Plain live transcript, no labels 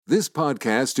This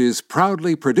podcast is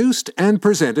proudly produced and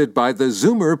presented by the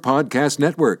Zoomer Podcast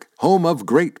Network, home of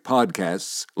great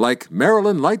podcasts like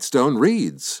Marilyn Lightstone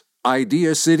Reads,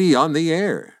 Idea City on the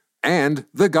Air, and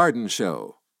The Garden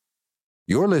Show.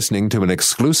 You're listening to an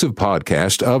exclusive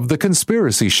podcast of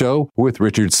The-Conspiracy Show with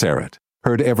Richard Serrett.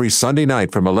 Heard every Sunday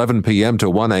night from 11 p.m. to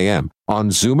 1 a.m. on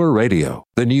Zoomer Radio,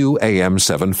 the new AM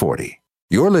 740.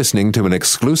 You're listening to an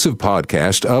exclusive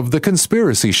podcast of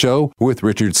The-Conspiracy Show with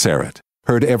Richard Serrett.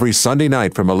 Heard every Sunday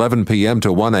night from 11 p.m.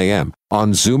 to 1 a.m.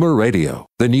 on Zoomer Radio,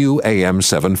 the new AM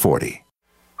 740.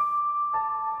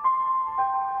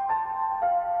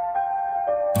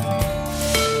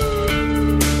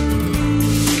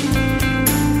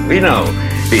 We know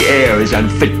the air is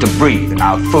unfit to breathe and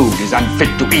our food is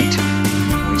unfit to eat.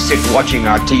 We sit watching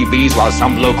our TVs while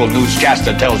some local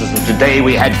newscaster tells us that today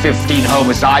we had 15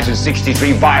 homicides and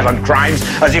 63 violent crimes,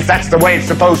 as if that's the way it's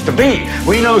supposed to be.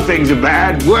 We know things are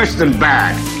bad, worse than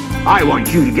bad. I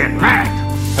want you to get mad.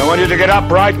 I want you to get up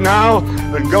right now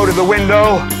and go to the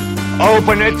window,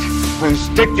 open it, and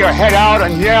stick your head out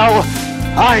and yell,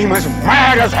 "I'm as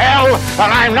mad as hell,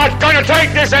 and I'm not going to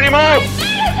take this anymore!"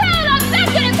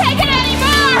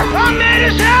 I'm mad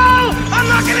as hell! I'm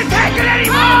not gonna take it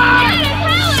anymore!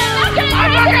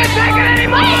 I'm not gonna take it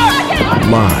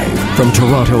anymore! Live from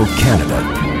Toronto, Canada,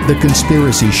 The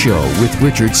Conspiracy Show with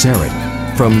Richard Serrett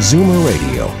from Zoomer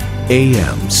Radio,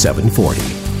 AM 740.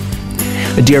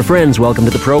 Dear friends, welcome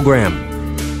to the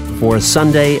program. For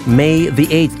Sunday, May the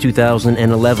 8th,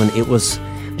 2011, it was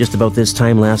just about this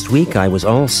time last week. I was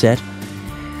all set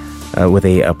with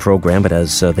a program, but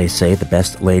as they say, the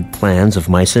best laid plans of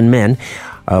mice and men.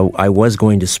 I was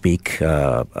going to speak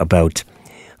about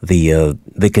the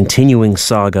continuing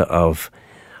saga of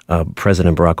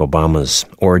President Barack Obama's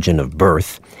origin of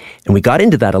birth, and we got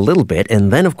into that a little bit,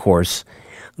 and then, of course,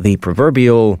 the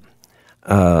proverbial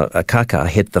caca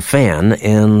hit the fan,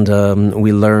 and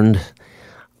we learned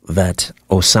that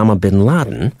Osama Bin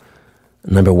Laden,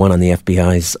 number one on the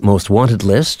FBI's most wanted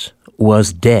list,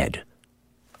 was dead.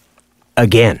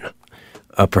 Again.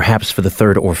 Perhaps for the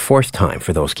third or fourth time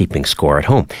for those keeping score at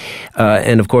home.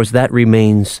 And of course, that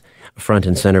remains front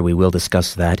and center. We will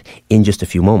discuss that in just a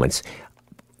few moments.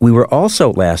 We were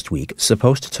also last week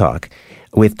supposed to talk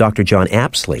with Dr. John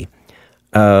Apsley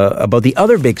about the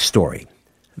other big story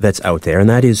that's out there, and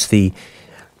that is the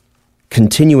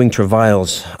continuing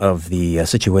travails of the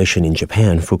situation in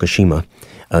Japan, Fukushima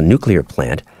nuclear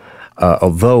plant.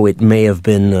 Although it may have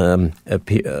been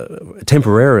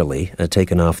temporarily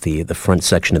taken off the front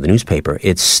section of the newspaper,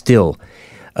 it still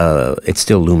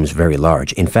looms very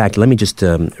large. In fact, let me just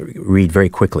read very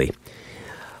quickly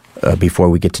before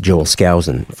we get to Joel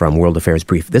Skousen from World Affairs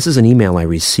Brief. This is an email I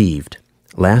received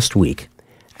last week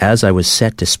as I was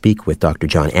set to speak with Dr.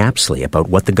 John Apsley about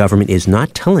what the government is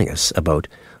not telling us about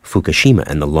Fukushima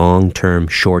and the long-term,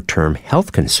 short-term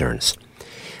health concerns.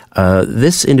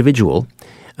 This individual,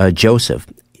 Joseph,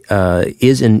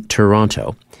 is in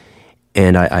Toronto,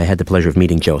 and I had the pleasure of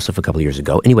meeting Joseph a couple of years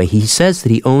ago. Anyway, he says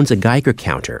that he owns a Geiger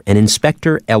counter, an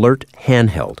Inspector Alert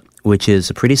handheld, which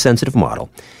is a pretty sensitive model.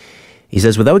 He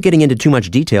says, without getting into too much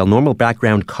detail, normal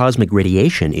background cosmic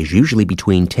radiation is usually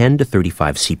between 10 to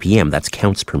 35 CPM, that's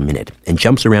counts per minute, and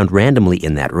jumps around randomly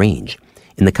in that range.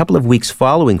 In the couple of weeks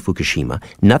following Fukushima,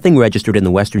 nothing registered in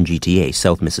the western GTA,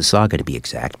 South Mississauga to be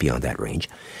exact, beyond that range.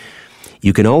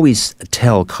 You can always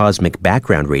tell cosmic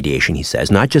background radiation, he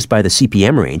says, not just by the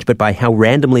CPM range, but by how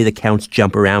randomly the counts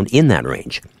jump around in that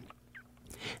range.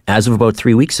 As of about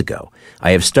 3 weeks ago,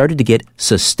 I have started to get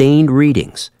sustained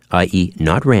readings, i.e.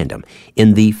 not random,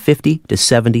 in the 50 to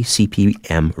 70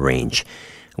 CPM range,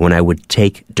 when I would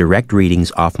take direct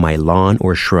readings off my lawn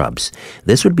or shrubs.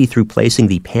 This would be through placing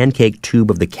the pancake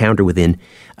tube of the counter within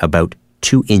about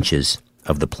 2 inches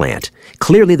of the plant.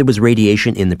 Clearly there was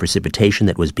radiation in the precipitation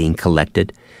that was being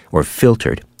collected or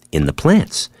filtered in the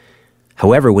plants.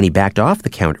 However, when I backed off the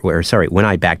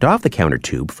counter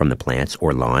tube from the plants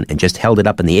or lawn and just held it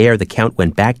up in the air, the count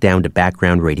went back down to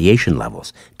background radiation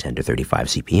levels, 10 to 35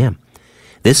 CPM.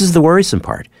 This is the worrisome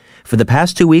part. For the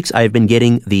past 2 weeks, I have been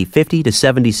getting the 50 to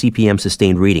 70 CPM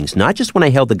sustained readings, not just when I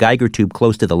held the Geiger tube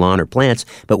close to the lawn or plants,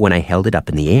 but when I held it up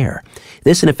in the air.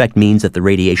 This, in effect, means that the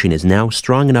radiation is now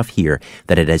strong enough here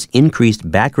that it has increased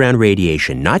background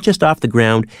radiation, not just off the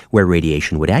ground where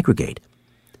radiation would aggregate.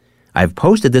 I've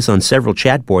posted this on several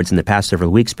chat boards in the past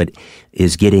several weeks, but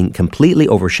is getting completely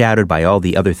overshadowed by all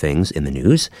the other things in the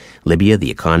news, Libya, the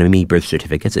economy, birth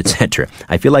certificates, etc.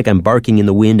 I feel like I'm barking in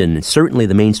the wind, and certainly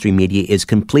the mainstream media is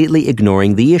completely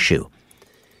ignoring the issue.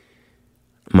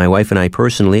 My wife and I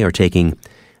personally are taking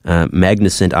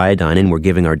magnescent iodine, and we're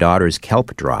giving our daughters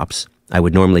kelp drops I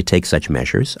would normally take such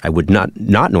measures. I would not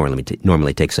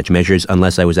normally take such measures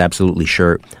unless I was absolutely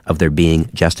sure of there being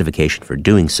justification for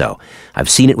doing so. I've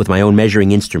seen it with my own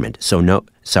measuring instrument,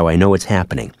 so I know it's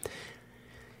happening.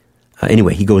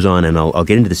 Anyway, he goes on, and I'll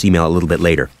get into this email a little bit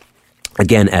later.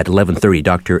 Again, at 11:30,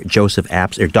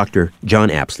 Dr. John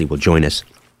Apsley will join us,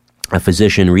 a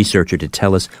physician researcher, to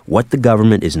tell us what the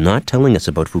government is not telling us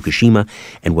about Fukushima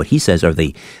and what he says are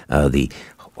the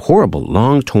horrible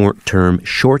long-term,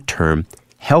 short-term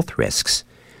health risks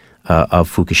of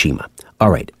Fukushima. All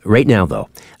right now, though,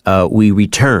 we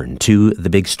return to the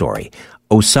big story.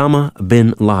 Osama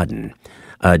Bin Laden,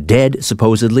 dead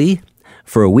supposedly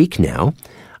for a week now,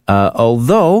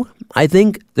 although I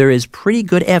think there is pretty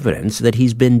good evidence that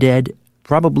he's been dead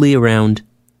probably around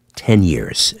 10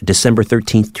 years. December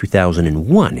 13th,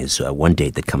 2001 is one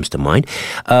date that comes to mind.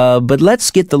 But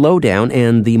let's get the lowdown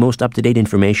and the most up-to-date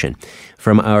information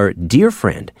from our dear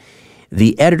friend,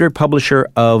 the editor-publisher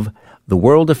of the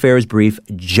World Affairs Brief,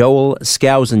 Joel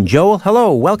Skousen. Joel,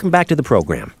 hello. Welcome back to the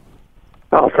program.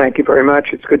 Oh, thank you very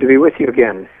much. It's good to be with you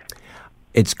again.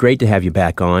 It's great to have you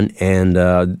back on. And,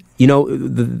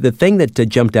 the thing that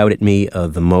jumped out at me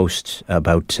the most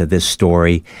about this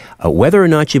story, whether or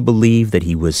not you believe that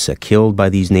he was killed by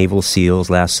these naval SEALs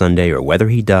last Sunday or whether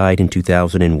he died in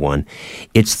 2001,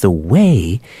 it's the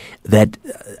way that,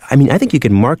 I think you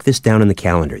can mark this down on the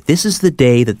calendar. This is the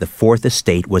day that the Fourth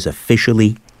Estate was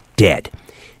officially dead.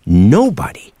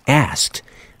 Nobody asked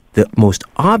the most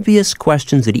obvious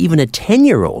questions that even a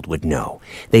 10-year-old would know.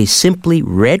 They simply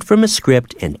read from a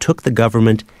script and took the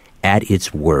government at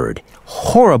its word.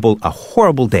 A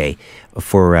horrible day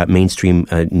for mainstream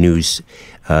news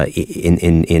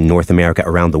in North America,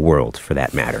 around the world, for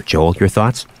that matter. Joel, your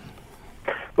thoughts?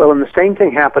 Well, and the same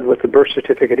thing happened with the birth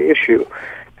certificate issue.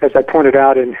 As I pointed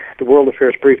out in the World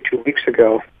Affairs Brief 2 weeks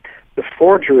ago, the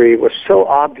forgery was so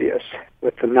obvious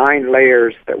with the 9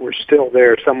 layers that were still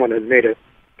there. Someone had made a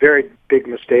very big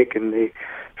mistake in the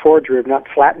forgery of not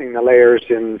flattening the layers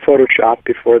in Photoshop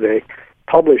before they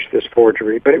published this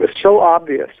forgery. But it was so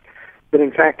obvious that,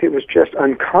 in fact, it was just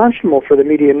unconscionable for the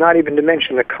media not even to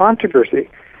mention the controversy,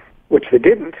 which they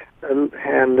didn't. And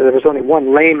there was only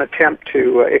one lame attempt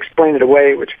to explain it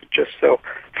away, which was just so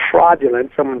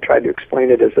fraudulent. Someone tried to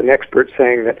explain it as an expert,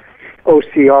 saying that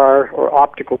OCR, or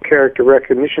optical character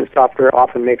recognition software,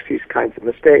 often makes these kinds of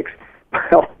mistakes.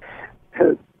 Well,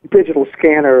 digital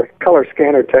scanner, color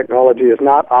scanner technology is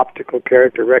not optical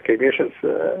character recognition,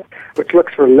 which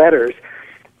looks for letters.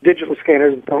 Digital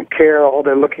scanners don't care. All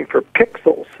they're looking for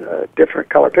pixels, different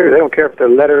color pictures. They don't care if they're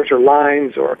letters or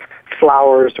lines or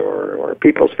flowers or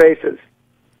people's faces.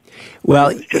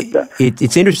 Well,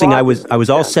 it's interesting. I was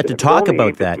all set to talk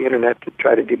about that. The internet to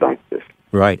try to debunk this.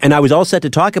 Right. And I was all set to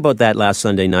talk about that last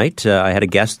Sunday night. I had a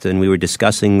guest, and we were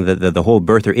discussing the whole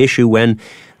birther issue when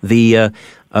the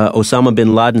Osama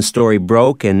Bin Laden story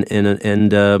broke, and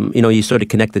you sort of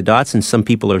connect the dots, and some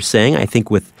people are saying, I think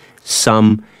with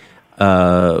some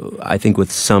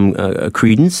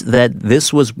credence, that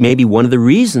this was maybe one of the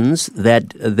reasons that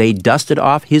they dusted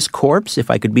off his corpse,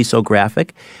 if I could be so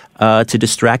graphic, to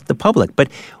distract the public. But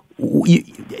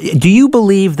do you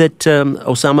believe that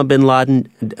Osama Bin Laden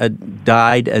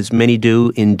died, as many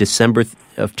do, in December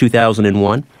of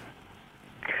 2001?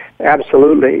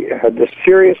 Absolutely. The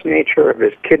serious nature of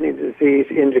his kidney disease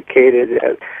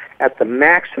indicated at the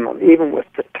maximum, even with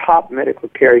the top medical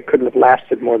care, he couldn't have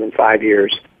lasted more than 5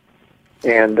 years.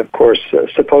 And, of course,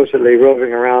 supposedly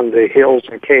roving around the hills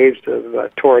and caves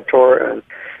of Tora Tora and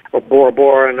Bora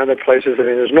Bora and other places,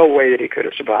 there's no way that he could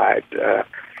have survived.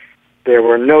 There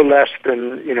were no less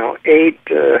than, 8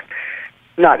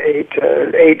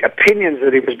 opinions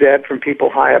that he was dead from people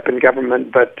high up in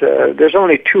government, but there's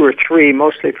only 2 or 3,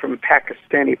 mostly from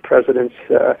Pakistani presidents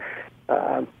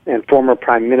and former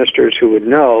prime ministers who would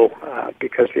know,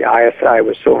 because the ISI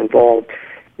was so involved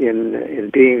in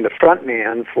being the front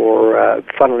man for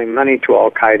funneling money to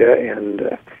Al-Qaeda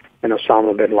and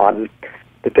Osama bin Laden,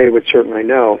 that they would certainly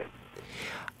know.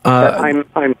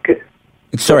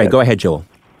 Sorry, go ahead, Joel.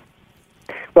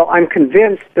 Well, I'm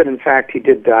convinced that, in fact, he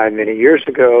did die many years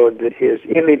ago, that his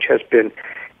image has been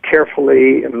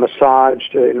carefully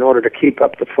massaged in order to keep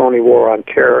up the phony war on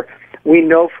terror. We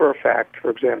know for a fact, for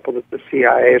example, that the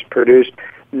CIA has produced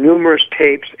numerous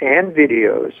tapes and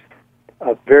videos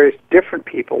of various different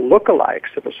people,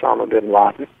 lookalikes of Osama bin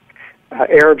Laden.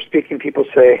 Arab-speaking people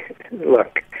say,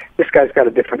 look, this guy's got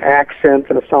a different accent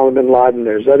than Osama bin Laden.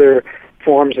 There's other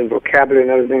forms and vocabulary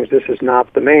and other things. This is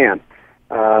not the man.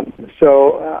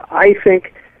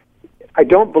 I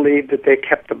don't believe that they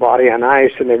kept the body on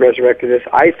ice and they resurrected this.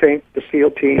 I think the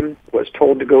SEAL team was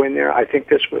told to go in there. I think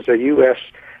this was a U.S.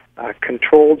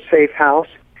 controlled safe house.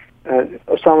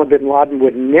 Osama bin Laden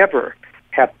would never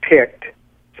have picked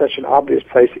such an obvious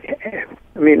place.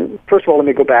 I mean, first of all, let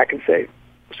me go back and say,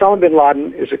 Osama bin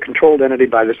Laden is a controlled entity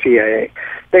by the CIA.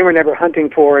 They were never hunting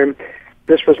for him.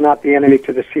 This was not the enemy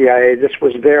to the CIA. This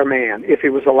was their man. If he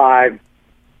was alive,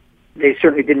 they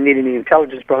certainly didn't need any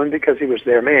intelligence from him because he was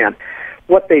their man.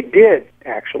 What they did,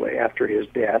 actually, after his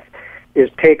death, is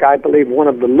take, I believe, one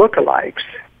of the lookalikes,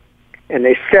 and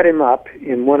they set him up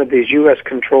in one of these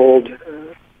U.S.-controlled,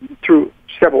 through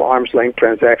several arm's-length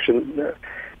transactions,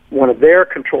 one of their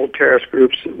controlled terrorist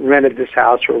groups rented this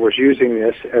house or was using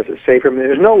this as a safe room.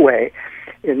 There's no way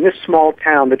in this small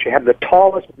town that you have the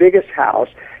tallest, biggest house,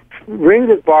 ringed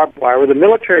with barbed wire, with a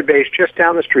military base just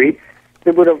down the street,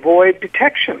 that would avoid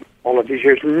detection all of these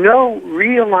years. No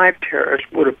real-life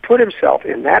terrorist would have put himself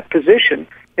in that position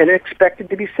and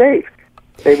expected to be safe.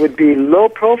 They would be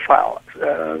low-profile.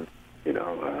 Saddam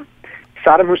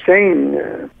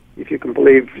Hussein, if you can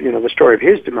believe, the story of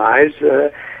his demise,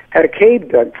 had a cave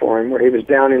dug for him where he was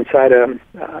down inside a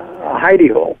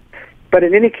hidey hole. But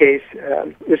in any case,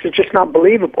 this is just not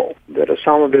believable that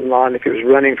Osama bin Laden, if he was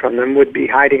running from them, would be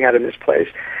hiding out in this place.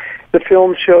 The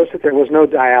film shows that there was no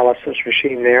dialysis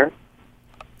machine there.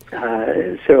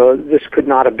 So this could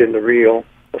not have been the real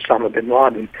Osama bin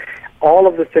Laden. All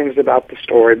of the things about the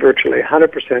story, virtually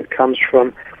 100%, comes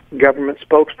from government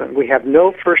spokesmen. We have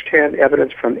no first-hand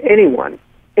evidence from anyone,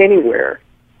 anywhere,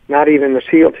 not even the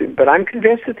SEAL team. But I'm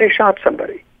convinced that they shot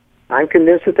somebody. I'm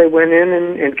convinced that they went in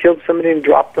and killed somebody and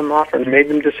dropped them off and made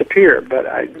them disappear. But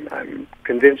I'm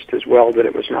convinced as well that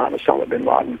it was not Osama bin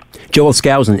Laden. Joel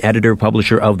Skousen, editor,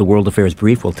 publisher of the World Affairs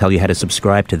Brief, will tell you how to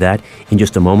subscribe to that in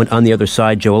just a moment. On the other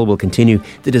side, Joel will continue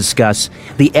to discuss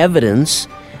the evidence,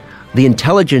 the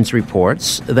intelligence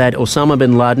reports that Osama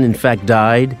bin Laden, in fact,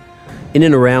 died in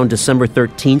and around December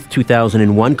 13th,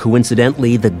 2001,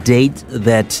 coincidentally the date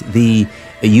that the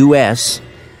U.S.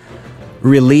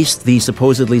 released the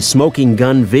supposedly smoking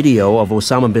gun video of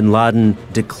Osama bin Laden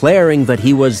declaring that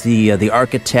he was the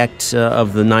architect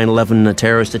of the 9/11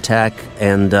 terrorist attack,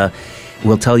 and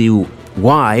we'll tell you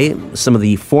why some of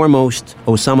the foremost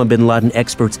Osama bin Laden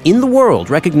experts in the world,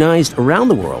 recognized around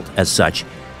the world as such,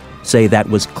 say that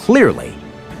was clearly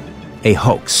a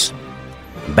hoax.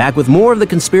 Back with more of The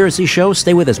Conspiracy Show.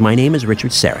 Stay with us. My name is Richard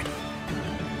Serrett.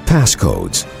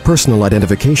 Passcodes, personal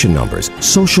identification numbers,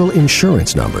 social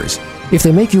insurance numbers. If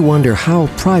they make you wonder how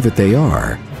private they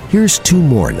are, here's two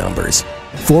more numbers.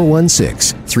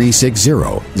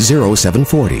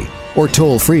 416-360-0740 or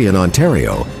toll free in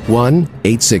Ontario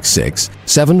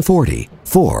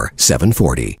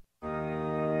 1-866-740-4740.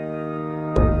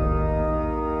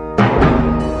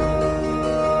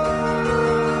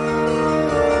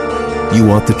 You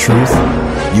want the truth?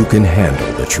 You can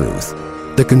handle the truth.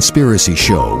 The Conspiracy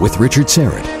Show with Richard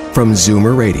Serrett from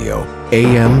Zoomer Radio,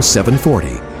 AM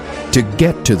 740. To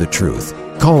get to the truth,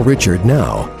 call Richard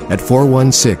now at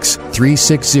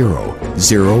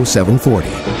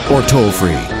 416-360-0740 or toll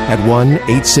free at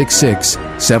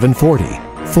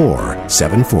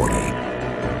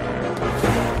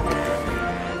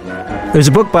 1-866-740-4740. There's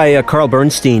a book by Carl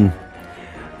Bernstein.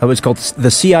 It was called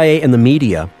The CIA and the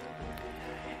Media,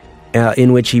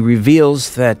 in which he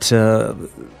reveals that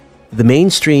the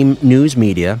mainstream news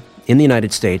media in the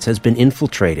United States has been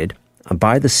infiltrated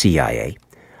by the CIA,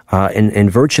 and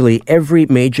virtually every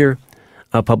major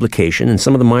publication, and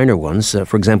some of the minor ones,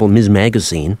 for example, Ms.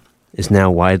 Magazine, is now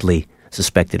widely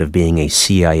suspected of being a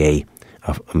CIA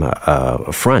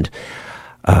front.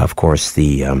 Of course,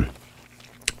 the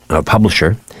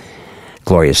publisher,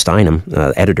 Gloria Steinem,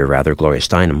 editor rather, Gloria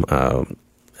Steinem,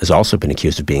 has also been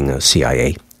accused of being a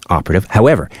CIA operative.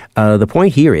 However, the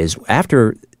point here is,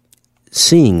 after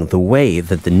seeing the way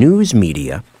that the news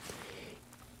media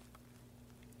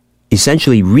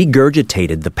essentially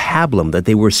regurgitated the pablum that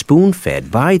they were spoon-fed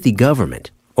by the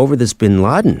government over this bin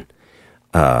Laden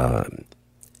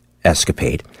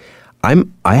escapade, I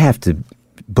have to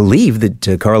believe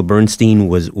that Carl Bernstein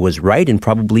was right and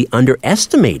probably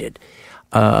underestimated.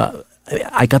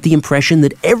 I got the impression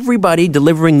that everybody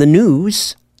delivering the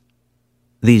news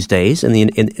these days in the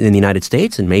United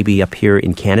States, and maybe up here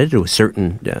in Canada to a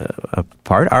certain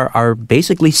part, are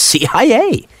basically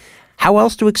CIA. How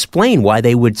else to explain why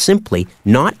they would simply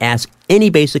not ask any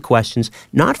basic questions,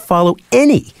 not follow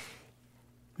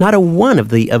not a one of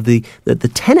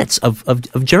the tenets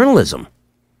of journalism?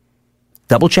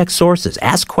 Double check sources,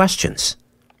 ask questions,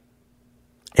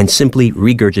 and simply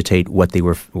regurgitate what they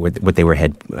were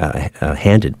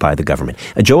handed by the government.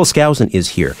 Joel Skousen is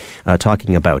here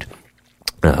talking about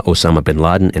Osama bin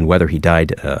Laden and whether he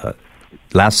died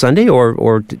last Sunday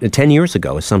or 10 years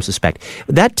ago, as some suspect.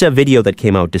 That video that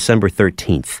came out December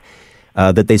 13th,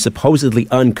 that they supposedly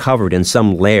uncovered in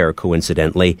some lair,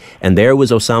 coincidentally, and there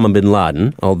was Osama Bin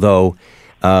Laden, although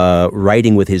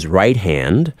writing with his right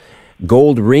hand,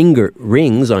 gold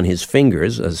rings on his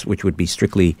fingers, which would be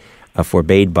strictly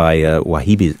forbade by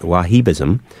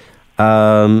Wahhabism.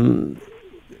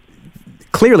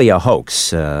 Clearly a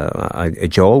hoax.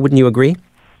 Joel, wouldn't you agree?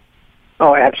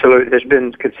 Oh, absolutely. There's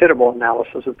been considerable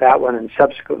analysis of that one and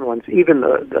subsequent ones. Even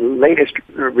the latest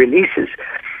releases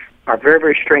are very,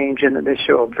 very strange, and they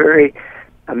show a very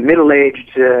middle-aged,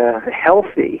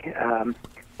 healthy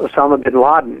Osama Bin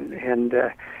Laden, and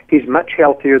he's much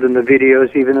healthier than the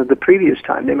videos even of the previous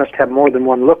time. They must have more than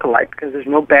one look-alike because there's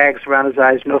no bags around his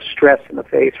eyes, no stress in the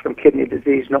face from kidney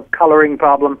disease, no coloring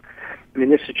problem. I mean,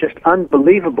 this is just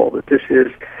unbelievable that this is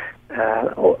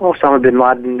Osama Bin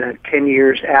Laden 10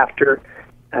 years after,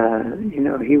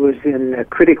 he was in a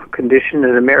critical condition in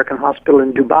an American hospital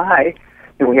in Dubai,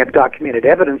 and we have documented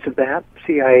evidence of that.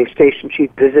 CIA station chief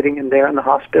visiting him there in the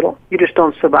hospital. You just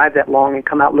don't survive that long and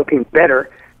come out looking better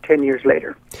 10 years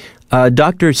later.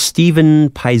 Dr. Stephen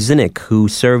Paizinic, who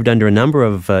served under a number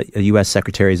of U.S.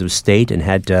 Secretaries of State and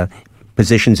had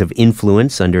positions of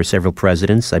influence under several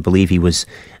presidents. I believe he was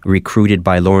recruited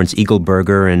by Lawrence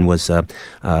Eagleburger and was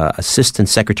Assistant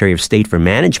Secretary of State for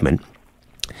Management.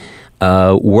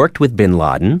 Worked with Bin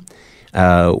Laden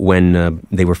when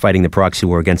they were fighting the proxy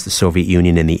war against the Soviet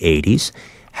Union in the 80s.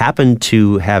 Happened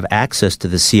to have access to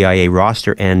the CIA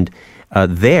roster and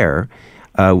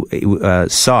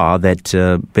saw that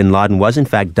Bin Laden was in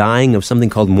fact dying of something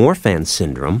called Morphan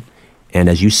syndrome, and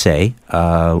as you say,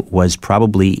 was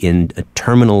probably in a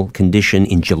terminal condition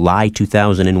in July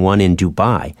 2001 in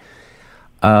Dubai.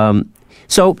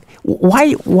 So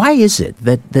why is it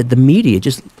that the media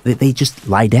they just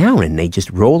lie down and they just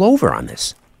roll over on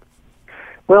this?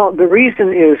 Well, the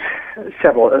reason is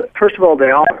several. First of all,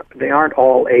 they aren't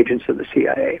all agents of the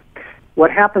CIA. What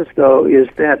happens, though, is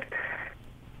that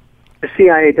the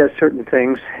CIA does certain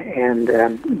things,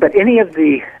 but any of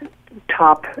the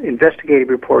top investigative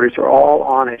reporters are all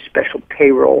on a special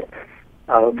payroll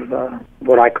of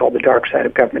what I call the dark side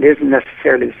of government. It isn't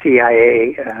necessarily the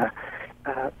CIA,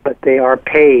 but they are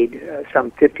paid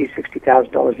some $50,000,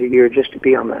 $60,000 a year just to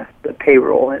be on the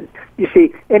payroll. And you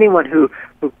see, anyone who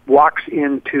walks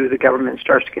into the government and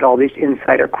starts to get all these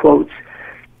insider quotes,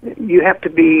 you have to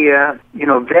be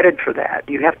vetted for that.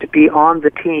 You have to be on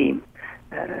the team.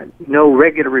 No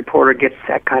regular reporter gets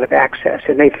that kind of access,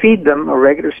 and they feed them a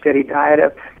regular, steady diet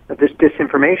of this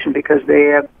disinformation because they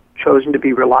have chosen to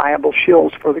be reliable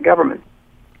shills for the government.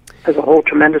 There's a whole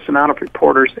tremendous amount of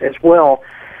reporters as well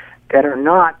that are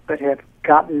not, but have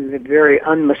gotten the very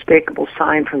unmistakable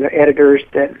sign from their editors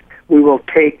that we will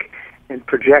take and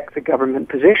project the government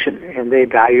position, and they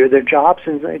value their jobs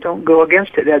and they don't go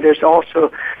against it. There's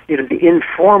also, the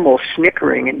informal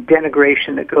snickering and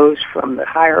denigration that goes from the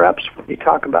higher ups when you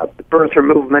talk about the birther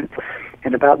movement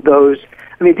and about those.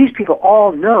 I mean, these people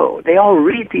all know. They all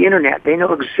read the internet. They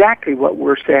know exactly what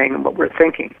we're saying and what we're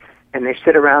thinking, and they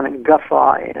sit around and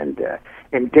guffaw and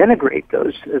denigrate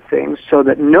those things so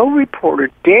that no reporter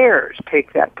dares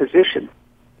take that position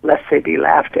lest they be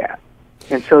laughed at.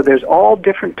 And so there's all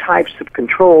different types of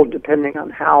control depending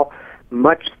on how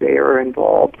much they are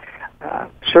involved.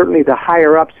 Certainly the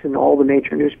higher-ups in all the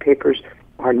major newspapers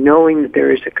are knowing that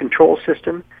there is a control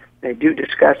system. They do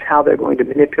discuss how they're going to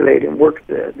manipulate and work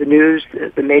the news.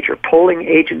 The major polling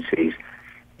agencies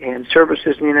and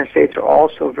services in the United States are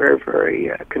also very,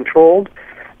 very controlled,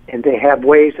 and they have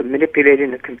ways of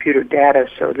manipulating the computer data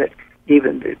so that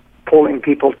even the polling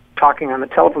people talking on the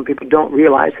telephone, people don't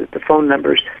realize that the phone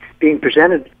numbers being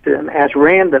presented to them as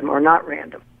random or not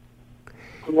random.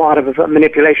 A lot of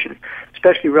manipulation,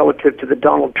 especially relative to the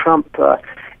Donald Trump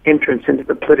entrance into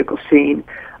the political scene.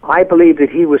 I believe that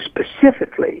he was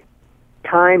specifically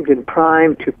timed and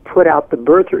primed to put out the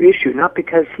birther issue, not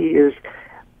because he is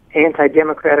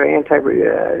anti-Democrat or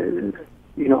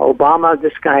Obama.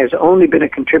 This guy has only been a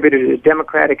contributor to the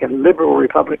Democratic and liberal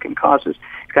Republican causes.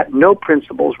 He's got no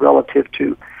principles relative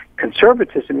to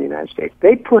conservatism in the United States.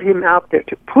 They put him out there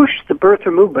to push the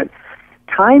birther movement,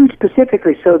 timed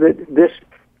specifically so that this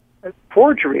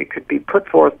forgery could be put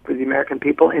forth to the American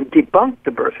people and debunk the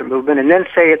birther movement and then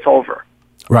say it's over.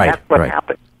 Right. That's what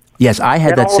happened. Yes, I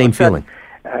had that same feeling.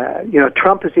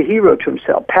 Trump is a hero to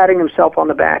himself, patting himself on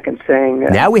the back and saying...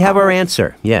 now we have our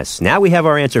answer. Yes, now we have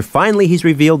our answer. Finally, he's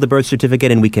revealed the birth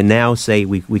certificate, and we can now say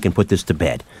we can put this to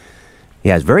bed.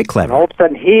 Yeah, it's very clever. And all of a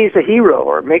sudden, he's a hero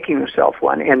or making himself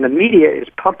one, and the media is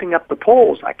pumping up the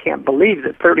polls. I can't believe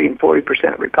that 30 and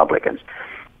 40% of Republicans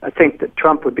think that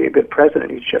Trump would be a good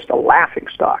president. He's just a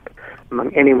laughingstock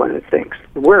among anyone who thinks.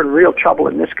 We're in real trouble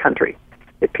in this country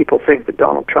if people think that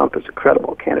Donald Trump is a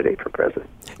credible candidate for president.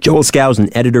 Joel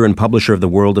Skousen, editor and publisher of the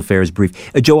World Affairs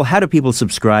Brief. Joel, how do people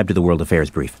subscribe to the World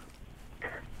Affairs Brief?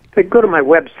 They go to my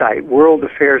website,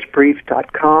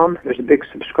 worldaffairsbrief.com. There's a big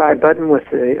subscribe button with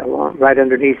right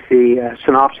underneath the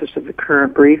synopsis of the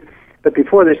current brief. But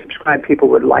before they subscribe, people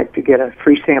would like to get a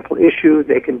free sample issue.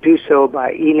 They can do so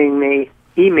by emailing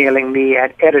me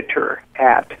at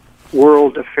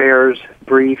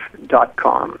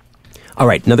editor@worldaffairsbrief.com. All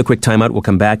right, another quick timeout. We'll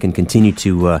come back and continue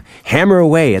to hammer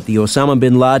away at the Osama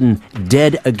Bin Laden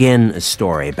dead again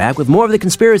story. Back with more of The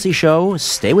Conspiracy Show.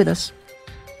 Stay with us.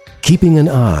 Keeping an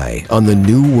eye on the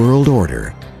New World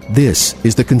Order. This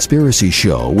is The Conspiracy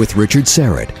Show with Richard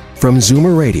Serrett from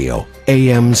Zoomer Radio,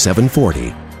 AM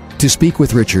 740. To speak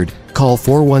with Richard, call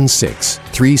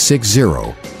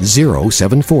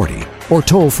 416-360-0740 or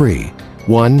toll free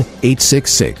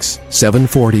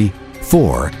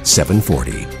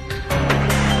 1-866-740-4740.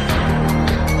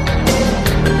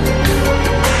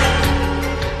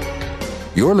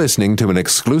 You're listening to an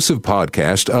exclusive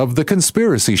podcast of The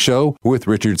Conspiracy Show with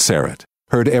Richard Serrett.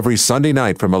 Heard every Sunday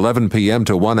night from 11 p.m.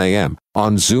 to 1 a.m.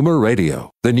 on Zoomer Radio,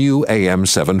 the new AM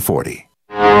 740.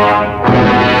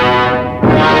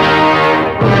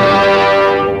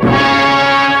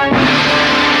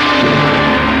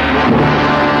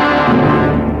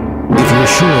 If you're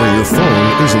sure your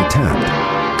phone isn't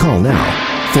tapped, call now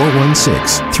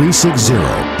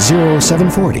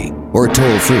 416-360-0740 or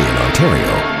toll free in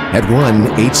Ontario at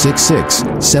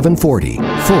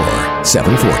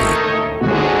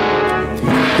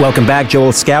 1-866-740-4740. Welcome back.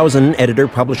 Joel Skousen, editor,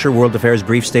 publisher, World Affairs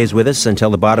Brief, stays with us until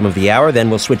the bottom of the hour. Then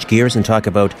we'll switch gears and talk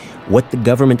about what the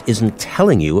government isn't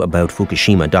telling you about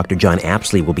Fukushima. Dr. John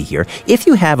Apsley will be here. If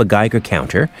you have a Geiger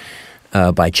counter,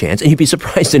 by chance, and you'd be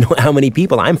surprised to know how many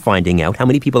people I'm finding out, how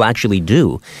many people actually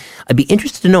do. I'd be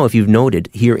interested to know if you've noted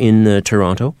here in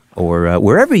Toronto or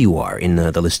wherever you are in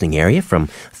the listening area, from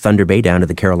Thunder Bay down to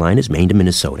the Carolinas, Maine to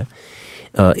Minnesota,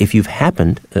 if you've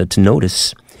happened to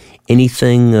notice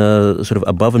anything sort of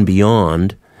above and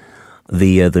beyond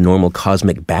the normal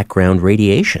cosmic background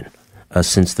radiation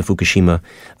since the Fukushima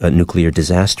nuclear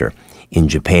disaster in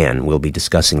Japan. We'll be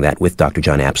discussing that with Dr.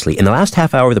 John Apsley. In the last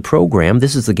half hour of the program,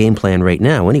 this is the game plan right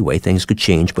now. Anyway, things could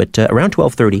change, but around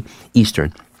 12:30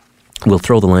 Eastern, we'll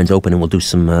throw the lines open and we'll do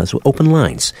some open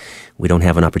lines. We don't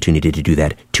have an opportunity to do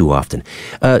that too often.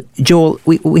 Joel,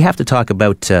 we have to talk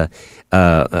about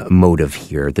motive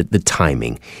here, the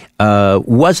timing.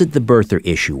 Was it the birther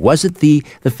issue? Was it the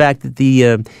fact that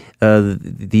the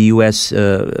U.S.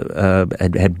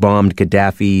 had bombed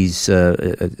Gaddafi's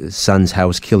son's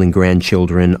house, killing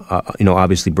grandchildren?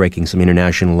 Obviously breaking some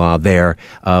international law there.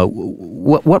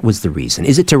 What was the reason?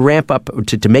 Is it to ramp up,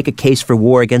 to make a case for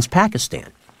war against Pakistan?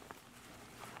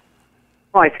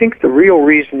 Well, I think the real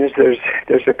reason is there's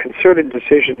a concerted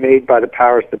decision made by the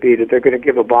powers that be that they're going to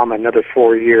give Obama another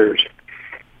 4 years.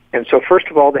 And so, first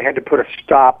of all, they had to put a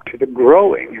stop to the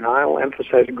growing, and I'll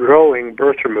emphasize growing,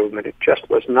 birther movement. It just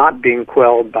was not being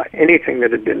quelled by anything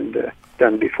that had been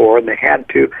done before, and they had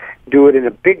to do it in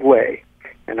a big way.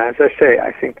 And as I say,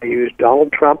 I think they used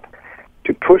Donald Trump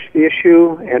to push the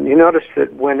issue. And you notice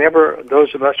that whenever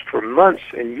those of us for months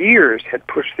and years had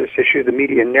pushed this issue, the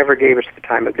media never gave us the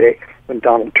time of day. When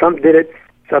Donald Trump did it,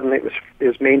 suddenly it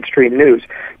was mainstream news.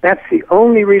 That's the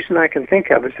only reason I can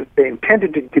think of, is that they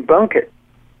intended to debunk it.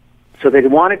 So they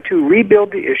wanted to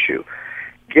rebuild the issue,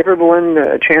 give everyone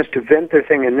a chance to vent their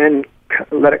thing, and then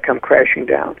let it come crashing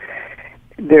down.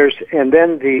 And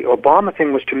then the Obama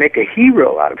thing was to make a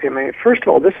hero out of him. I mean, first of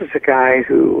all, this is a guy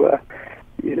who,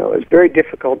 it's very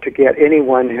difficult to get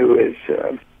anyone who is,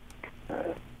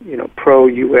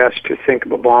 pro-U.S. to think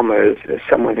of Obama as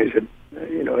someone who's a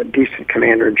decent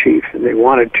commander-in-chief. And they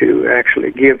wanted to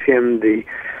actually give him the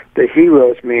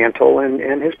hero's mantle,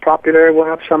 and his popularity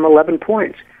went up some 11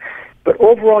 points. But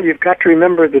overall, you've got to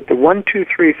remember that the 1, 2,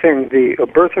 3 thing, the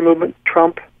birther movement,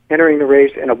 Trump entering the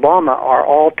race, and Obama are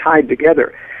all tied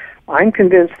together. I'm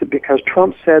convinced that because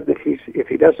Trump said that if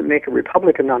he doesn't make a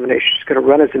Republican nomination, he's going to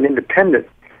run as an independent,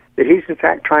 that he's in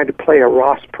fact trying to play a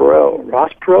Ross Perot.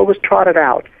 Ross Perot was trotted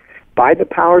out by the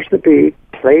powers that be,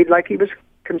 played like he was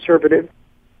conservative,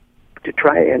 to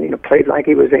try and played like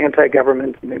he was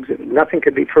anti-government. Nothing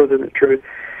could be further than the truth.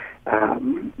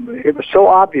 It was so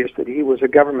obvious that he was a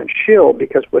government shill,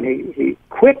 because when he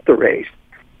quit the race,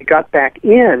 he got back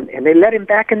in, and they let him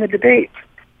back in the debates.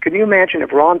 Can you imagine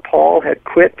if Ron Paul had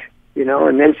quit,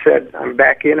 and then said, I'm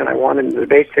back in and I want in the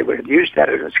debates? They would have used that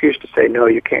as an excuse to say, no,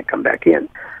 you can't come back in.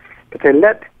 But they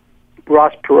let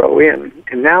Ross Perot in.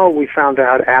 And now we found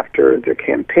out after the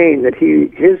campaign that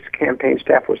his campaign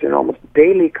staff was in almost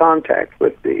daily contact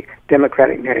with the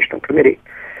Democratic National Committee.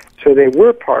 So they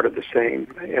were part of the same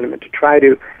element to try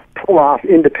to pull off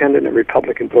independent and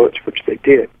Republican votes, which they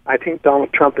did. I think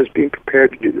Donald Trump is being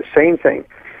prepared to do the same thing.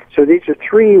 So these are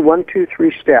three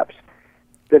steps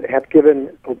that have given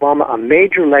Obama a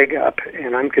major leg up,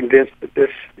 and I'm convinced that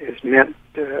this is meant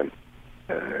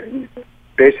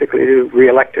basically to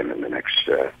reelect him in the next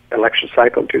election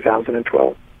cycle in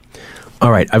 2012.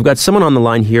 All right, I've got someone on the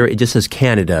line here. It just says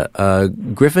Canada.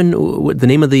 Griffin, the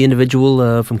name of the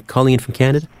individual from calling in from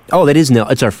Canada? Oh, that is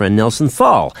it's our friend Nelson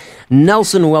Thal.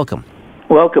 Nelson, welcome.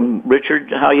 Welcome,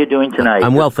 Richard. How are you doing tonight?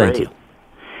 I'm well, thank you.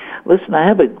 Listen, I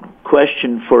have a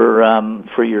question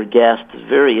for your guest. It's a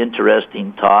very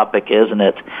interesting topic, isn't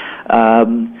it?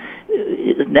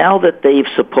 Now that they've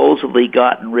supposedly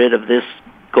gotten rid of this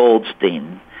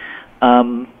Goldstein,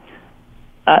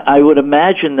 I would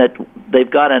imagine that they've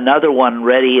got another one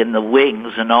ready in the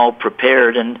wings and all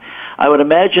prepared, and I would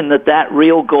imagine that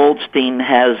real Goldstein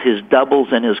has his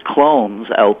doubles and his clones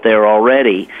out there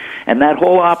already, and that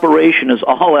whole operation is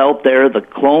all out there, the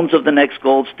clones of the next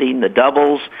Goldstein, the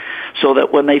doubles, so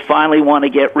that when they finally want to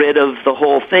get rid of the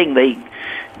whole thing, they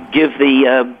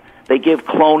give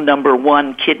clone number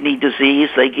one kidney disease.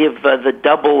 They give the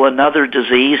double another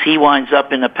disease. He winds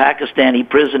up in a Pakistani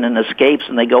prison and escapes,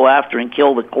 and they go after and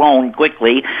kill the clone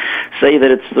quickly, say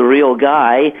that it's the real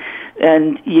guy.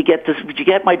 And you get this. Did you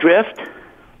get my drift?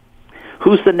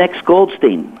 Who's the next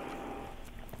Goldstein?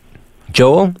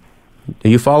 Joel, are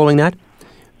you following that?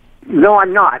 No,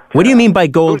 I'm not. What do you mean by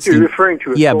Goldstein? Who are you referring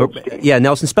to as Goldstein?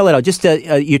 Nelson, spell it out. Just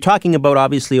you're talking about,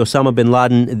 obviously, Osama Bin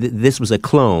Laden. This was a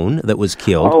clone that was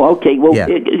killed. Oh, okay. Well, yeah.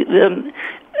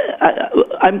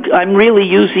 I'm really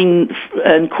using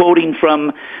and quoting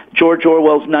from George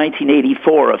Orwell's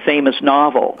 1984, a famous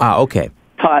novel. Okay.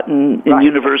 Taught in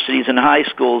universities and high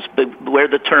schools, where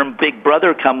the term Big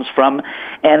Brother comes from,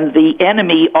 and the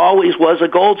enemy always was a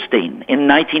Goldstein. In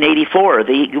 1984,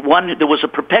 there was a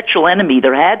perpetual enemy.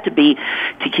 There had to be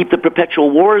to keep the perpetual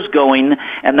wars going,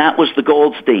 and that was the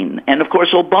Goldstein. And of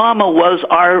course, Obama was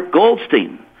our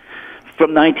Goldstein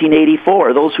from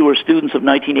 1984. Those who were students of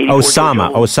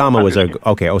 1984.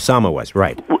 Osama was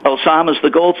right. Osama's the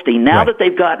Goldstein. Now that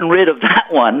they've gotten rid of that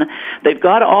one, they've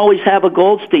got to always have a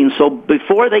Goldstein. So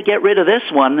before they get rid of this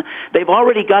one, they've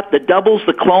already got the doubles,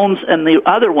 the clones, and the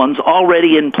other ones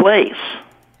already in place.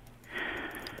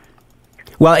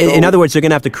 Well, in other words, they're going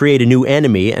to have to create a new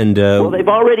enemy, and well, they've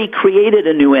already created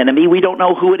a new enemy. We don't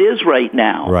know who it is right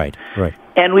now. Right.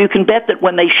 And we can bet that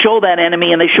when they show that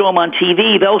enemy and they show him on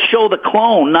TV, they'll show the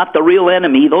clone, not the real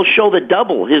enemy. They'll show the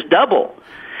double, his double.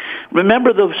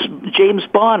 Remember the James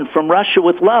Bond From Russia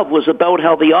with Love was about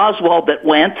how the Oswald that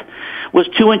went was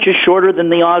 2 inches shorter than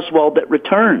the Oswald that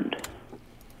returned.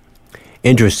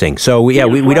 Interesting. So, we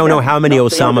don't know how many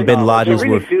Osama Bin Ladens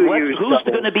were... Who's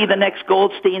going to be the next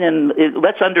Goldstein? And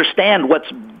let's understand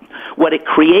what it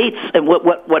creates and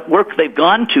what work they've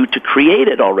gone to create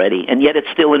it already, and yet it's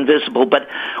still invisible. But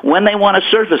when they want to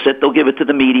surface it, they'll give it to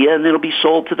the media, and it'll be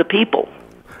sold to the people.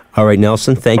 All right,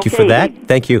 Nelson, thank you for that.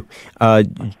 Thank you.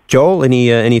 Joel,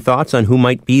 any thoughts on who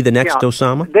might be the next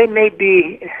Osama? They may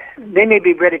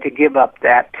be ready to give up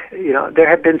that. There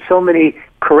have been so many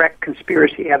correct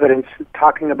conspiracy evidence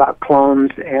talking about clones,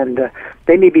 and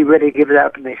they may be ready to give it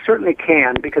up, and they certainly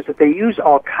can, because if they use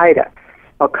Al-Qaeda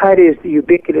is the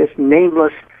ubiquitous,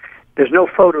 nameless, there's no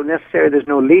photo necessary, there's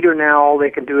no leader now. All they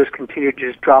can do is continue to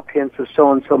just drop hints of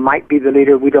so-and-so might be the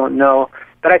leader, we don't know.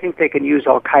 But I think they can use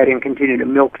Al-Qaeda and continue to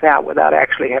milk that without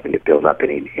actually having to build up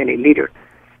any leader.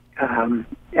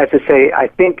 As I say, I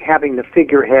think having the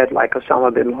figurehead like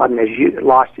Osama bin Laden has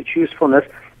lost its usefulness.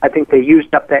 I think they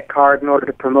used up that card in order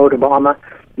to promote Obama.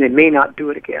 They may not do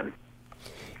it again.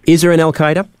 Is there an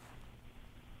Al-Qaeda?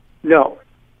 No.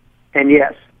 And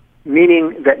yes.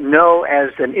 Meaning that no,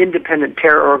 as an independent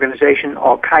terror organization,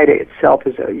 Al-Qaeda itself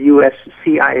is a U.S.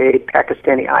 CIA,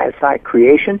 Pakistani ISI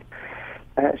creation.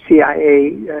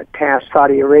 CIA tasked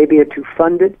Saudi Arabia to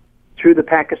fund it through the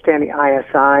Pakistani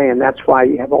ISI, and that's why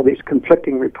you have all these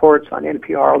conflicting reports on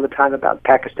NPR all the time about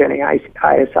Pakistani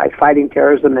ISI fighting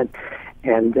terrorism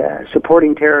and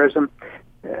supporting terrorism.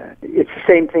 It's the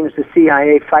same thing as the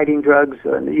CIA fighting drugs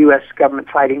and the U.S. government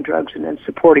fighting drugs and then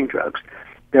supporting drugs,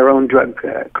 their own drug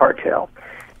cartel.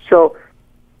 So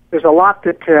there's a lot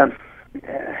that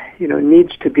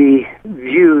needs to be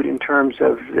viewed in terms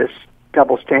of this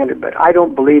double standard, but I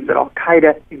don't believe that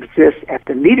Al-Qaeda exists at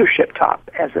the leadership top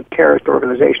as a terrorist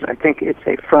organization. I think it's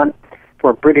a front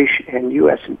for British and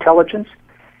U.S. intelligence,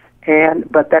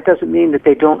 but that doesn't mean that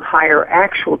they don't hire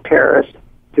actual terrorists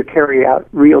to carry out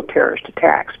real terrorist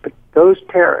attacks. But those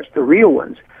terrorists, the real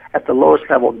ones, at the lowest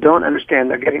level, don't understand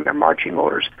they're getting their marching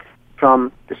orders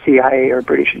from the CIA or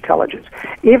British intelligence.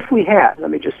 If we had, let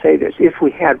me just say this, if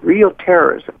we had real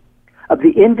terrorism of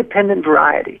the independent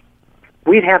variety,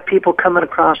 we'd have people coming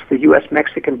across the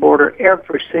U.S.-Mexican border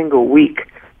every single week,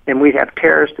 and we'd have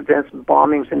terrorist events,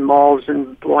 bombings in malls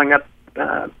and blowing up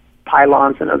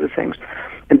pylons and other things.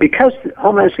 And because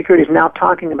Homeland Security is now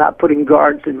talking about putting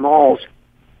guards in malls,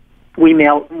 we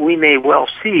may well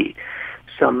see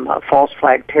some false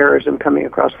flag terrorism coming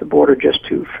across the border just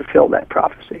to fulfill that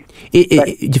prophecy.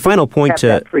 The final point...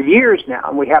 We've had that for years now,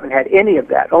 and we haven't had any of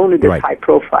that, only this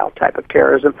high-profile type of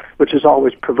terrorism, which is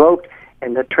always provoked,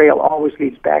 and the trail always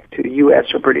leads back to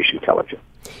U.S. or British intelligence.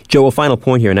 Joe, a final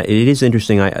point here, and it is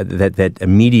interesting that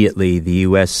immediately the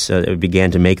U.S. Began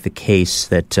to make the case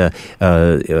that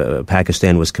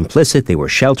Pakistan was complicit. They were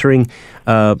sheltering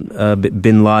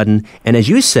Bin Laden. And as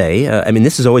you say,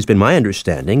 this has always been my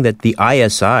understanding, that the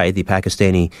ISI, the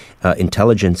Pakistani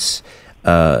intelligence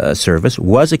service,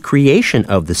 was a creation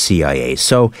of the CIA.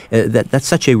 So that's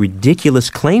such a ridiculous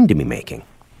claim to be making.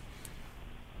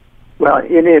 Well,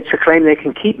 it's a claim they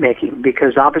can keep making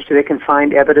because obviously they can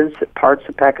find evidence that parts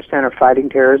of Pakistan are fighting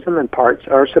terrorism and parts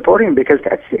are supporting them because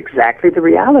that's exactly the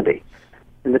reality.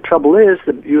 And the trouble is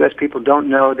the U.S. people don't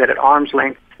know that at arm's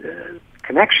length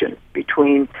connection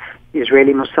between the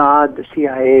Israeli Mossad, the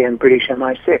CIA, and British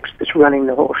MI6 that's running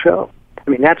the whole show.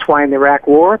 That's why in the Iraq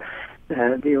War,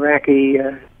 the Iraqi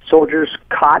soldiers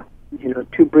caught,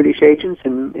 2 British agents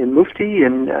in Mufti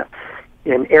and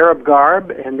in Arab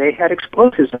garb, and they had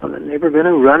explosives on them. They were going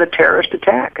to run a terrorist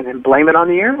attack and then blame it on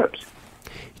the Arabs.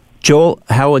 Joel,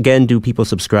 how again do people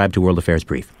subscribe to World Affairs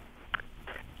Brief?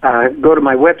 Go to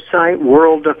my website,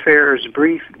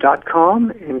 worldaffairsbrief.com,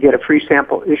 and get a free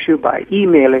sample issue by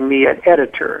emailing me at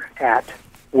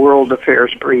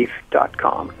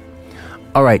editor@worldaffairsbrief.com.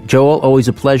 All right, Joel, always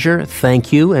a pleasure.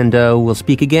 Thank you, and we'll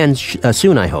speak again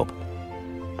soon, I hope.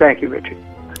 Thank you, Richard.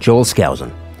 Joel Skousen.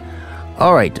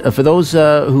 All right, for those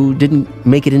who didn't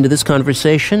make it into this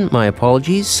conversation, my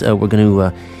apologies. We're going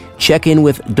to check in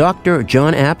with Dr.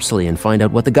 John Apsley and find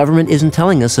out what the government isn't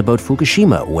telling us about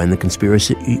Fukushima when the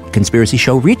Conspiracy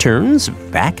Show returns.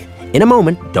 Back in a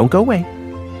moment. Don't go away.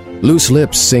 Loose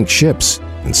lips sink ships,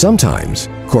 and sometimes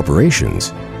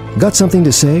corporations. Got something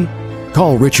to say?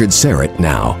 Call Richard Serrett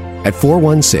now at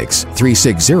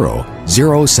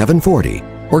 416-360-0740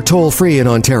 or toll free in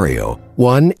Ontario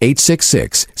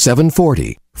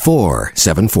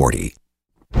 1-866-740-4740.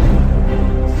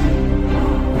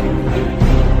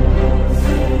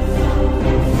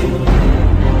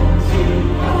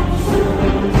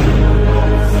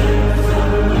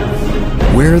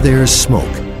 Where there's smoke,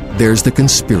 there's The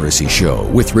Conspiracy Show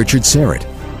with Richard Serrett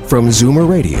from Zoomer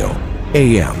Radio,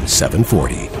 AM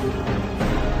 740.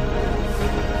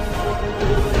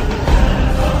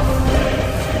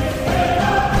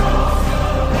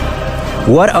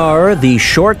 What are the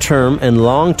short-term and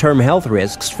long-term health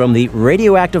risks from the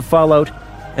radioactive fallout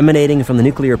emanating from the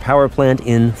nuclear power plant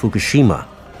in Fukushima?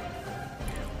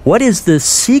 What is the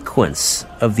sequence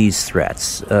of these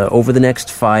threats over the next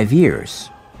 5 years?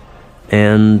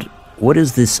 And what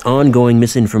is this ongoing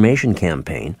misinformation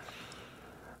campaign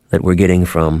that we're getting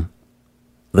from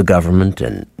the government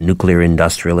and nuclear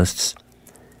industrialists?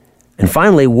 And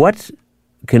finally, what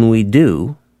can we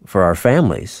do for our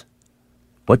families?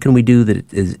 What can we do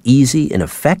that is easy and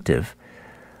effective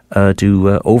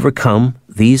to overcome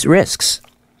these risks?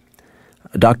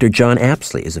 Dr. John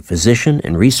Apsley is a physician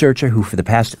and researcher who for the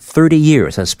past 30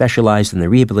 years has specialized in the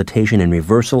rehabilitation and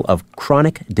reversal of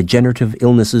chronic degenerative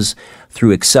illnesses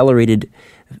through accelerated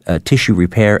tissue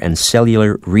repair and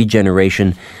cellular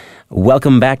regeneration.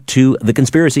 Welcome back to The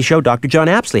Conspiracy Show. Dr. John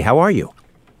Apsley, how are you?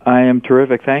 I am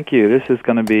terrific, thank you. This is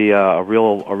going to be a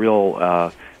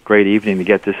real great evening to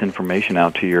get this information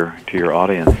out to your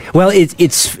audience. Well,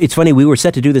 it's funny. We were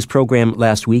set to do this program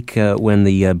last week when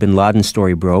the Bin Laden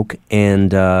story broke,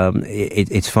 and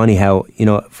it's funny how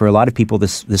for a lot of people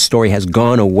this story has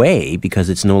gone away because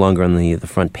it's no longer on the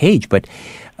front page. But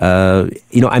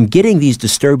I'm getting these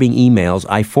disturbing emails.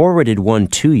 I forwarded one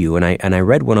to you, and I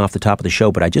read one off the top of the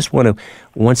show. But I just want to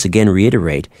once again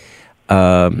reiterate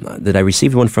that I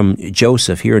received one from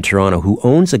Joseph here in Toronto, who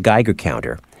owns a Geiger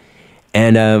counter.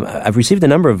 And I've received a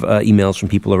number of emails from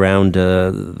people around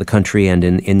the country and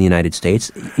in the United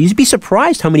States. You'd be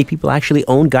surprised how many people actually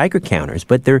own Geiger counters,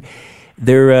 but they're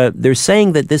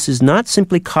saying that this is not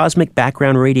simply cosmic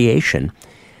background radiation.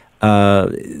 They're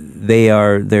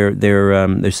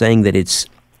saying that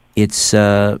it's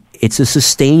a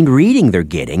sustained reading they're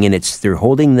getting, and they're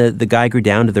holding the Geiger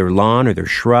down to their lawn or their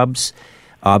shrubs.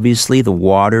 Obviously, the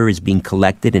water is being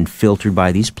collected and filtered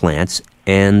by these plants,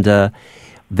 and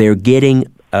they're getting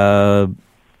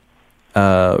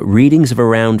readings of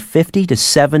around 50 to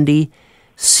 70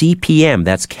 CPM.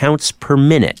 That's counts per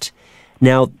minute.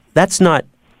 Now, that's not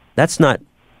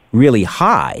really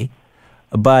high,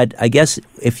 but I guess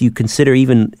if you consider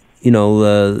even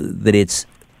that it's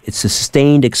a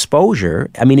sustained exposure,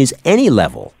 I mean, is any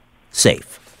level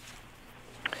safe?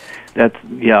 This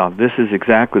is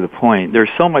exactly the point. There's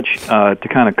so much to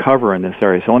kind of cover in this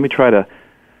area. So let me try to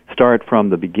start from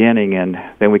the beginning, and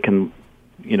then we can,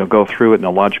 go through it in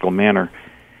a logical manner.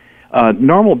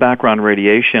 Normal background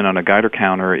radiation on a Geiger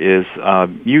counter is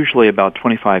usually about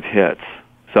 25 hits.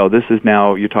 So this is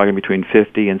now, you're talking between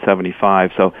 50 and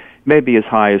 75. So maybe as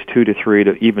high as 2 to 3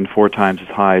 to even 4 times as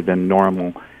high than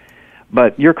normal.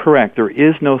 But you're correct. There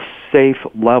is no safe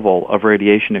level of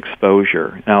radiation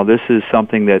exposure. Now, this is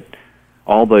something that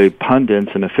all the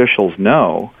pundits and officials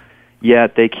know,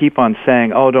 yet they keep on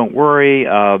saying, oh, don't worry,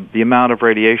 the amount of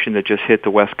radiation that just hit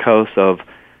the west coast of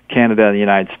Canada and the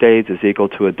United States is equal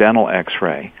to a dental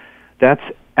X-ray. That's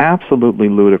absolutely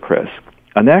ludicrous.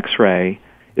 An X-ray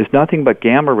is nothing but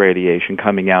gamma radiation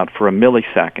coming out for a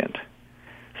millisecond.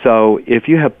 So if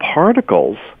you have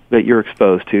particles that you're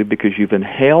exposed to because you've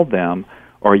inhaled them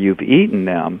or you've eaten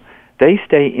them, they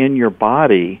stay in your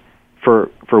body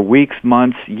for weeks,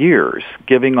 months, years,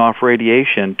 giving off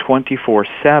radiation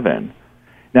 24/7.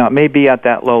 Now, it may be at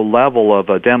that low level of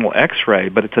a dental X-ray,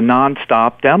 but it's a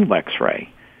nonstop dental X-ray.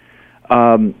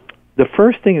 The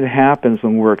first thing that happens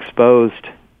when we're exposed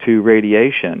to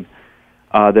radiation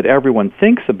that everyone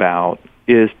thinks about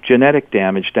is genetic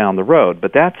damage down the road,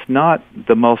 but that's not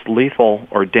the most lethal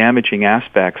or damaging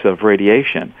aspects of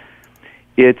radiation.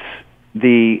 It's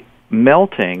the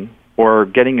melting or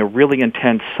getting a really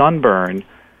intense sunburn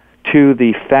to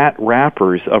the fat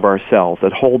wrappers of our cells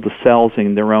that hold the cells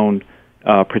in their own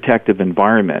protective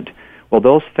environment. Well,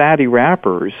 those fatty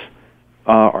wrappers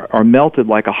are melted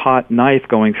like a hot knife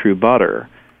going through butter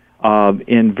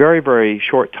in very, very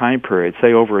short time periods,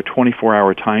 say over a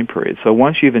 24-hour time period. So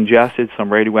once you've ingested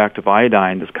some radioactive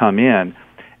iodine that's come in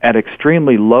at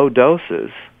extremely low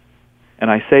doses, and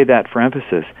I say that for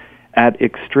emphasis, at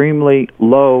extremely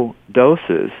low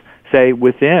doses, say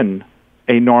within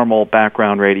a normal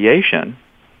background radiation,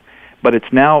 but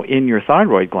it's now in your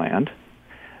thyroid gland,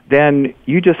 then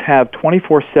you just have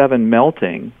 24/7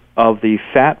 melting of the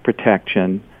fat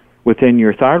protection within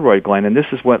your thyroid gland, and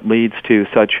this is what leads to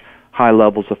such high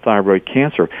levels of thyroid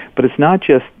cancer. But it's not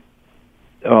just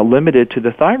limited to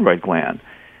the thyroid gland.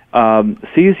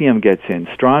 Cesium gets in,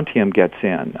 strontium gets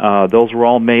in. Those were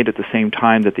all made at the same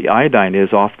time that the iodine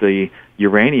is off the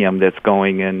uranium that's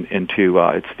going into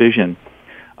its fission,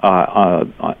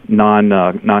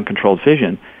 non-controlled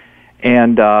fission.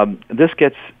 And this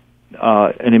gets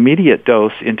an immediate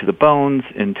dose into the bones,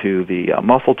 into the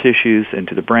muscle tissues,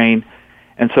 into the brain.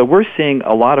 And so we're seeing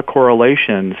a lot of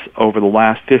correlations over the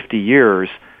last 50 years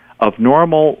of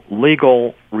normal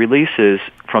legal releases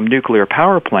from nuclear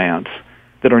power plants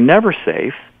that are never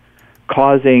safe,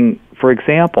 causing, for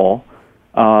example,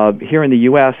 here in the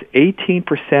U.S.,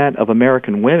 18% of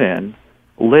American women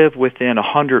live within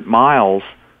 100 miles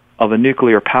of a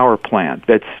nuclear power plant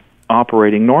that's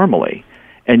operating normally.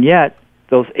 And yet,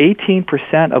 those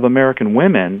 18% of American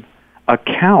women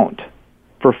account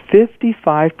for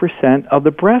 55% of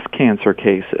the breast cancer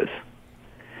cases.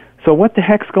 So what the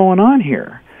heck's going on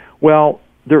here? Well,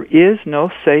 there is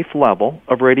no safe level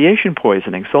of radiation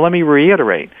poisoning. So let me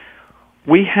reiterate.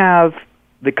 We have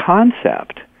the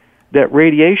concept that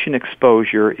radiation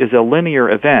exposure is a linear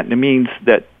event. It means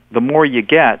that the more you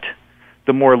get,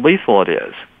 the more lethal it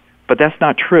is. But that's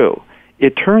not true.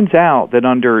 It turns out that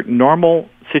under normal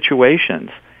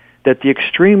situations, that the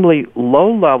extremely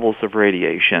low levels of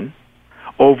radiation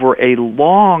over a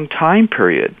long time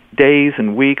period, days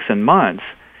and weeks and months,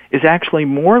 is actually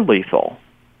more lethal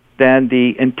than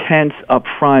the intense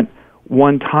upfront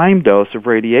one-time dose of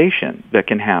radiation that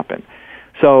can happen.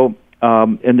 So,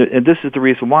 and this is the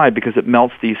reason why, because it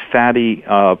melts these fatty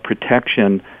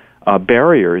protection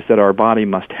barriers that our body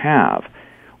must have.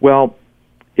 Well,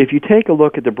 if you take a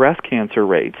look at the breast cancer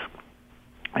rates,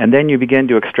 and then you begin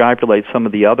to extrapolate some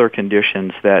of the other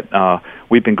conditions that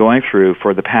we've been going through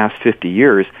for the past 50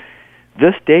 years,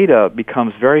 this data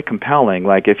becomes very compelling.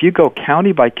 Like if you go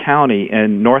county by county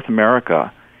in North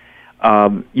America,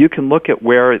 you can look at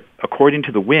where, according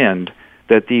to the wind,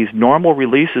 that these normal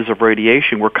releases of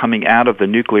radiation were coming out of the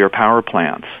nuclear power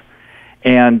plants.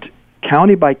 And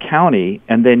county by county,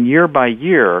 and then year by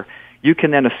year, you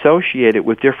can then associate it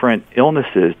with different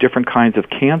illnesses, different kinds of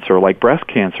cancer, like breast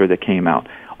cancer that came out.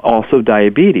 also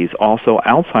diabetes, also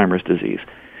Alzheimer's disease.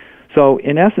 So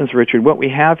in essence, Richard, what we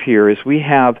have here is we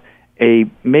have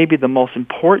maybe the most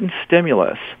important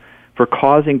stimulus for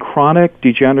causing chronic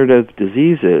degenerative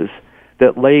diseases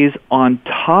that lays on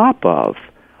top of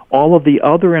all of the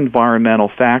other environmental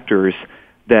factors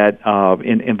that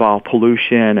involve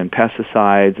pollution and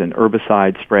pesticides and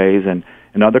herbicide sprays and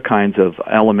other kinds of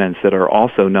elements that are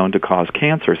also known to cause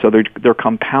cancer. So they're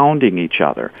compounding each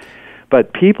other.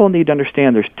 But people need to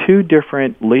understand there's two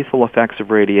different lethal effects of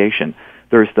radiation.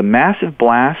 There's the massive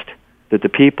blast that the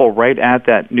people right at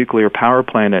that nuclear power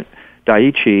plant at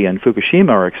Daiichi and Fukushima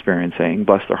are experiencing,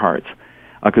 bless their hearts,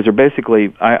 because they're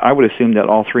basically, I would assume that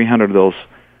all 300 of those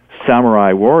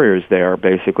samurai warriors there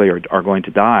basically are going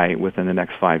to die within the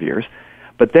next 5 years.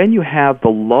 But then you have the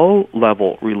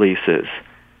low-level releases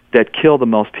that kill the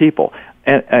most people.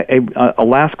 And a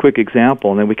last quick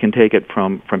example, and then we can take it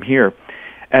from here.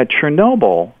 At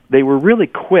Chernobyl, they were really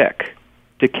quick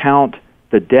to count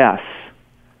the deaths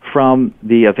from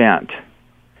the event.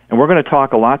 And we're going to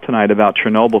talk a lot tonight about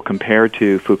Chernobyl compared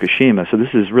to Fukushima, so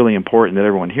this is really important that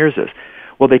everyone hears this.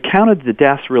 Well, they counted the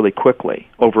deaths really quickly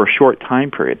over a short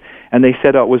time period, and they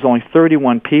said it was only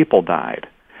 31 people died.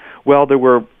 Well, there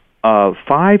were 5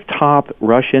 top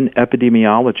Russian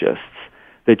epidemiologists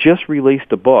that just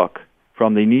released a book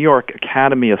from the New York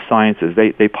Academy of Sciences.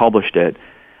 They published it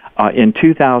in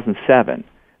 2007.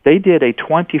 They did a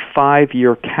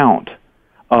 25-year count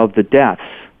of the deaths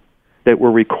that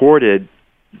were recorded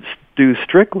due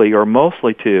strictly or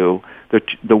mostly to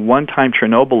the one-time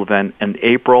Chernobyl event in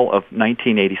April of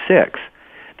 1986.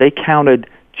 They counted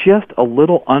just a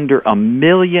little under 1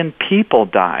 million people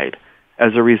died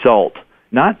as a result,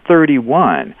 not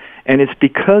 31. And it's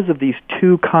because of these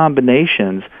two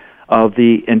combinations of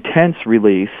the intense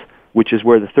release, which is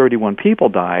where the 31 people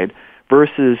died,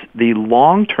 versus the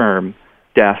long-term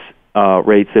death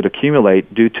rates that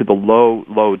accumulate due to the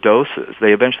low doses.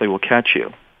 They eventually will catch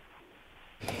you.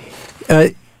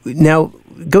 Now,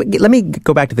 let me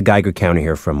go back to the Geiger counter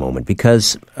here for a moment,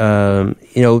 because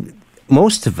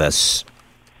most of us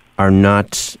are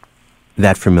not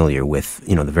that familiar with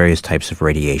the various types of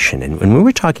radiation. And when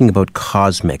we're talking about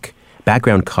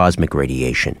background cosmic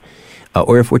radiation,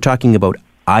 or if we're talking about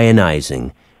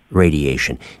ionizing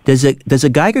radiation, does a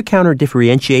Geiger counter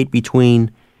differentiate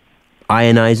between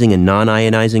ionizing and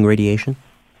non-ionizing radiation?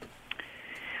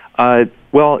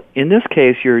 Well, in this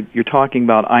case, you're talking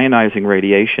about ionizing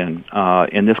radiation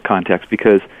in this context,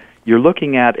 because you're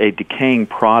looking at a decaying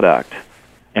product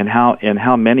and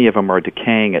how many of them are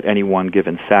decaying at any one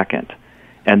given second,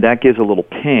 and that gives a little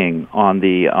ping on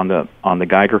the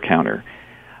Geiger counter.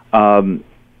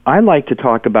 I like to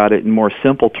talk about it in more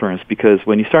simple terms, because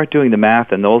when you start doing the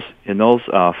math in those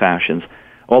fashions,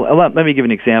 well, let me give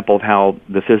an example of how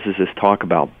the physicists talk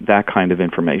about that kind of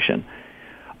information.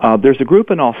 There's a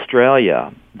group in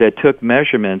Australia that took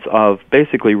measurements of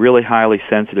basically really highly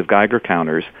sensitive Geiger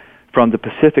counters from the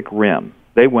Pacific Rim.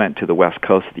 They went to the west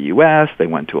coast of the U.S., they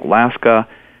went to Alaska,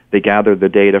 they gathered the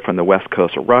data from the west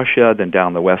coast of Russia, then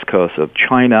down the west coast of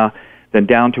China, then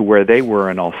down to where they were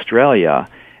in Australia,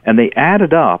 and they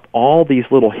added up all these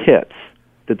little hits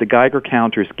that the Geiger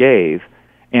counters gave,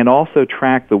 and also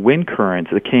tracked the wind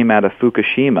currents that came out of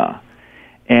Fukushima.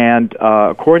 And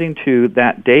according to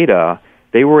that data,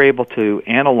 they were able to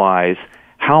analyze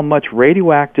how much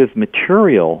radioactive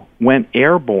material went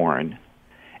airborne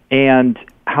and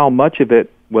how much of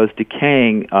it was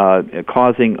decaying,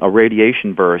 causing a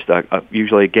radiation burst,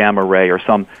 usually a gamma ray or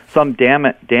some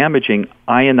damaging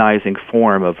ionizing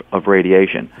form of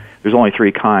radiation. There's only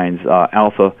 3 kinds,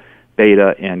 alpha,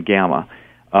 beta, and gamma.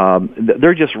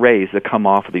 They're just rays that come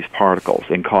off of these particles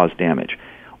and cause damage.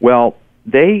 Well,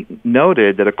 they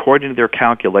noted that according to their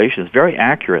calculations, very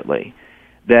accurately,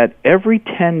 that every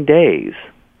 10 days,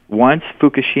 once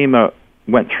Fukushima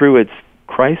went through its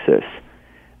crisis,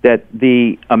 that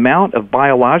the amount of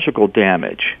biological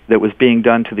damage that was being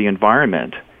done to the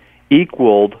environment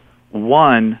equaled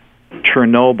 1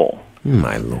 Chernobyl.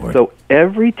 My Lord. So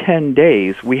every 10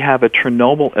 days, we have a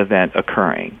Chernobyl event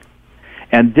occurring.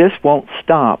 And this won't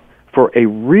stop for a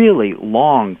really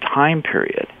long time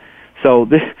period. So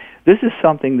this is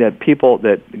something that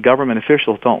government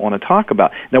officials don't want to talk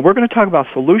about. Now, we're going to talk about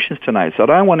solutions tonight, so I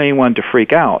don't want anyone to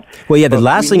freak out. Well, yeah, the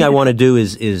last thing I want to do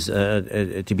is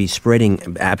to be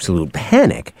spreading absolute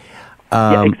panic.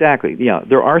 Yeah, exactly. Yeah,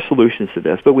 there are solutions to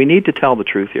this, but we need to tell the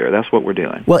truth here. That's what we're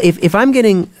doing. Well, if I'm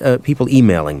getting people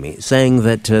emailing me saying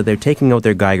that they're taking out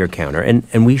their Geiger counter,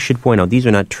 and we should point out these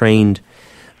are not trained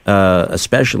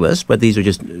specialists, but these are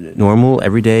just normal,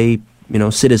 everyday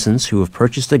citizens who have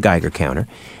purchased a Geiger counter,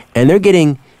 and they're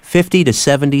getting 50 to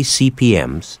 70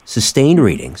 CPMs, sustained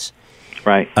readings.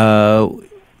 Right.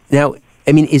 Now,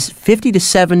 I mean, is 50 to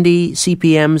 70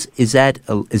 CPMs, is that,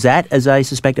 as I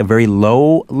suspect, a very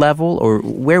low level, or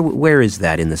where is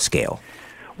that in the scale?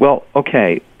 Well,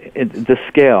 okay, the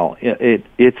scale,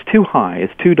 it's too high.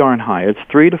 It's too darn high. It's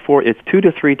 2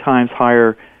 to 3 times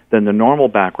higher than the normal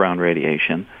background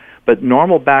radiation. But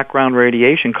normal background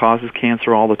radiation causes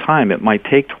cancer all the time. It might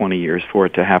take 20 years for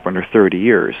it to happen, or 30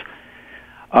 years.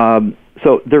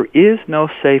 So there is no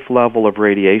safe level of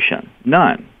radiation,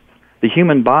 none. The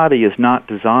human body is not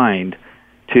designed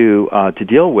to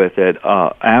deal with it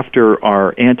after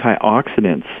our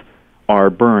antioxidants are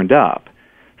burned up.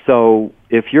 So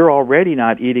if you're already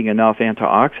not eating enough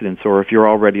antioxidants, or if you're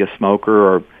already a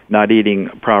smoker or not eating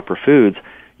proper foods,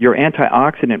 your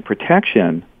antioxidant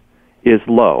protection is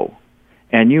low.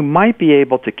 And you might be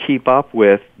able to keep up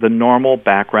with the normal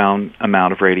background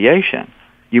amount of radiation.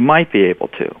 You might be able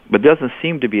to, but it doesn't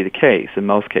seem to be the case in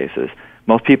most cases.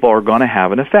 Most people are going to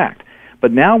have an effect.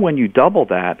 But now when you double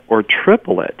that or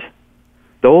triple it,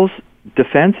 those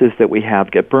defenses that we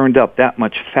have get burned up that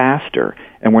much faster,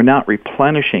 and we're not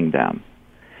replenishing them.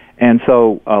 And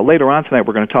so later on tonight,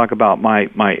 we're going to talk about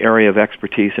my area of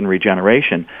expertise in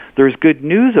regeneration. There's good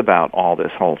news about all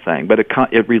this whole thing, but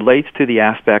it relates to the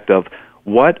aspect of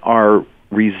what our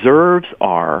reserves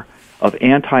are of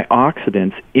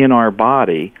antioxidants in our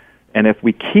body, and if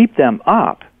we keep them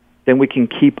up, then we can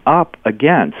keep up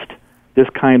against this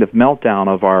kind of meltdown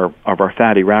of our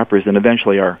fatty wrappers, and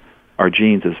eventually our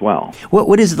genes as well.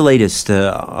 What is the latest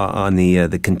on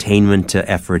the containment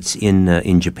efforts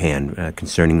in Japan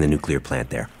concerning the nuclear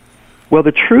plant there? Well,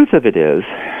 the truth of it is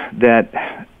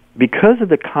that because of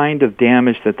the kind of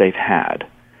damage that they've had,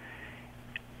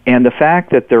 and the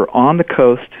fact that they're on the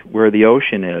coast where the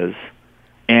ocean is,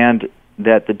 and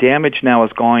that the damage now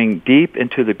is going deep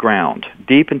into the ground,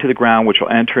 which will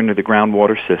enter into the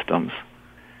groundwater systems,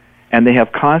 and they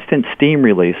have constant steam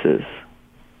releases,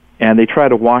 and they try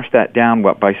to wash that down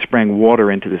by spraying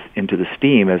water into the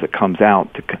steam as it comes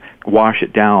out to wash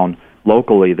it down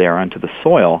locally there onto the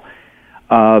soil.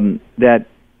 That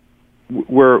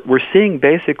we're seeing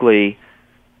basically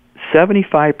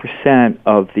 75%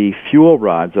 of the fuel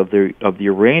rods of the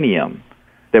uranium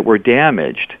that were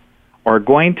damaged are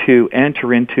going to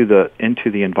enter into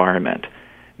the environment.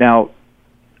 Now,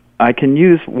 I can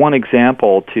use one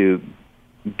example to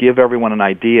give everyone an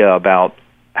idea about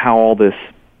how all this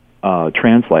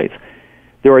translates.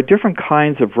 There are different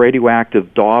kinds of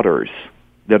radioactive daughters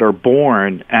that are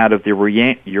born out of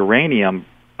the uranium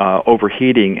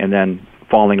overheating and then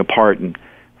falling apart and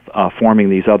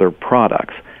forming these other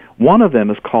products. One of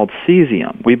them is called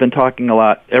cesium. We've been talking a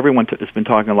lot, everyone has been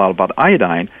talking a lot about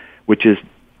iodine, which is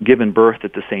given birth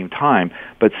at the same time,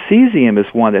 but cesium is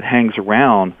one that hangs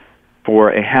around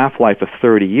for a half-life of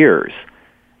 30 years.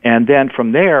 And then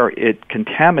from there, it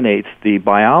contaminates the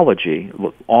biology,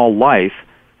 all life,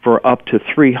 for up to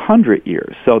 300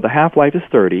 years. So the half-life is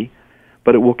 30,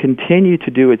 but it will continue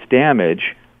to do its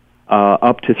damage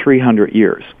up to 300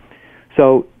 years.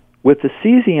 So with the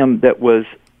cesium that was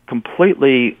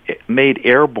completely made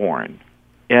airborne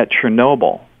at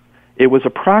Chernobyl, it was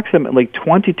approximately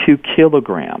 22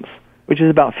 kilograms, which is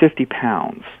about 50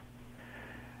 pounds.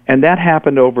 And that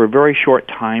happened over a very short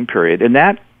time period. And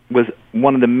that was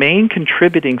one of the main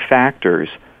contributing factors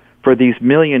for these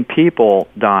million people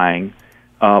dying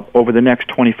over the next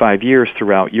 25 years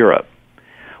throughout Europe.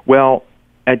 Well,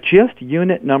 at just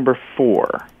unit number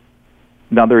 4,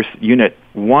 now there's unit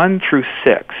 1 through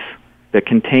 6 that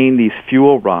contain these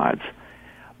fuel rods,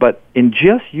 but in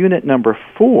just unit number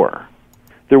 4,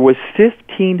 there was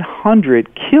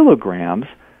 1,500 kilograms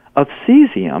of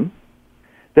cesium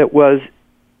that was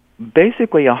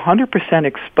basically 100%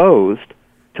 exposed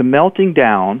to melting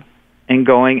down and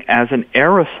going as an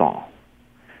aerosol.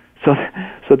 So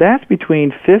that's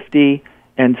between 50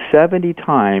 and 70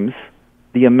 times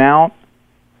the amount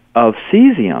of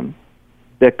cesium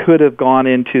that could have gone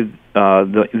into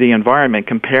the environment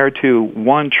compared to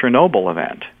one Chernobyl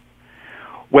event.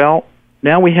 Well,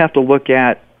 now we have to look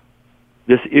at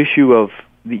this issue of,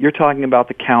 you're talking about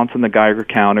the counts and the Geiger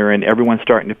counter, and everyone's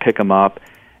starting to pick them up,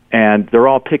 and they're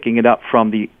all picking it up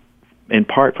in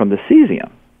part from the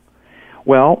cesium.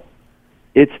 Well,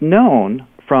 it's known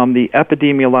from the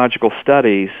epidemiological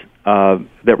studies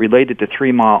that related to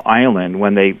 3 Mile Island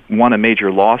when they won a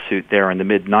major lawsuit there in the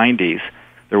mid-'90s.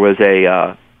 There was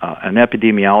an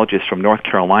epidemiologist from North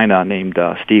Carolina named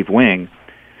Steve Wing,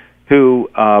 who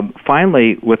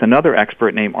finally, with another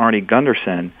expert named Arnie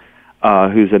Gunderson,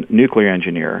 who's a nuclear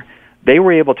engineer, they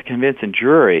were able to convince a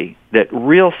jury that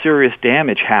real serious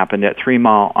damage happened at 3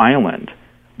 Mile Island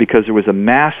because there was a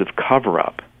massive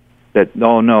cover-up that,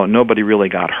 nobody really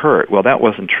got hurt. Well, that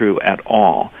wasn't true at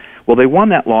all. Well, they won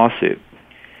that lawsuit.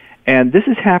 And this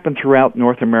has happened throughout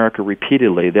North America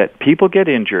repeatedly, that people get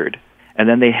injured, and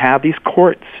then they have these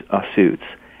court suits,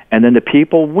 and then the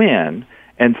people win,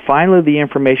 and finally the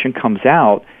information comes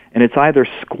out, and it's either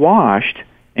squashed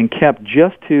and kept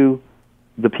just to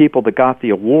the people that got the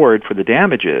award for the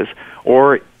damages,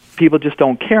 or people just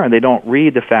don't care, and they don't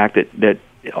read the fact that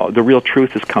the real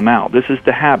truth has come out. This is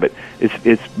the habit.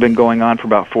 It's been going on for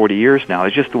about 40 years now.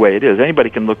 It's just the way it is.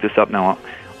 Anybody can look this up now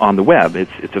on the web.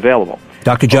 It's available.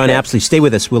 Dr. John Apsley, stay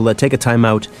with us. We'll take a time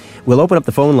out. We'll open up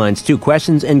the phone lines too.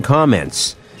 Questions and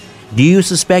comments. Do you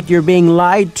suspect you're being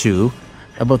lied to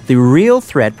about the real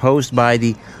threat posed by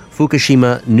the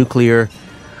Fukushima nuclear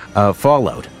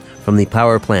fallout from the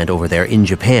power plant over there in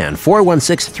Japan?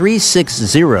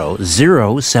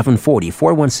 416-360-0740.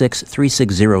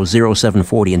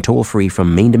 416-360-0740. And toll free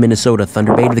from Maine to Minnesota,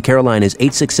 Thunder Bay to the Carolinas,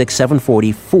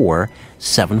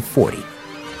 866-740-4740.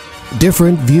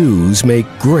 Different views make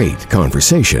great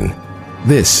conversation.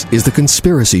 This is The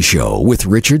Conspiracy Show with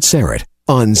Richard Serrett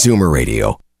on Zoomer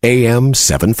Radio, AM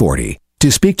 740. To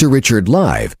speak to Richard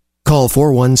live, call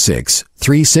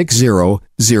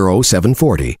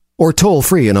 416-360-0740 or toll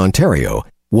free in Ontario,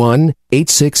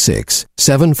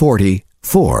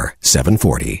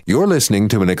 1-866-740-4740. You're listening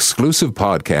to an exclusive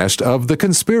podcast of The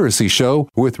Conspiracy Show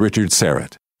with Richard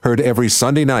Serrett. Heard every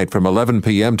Sunday night from 11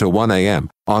 p.m. to 1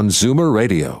 a.m. on Zoomer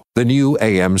Radio, the new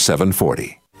AM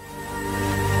 740.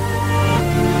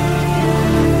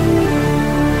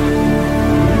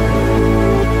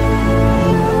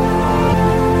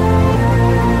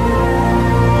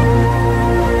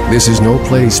 This is no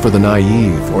place for the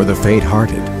naive or the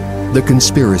faint-hearted. The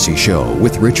Conspiracy Show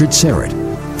with Richard Serrett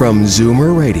from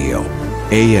Zoomer Radio,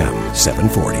 AM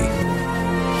 740.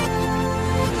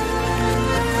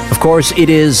 Of course, it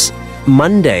is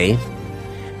Monday,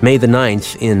 May the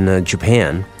 9th in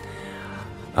Japan,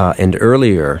 and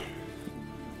earlier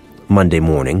Monday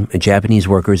morning, Japanese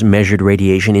workers measured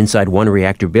radiation inside one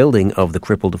reactor building of the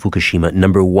crippled Fukushima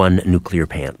No. 1 nuclear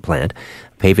plant,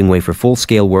 paving way for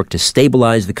full-scale work to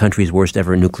stabilize the country's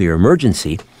worst-ever nuclear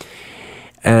emergency.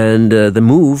 And the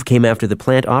move came after the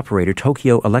plant operator,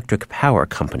 Tokyo Electric Power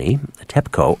Company,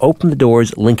 TEPCO, opened the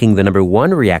doors linking the No.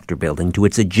 1 reactor building to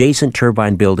its adjacent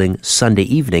turbine building Sunday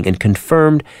evening and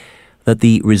confirmed that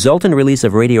the resultant release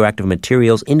of radioactive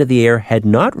materials into the air had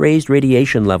not raised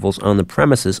radiation levels on the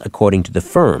premises, according to the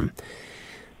firm.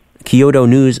 Kyodo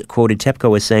News quoted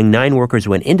TEPCO as saying 9 workers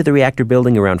went into the reactor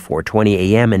building around 4:20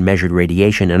 a.m. and measured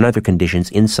radiation and other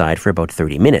conditions inside for about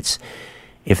 30 minutes.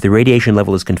 If the radiation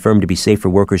level is confirmed to be safe for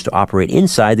workers to operate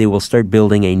inside, they will start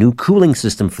building a new cooling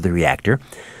system for the reactor,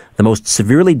 the most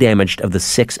severely damaged of the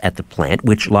 6 at the plant,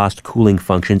 which lost cooling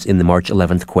functions in the March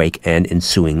 11th quake and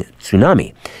ensuing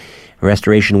tsunami.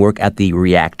 Restoration work at the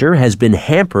reactor has been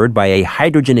hampered by a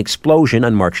hydrogen explosion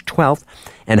on March 12th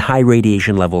and high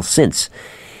radiation levels since.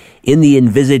 In the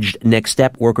envisaged next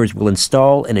step, workers will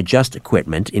install and adjust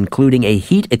equipment, including a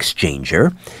heat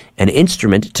exchanger, an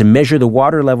instrument to measure the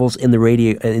water levels in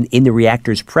the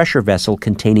reactor's pressure vessel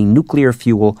containing nuclear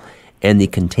fuel, and the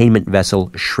containment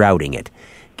vessel shrouding it,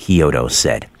 Kyodo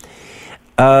said.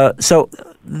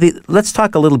 Let's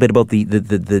talk a little bit about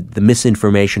the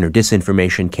misinformation or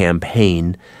disinformation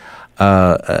campaign,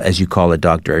 as you call it,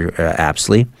 Dr.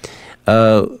 Apsley.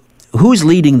 Who's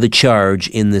leading the charge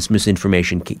in this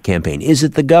misinformation campaign? Is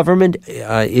it the government?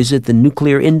 Is it the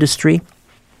nuclear industry?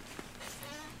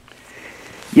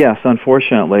 Yes,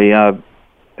 unfortunately. And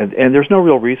there's no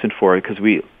real reason for it because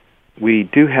we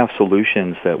do have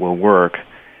solutions that will work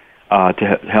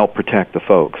to help protect the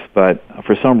folks. But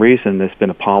for some reason, there's been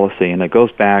a policy, and it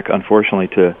goes back, unfortunately,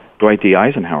 to Dwight D.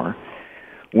 Eisenhower.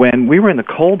 When we were in the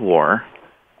Cold War,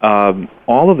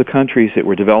 all of the countries that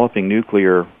were developing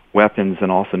nuclear weapons and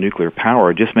also nuclear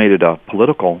power just made it a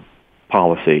political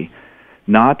policy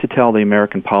not to tell the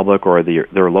American public or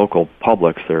their local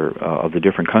publics of the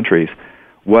different countries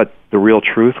what the real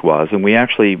truth was. And we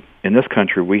actually, in this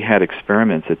country, we had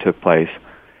experiments that took place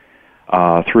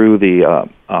through the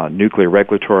Nuclear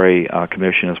Regulatory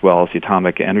Commission as well as the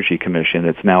Atomic Energy Commission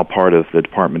that's now part of the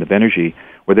Department of Energy,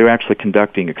 where they're actually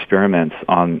conducting experiments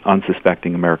on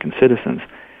unsuspecting American citizens.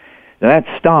 Now, that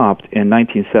stopped in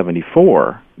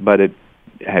 1974, but it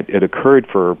occurred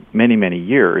for many, many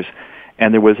years,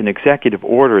 and there was an executive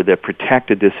order that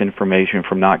protected this information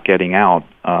from not getting out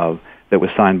that was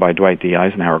signed by Dwight D.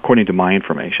 Eisenhower, according to my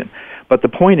information. But the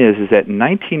point is that in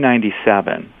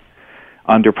 1997,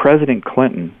 under President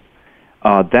Clinton,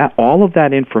 that all of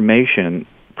that information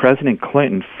President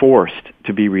Clinton forced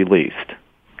to be released.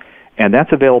 And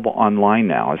that's available online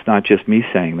now. It's not just me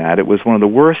saying that. It was one of the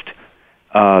worst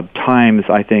times,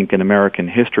 I think, in American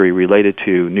history related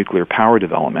to nuclear power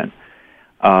development.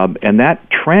 And that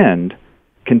trend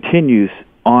continues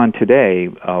on today,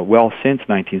 well since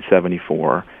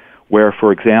 1974, where,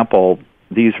 for example,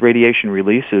 these radiation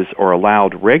releases are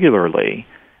allowed regularly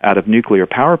out of nuclear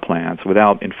power plants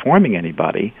without informing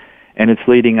anybody, and it's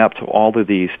leading up to all of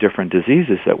these different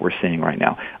diseases that we're seeing right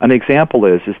now. An example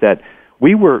is that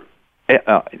we were,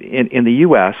 in the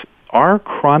U.S., our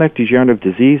chronic degenerative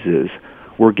diseases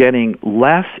were getting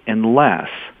less and less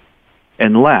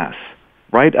and less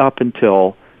right up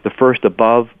until the first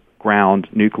above-ground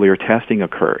nuclear testing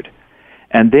occurred.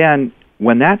 And then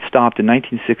when that stopped in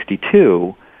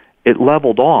 1962, it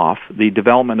leveled off the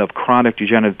development of chronic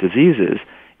degenerative diseases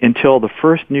until the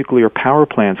first nuclear power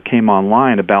plants came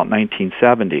online about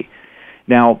 1970.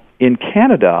 Now, in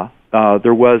Canada,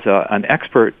 there was an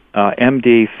expert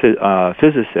MD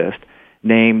physicist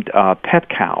named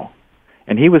Petkow,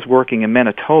 and he was working in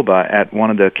Manitoba at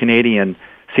one of the Canadian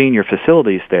senior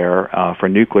facilities there for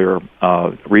nuclear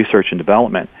research and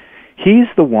development. He's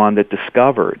the one that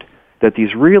discovered that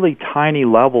these really tiny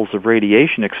levels of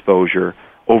radiation exposure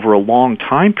over a long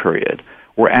time period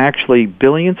were actually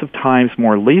billions of times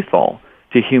more lethal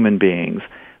to human beings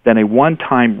than a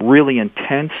one-time really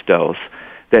intense dose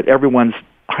that everyone's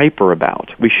hyper about.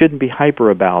 We shouldn't be hyper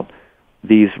about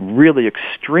these really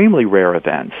extremely rare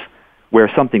events where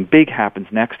something big happens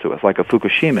next to us, like a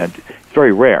Fukushima. It's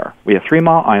very rare. We have 3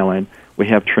 Mile Island, we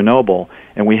have Chernobyl,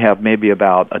 and we have maybe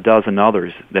about a dozen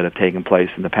others that have taken place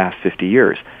in the past 50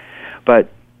 years. But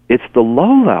it's the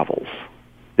low levels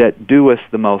that do us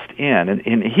the most in.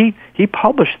 And he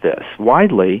published this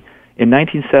widely in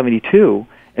 1972,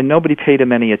 and nobody paid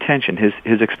him any attention.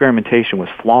 His experimentation was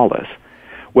flawless.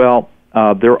 Well,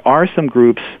 there are some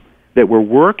groups that were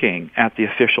working at the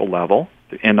official level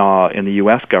in the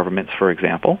U.S. governments, for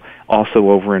example, also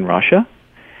over in Russia,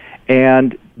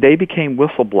 and they became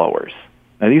whistleblowers.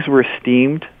 Now, these were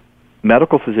esteemed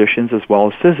medical physicians as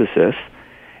well as physicists,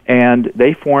 and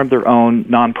they formed their own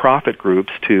nonprofit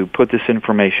groups to put this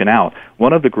information out.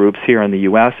 One of the groups here in the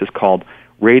U.S. is called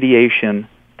radiation.org,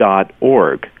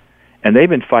 and they've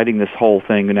been fighting this whole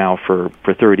thing now for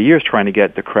 30 years, trying to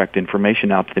get the correct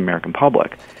information out to the American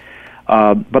public.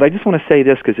 But I just want to say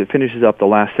this because it finishes up the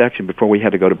last section before we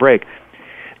had to go to break.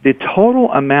 The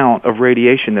total amount of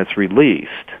radiation that's released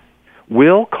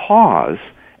will cause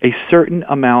a certain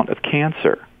amount of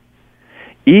cancer,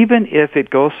 even if it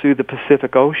goes through the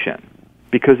Pacific Ocean,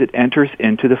 because it enters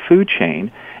into the food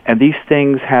chain, and these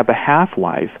things have a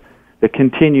half-life that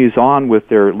continues on with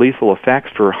their lethal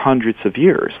effects for hundreds of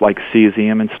years, like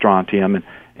cesium and strontium,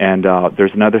 and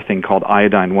there's another thing called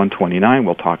iodine-129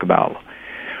 we'll talk about.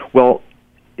 Well,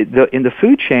 in the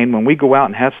food chain, when we go out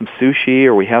and have some sushi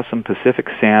or we have some Pacific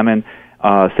salmon,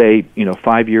 say,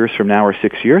 5 years from now or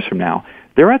 6 years from now,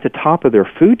 they're at the top of their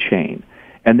food chain,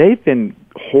 and they've been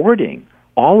hoarding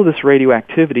all of this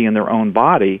radioactivity in their own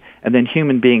body, and then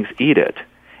human beings eat it.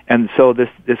 And so this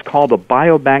is called a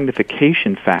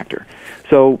biomagnification factor.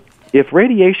 So if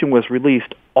radiation was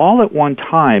released all at one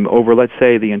time over, let's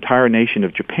say, the entire nation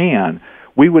of Japan,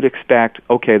 we would expect,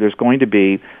 okay, there's going to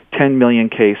be 10 million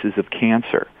cases of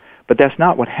cancer. But that's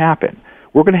not what happened.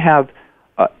 We're going to have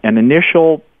an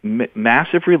initial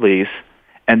massive release,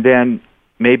 and then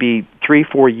maybe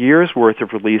 3-4 years worth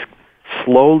of release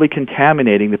slowly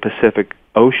contaminating the Pacific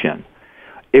Ocean.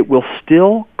 It will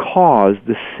still cause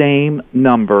the same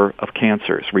number of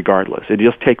cancers regardless.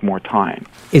 It'll just take more time.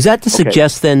 Is that to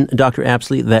suggest then, Dr.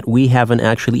 Apsley, that we haven't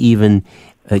actually even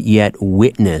yet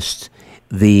witnessed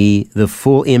the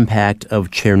full impact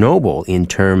of Chernobyl in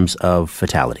terms of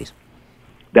fatalities?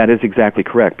 That is exactly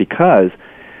correct, because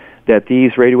that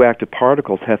these radioactive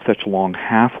particles have such long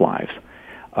half-lives.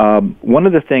 One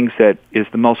of the things that is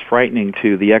the most frightening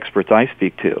to the experts I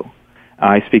speak to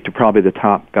probably the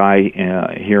top guy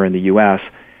here in the U.S.,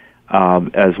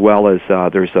 as well as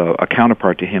there's a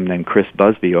counterpart to him named Chris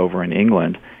Busby over in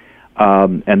England.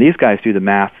 And these guys do the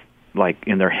math like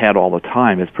in their head all the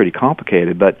time. It's pretty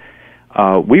complicated, but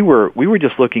we were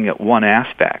just looking at one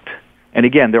aspect. And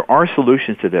again, there are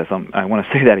solutions to this. I want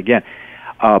to say that again,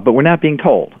 but we're not being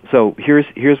told. So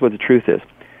here's what the truth is.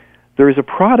 There is a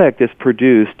product that's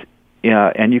produced,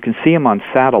 and you can see them on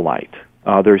satellite.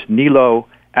 There's Nilo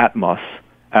Atmos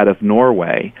out of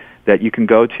Norway that you can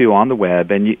go to on the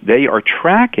web, and they are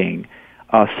tracking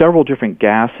several different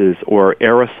gases or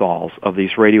aerosols of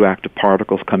these radioactive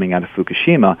particles coming out of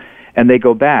Fukushima, and they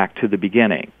go back to the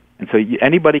beginning. And so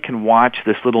anybody can watch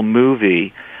this little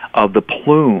movie of the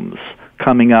plumes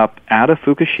coming up out of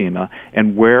Fukushima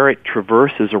and where it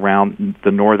traverses around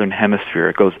the northern hemisphere.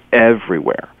 It goes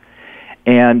everywhere.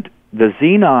 And the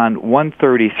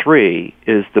Xenon-133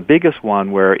 is the biggest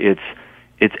one where it's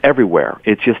everywhere.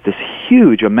 It's just this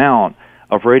huge amount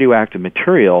of radioactive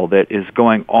material that is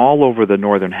going all over the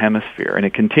northern hemisphere, and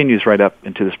it continues right up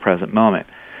into this present moment.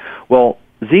 Well,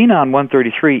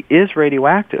 Xenon-133 is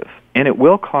radioactive, and it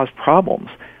will cause problems,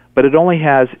 but it only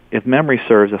has, if memory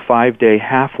serves, a 5-day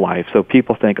half-life, so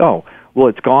people think, oh, well,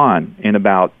 it's gone in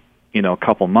about, a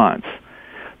couple months.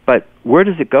 But where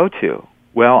does it go to?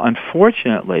 Well,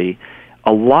 unfortunately,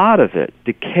 a lot of it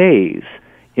decays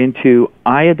into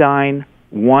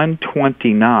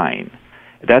iodine-129.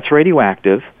 That's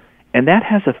radioactive, and that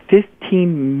has a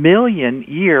 15 million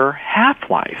year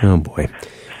half-life. Oh, boy.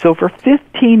 So for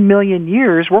 15 million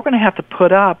years, we're going to have to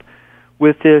put up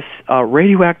with this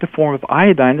radioactive form of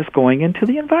iodine that's going into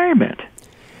the environment.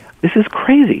 This is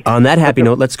crazy. On that happy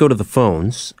note, let's go to the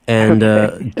phones. And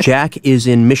Jack is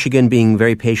in Michigan being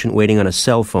very patient, waiting on a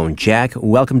cell phone. Jack,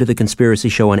 welcome to The Conspiracy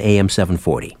Show on AM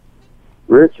 740.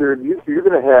 Richard, you're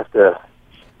going to have to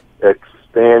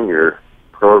expand your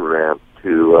program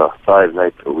to 5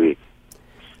 nights a week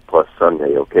plus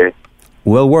Sunday, okay?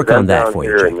 We'll work on that for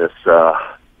you, Jack. I'm here in this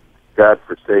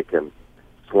godforsaken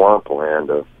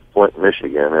swampland of Flint,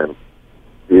 Michigan, and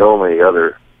the only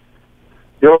other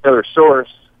source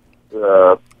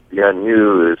beyond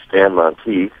you is Stan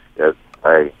Monteith, that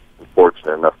I'm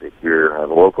fortunate enough to hear on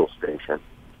a local station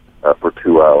for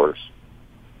 2 hours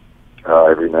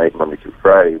every night, Monday through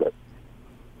Friday. But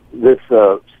this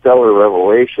stellar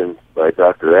revelation by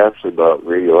Dr. Ashley about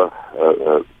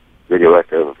radioactive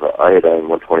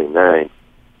iodine-129,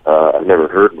 I've never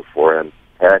heard before. I'm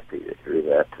happy to hear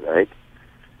that tonight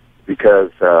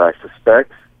because I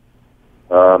suspect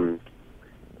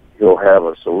he'll have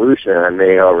a solution. I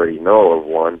may already know of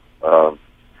one.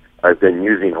 I've been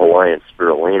using Hawaiian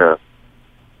spirulina,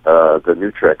 the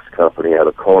Nutrex company out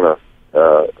of Kona.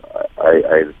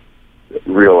 I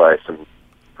realized some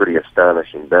pretty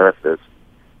astonishing benefits.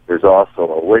 There's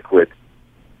also a liquid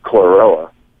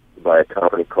chlorella by a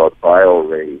company called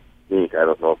BioRay Inc. I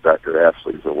don't know if Dr.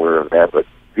 Ashley is aware of that, but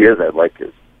if he is, I'd like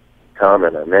his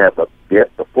comment on that. But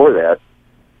before that,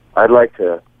 I'd like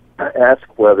to ask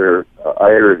whether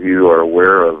either of you are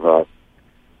aware of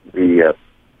the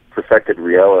perfected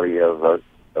reality of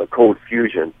cold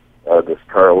fusion. This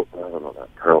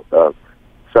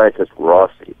scientist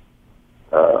Rossi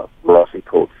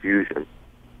cold fusion.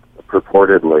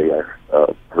 Purportedly,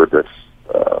 I heard this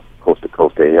Coast to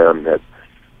Coast AM that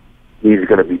he's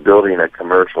going to be building a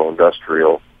commercial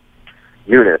industrial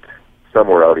unit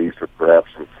somewhere out east or perhaps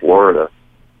in Florida.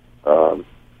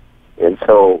 And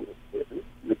so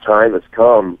the time has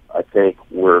come, I think,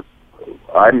 where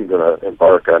I'm going to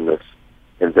embark on this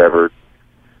endeavor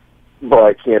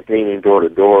by campaigning door to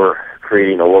door,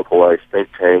 creating a localized think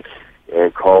tank,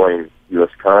 and calling U.S.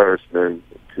 congressmen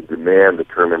to demand the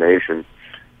termination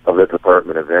of the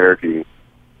Department of Energy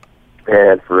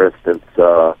and, for instance,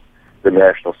 the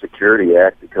National Security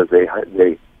Act, because they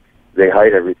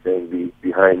hide everything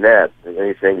behind that. And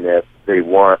anything that they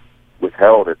want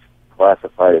withheld, it's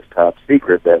classified as top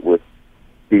secret. That would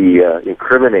be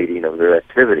incriminating of their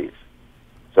activities.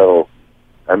 So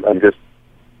I'm just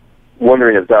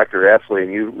wondering if Dr. Ashley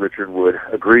and you, Richard, would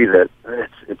agree that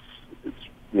it's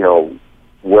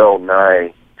well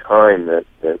nigh time that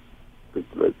the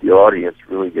audience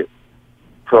really get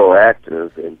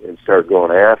proactive and start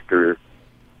going after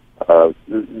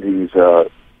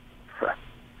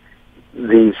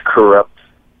these corrupt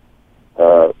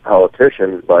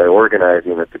politicians by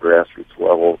organizing at the grassroots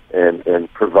level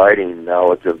and providing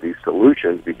knowledge of these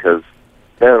solutions, because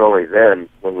not only then,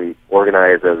 when we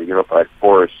organize as a unified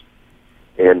force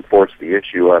and force the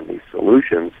issue on these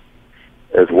solutions,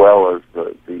 as well as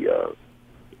the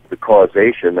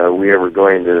causation, are we ever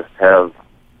going to have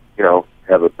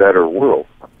a better world?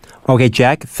 Okay,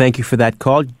 Jack, thank you for that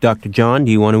call. Dr. John,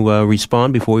 do you want to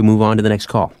respond before we move on to the next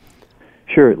call?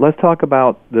 Sure. Let's talk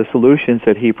about the solutions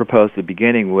that he proposed at the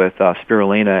beginning with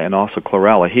spirulina and also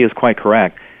chlorella. He is quite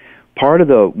correct. Part of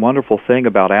the wonderful thing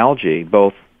about algae,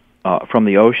 both from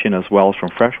the ocean as well as from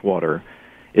freshwater,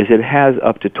 is it has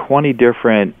up to 20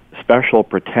 different special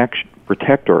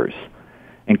protectors,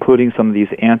 including some of these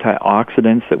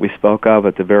antioxidants that we spoke of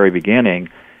at the very beginning,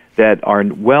 that are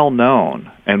well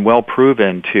known and well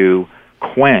proven to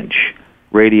quench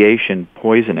radiation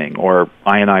poisoning or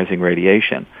ionizing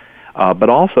radiation. But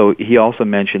also, he also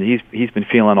mentioned he's been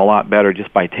feeling a lot better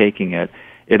just by taking it.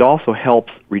 It also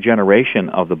helps regeneration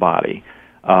of the body.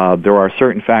 There are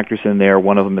certain factors in there.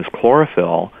 One of them is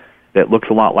chlorophyll that looks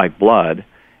a lot like blood,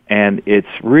 and it's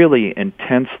really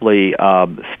intensely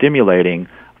stimulating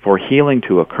for healing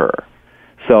to occur.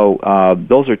 So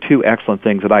those are two excellent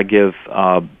things that I give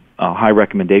a high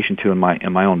recommendation to in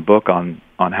my own book on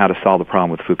how to solve the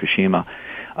problem with Fukushima.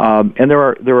 And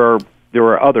there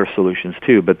are other solutions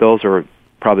too, but those are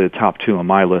probably the top two on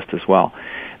my list as well.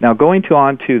 Now, going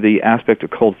on to the aspect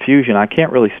of cold fusion, I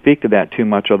can't really speak to that too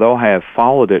much, although I have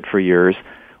followed it for years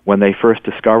when they first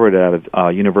discovered it at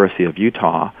University of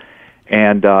Utah,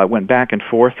 and went back and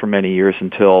forth for many years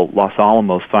until Los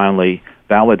Alamos finally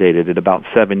validated it about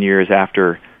 7 years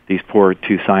after these poor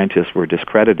two scientists were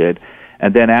discredited.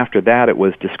 And then after that, it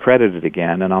was discredited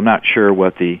again, and I'm not sure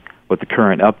what the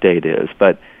current update is.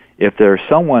 But if there's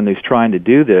someone who's trying to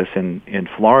do this in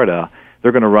Florida,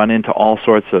 they're going to run into all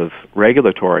sorts of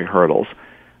regulatory hurdles.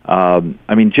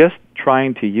 Just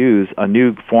trying to use a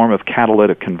new form of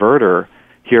catalytic converter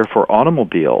here for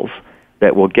automobiles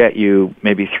that will get you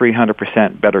maybe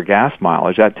 300% better gas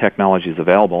mileage, that technology is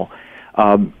available.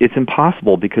 It's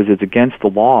impossible because it's against the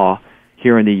law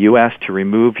here in the U.S. to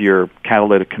remove your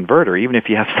catalytic converter, even if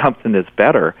you have something that's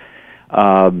better.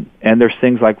 And there's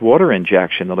things like water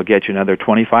injection that'll get you another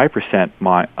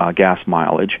 25% gas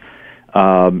mileage,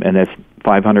 and that's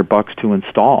 $500 to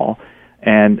install.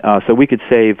 And so we could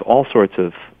save all sorts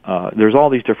of, there's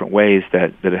all these different ways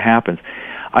that it happens.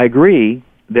 I agree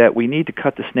that we need to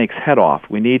cut the snake's head off.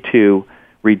 We need to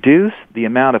reduce the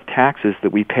amount of taxes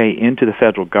that we pay into the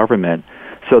federal government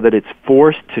so that it's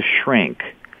forced to shrink.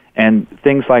 And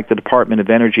things like the Department of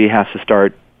Energy has to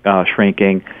start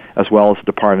shrinking, as well as the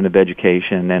Department of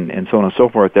Education and so on and so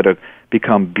forth, that have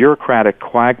become bureaucratic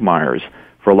quagmires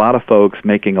for a lot of folks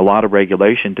making a lot of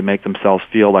regulation to make themselves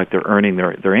feel like they're earning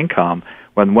their income,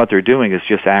 when what they're doing is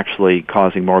just actually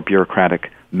causing more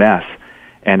bureaucratic mess.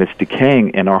 And it's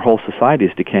decaying, and our whole society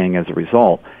is decaying as a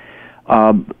result.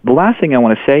 The last thing I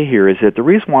want to say here is that the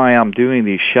reason why I'm doing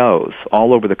these shows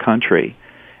all over the country,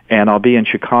 and I'll be in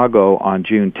Chicago on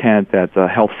June 10th at the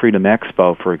Health Freedom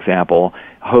Expo, for example,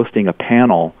 hosting a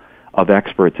panel of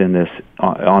experts in this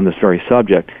on this very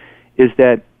subject, is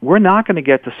that we're not going to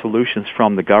get the solutions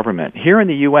from the government. Here in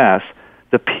the U.S.,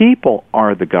 the people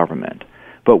are the government,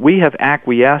 but we have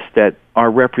acquiesced that our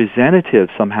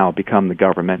representatives somehow become the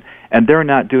government, and they're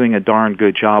not doing a darn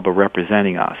good job of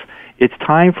representing us. It's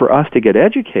time for us to get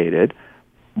educated,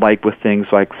 like with things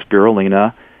like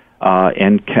spirulina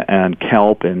and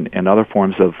kelp and other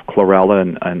forms of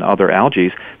chlorella and other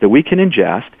algae that we can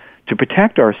ingest to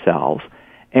protect ourselves.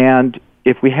 And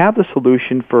if we have the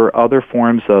solution for other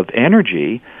forms of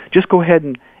energy, just go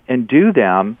ahead and do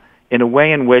them in a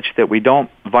way in which that we don't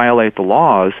violate the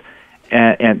laws.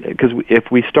 And because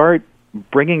if we start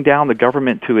bringing down the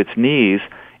government to its knees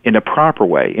in a proper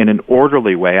way, in an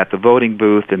orderly way at the voting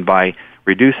booth, and by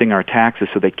reducing our taxes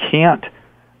so they can't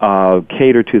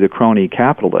cater to the crony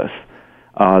capitalists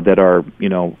that are,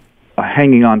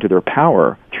 hanging on to their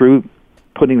power through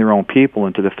putting their own people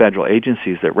into the federal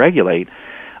agencies that regulate,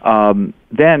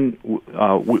 then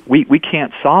we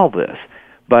can't solve this.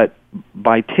 But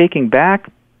by taking back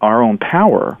our own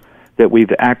power that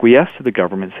we've acquiesced to the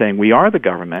government, saying we are the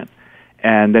government,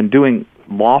 and then doing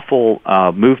lawful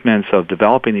movements of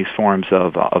developing these forms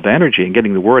of energy and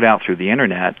getting the word out through the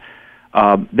internet,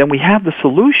 then we have the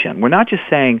solution. We're not just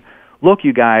saying, look,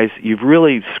 you guys, you've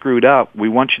really screwed up, we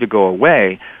want you to go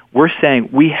away. We're saying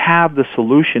we have the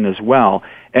solution as well,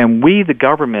 and we, the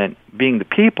government, being the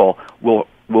people, will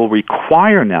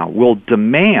require now, will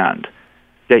demand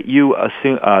that you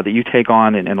assume that you take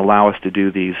on and allow us to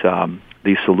do these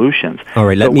solutions. All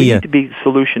right, we need to be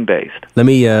solution-based. Let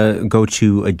me go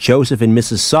to Joseph in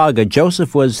Mississauga.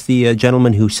 Joseph was the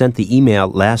gentleman who sent the email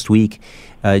last week.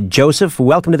 Joseph,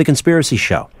 welcome to The Conspiracy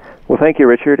Show. Well, thank you,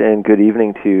 Richard, and good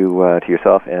evening to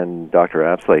yourself and Dr.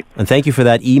 Apsley. And thank you for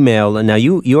that email. Now,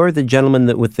 you're the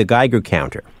gentleman with the Geiger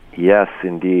counter. Yes,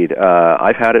 indeed.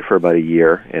 I've had it for about a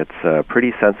year. It's a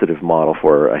pretty sensitive model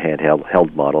for a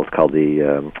handheld model. It's called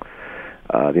the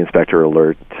Inspector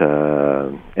Alert,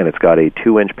 and it's got a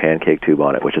 2-inch pancake tube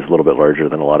on it, which is a little bit larger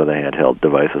than a lot of the handheld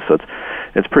devices. So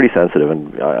it's pretty sensitive.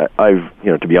 And I've,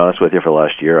 to be honest with you, for the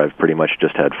last year, I've pretty much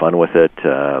just had fun with it.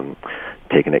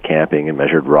 Taken it camping and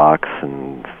measured rocks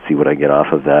and see what I get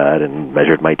off of that, and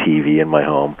measured my TV in my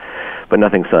home, but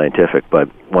nothing scientific. But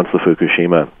once the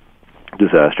Fukushima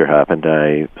disaster happened,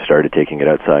 I started taking it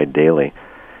outside daily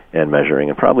and measuring,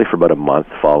 and probably for about a month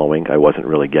following, I wasn't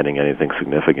really getting anything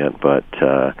significant, but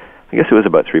I guess it was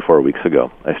about 3-4 weeks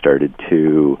ago, I started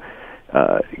to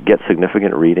get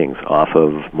significant readings off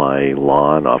of my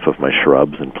lawn, off of my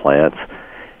shrubs and plants,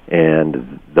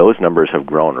 and those numbers have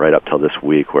grown right up till this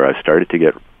week, where I've started to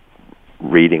get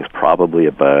readings probably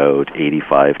about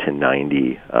 85 to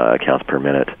 90 counts per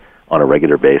minute on a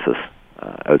regular basis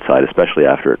outside, especially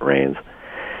after it rains.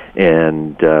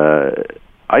 And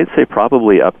I'd say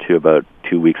probably up to about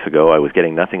 2 weeks ago, I was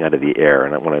getting nothing out of the air.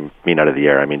 And when I mean out of the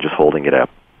air, I mean just holding it up,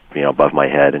 above my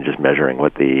head and just measuring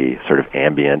what the sort of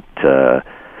ambient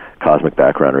cosmic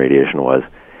background radiation was.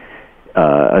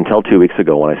 Until 2 weeks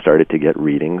ago, when I started to get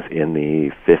readings in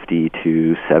the 50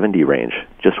 to 70 range,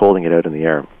 just holding it out in the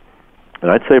air.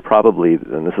 And I'd say probably,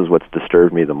 and this is what's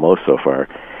disturbed me the most so far,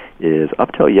 is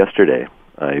up till yesterday,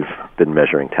 I've been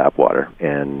measuring tap water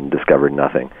and discovered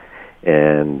nothing.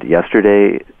 And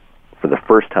yesterday, for the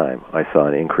first time, I saw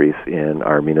an increase in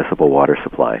our municipal water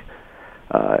supply.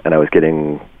 And I was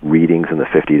getting readings in the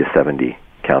 50 to 70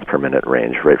 counts per minute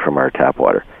range right from our tap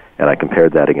water. And I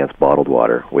compared that against bottled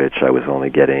water, which I was only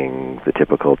getting the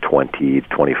typical 20 to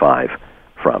 25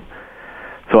 from.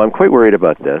 So I'm quite worried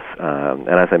about this. And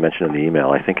as I mentioned in the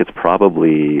email, I think it's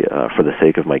probably for the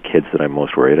sake of my kids that I'm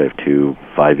most worried. I have 2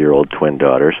 5-year-old twin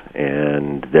daughters,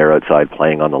 and they're outside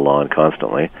playing on the lawn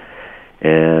constantly.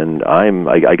 And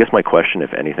I guess my question,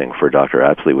 if anything, for Dr.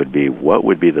 Apsley would be, what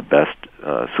would be the best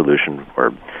solution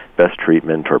or best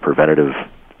treatment or preventative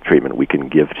treatment we can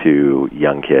give to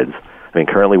young kids? I mean,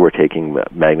 currently we're taking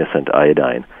magnescent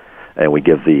iodine, and we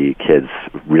give the kids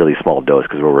really small dose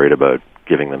because we're worried about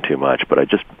giving them too much. But I'd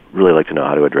just really like to know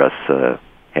how to address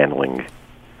handling,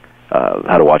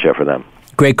 how to watch out for them.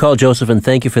 Great call, Joseph, and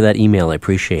thank you for that email. I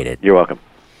appreciate it. You're welcome.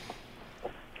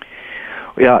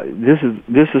 Yeah, this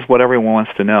is what everyone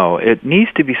wants to know. It needs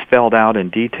to be spelled out in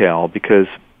detail because,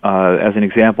 as an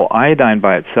example, iodine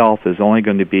by itself is only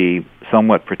going to be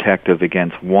somewhat protective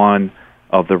against one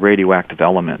of the radioactive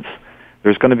elements.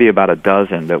 There's going to be about a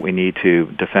dozen that we need to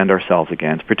defend ourselves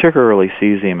against, particularly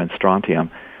cesium and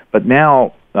strontium. But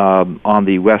now on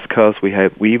the West Coast,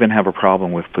 we even have a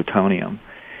problem with plutonium.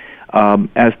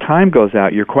 As time goes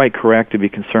out, you're quite correct to be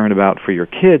concerned about for your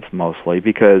kids mostly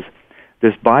because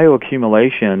this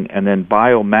bioaccumulation and then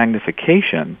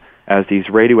biomagnification as these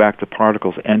radioactive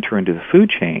particles enter into the food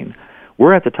chain,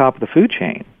 we're at the top of the food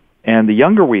chain. And the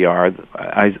younger we are,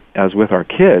 as with our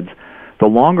kids, the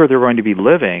longer they're going to be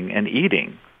living and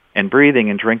eating and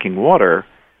breathing and drinking water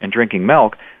and drinking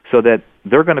milk so that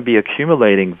they're going to be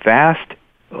accumulating vast,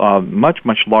 much,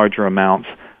 much larger amounts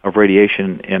of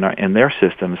radiation in their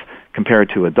systems compared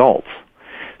to adults.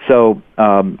 So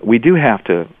we do have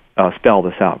to spell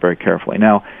this out very carefully.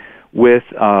 Now, with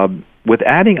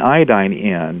adding iodine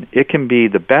in, it can be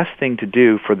the best thing to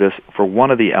do for one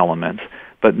of the elements,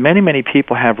 but many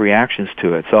people have reactions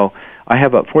to it. So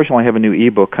fortunately I have a new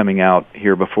ebook coming out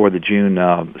here before the June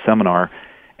seminar,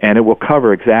 and it will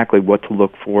cover exactly what to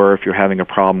look for if you're having a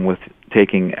problem with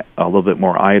taking a little bit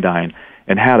more iodine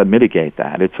and how to mitigate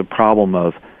that. It's a problem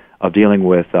of dealing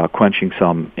with quenching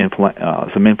some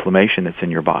inflammation that's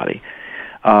in your body.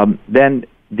 Then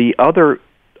the other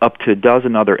up to a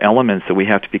dozen other elements that we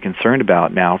have to be concerned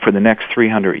about now for the next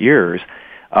 300 years,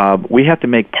 we have to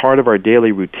make part of our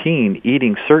daily routine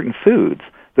eating certain foods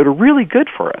that are really good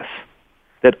for us,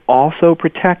 that also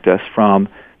protect us from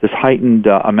this heightened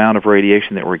amount of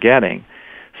radiation that we're getting.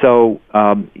 So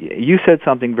you said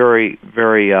something very,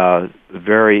 very,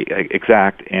 very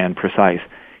exact and precise.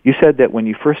 You said that when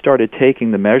you first started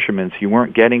taking the measurements, you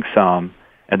weren't getting some,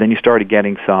 and then you started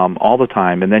getting some all the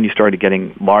time, and then you started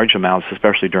getting large amounts,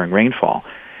 especially during rainfall.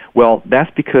 Well, that's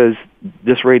because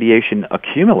this radiation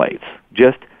accumulates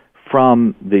just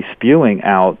from the spewing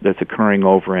out that's occurring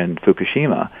over in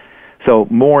Fukushima. So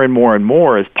more and more and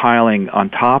more is piling on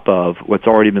top of what's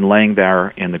already been laying there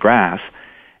in the grass.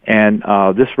 And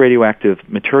this radioactive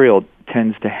material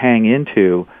tends to hang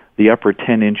into the upper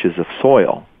 10 inches of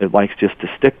soil. It likes just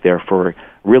to stick there for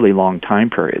really long time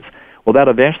periods. Well,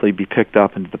 that'll eventually be picked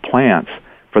up into the plants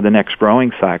for the next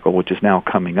growing cycle, which is now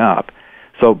coming up.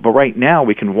 So, but right now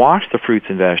we can wash the fruits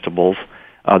and vegetables.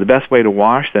 The best way to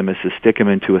wash them is to stick them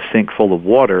into a sink full of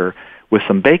water with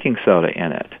some baking soda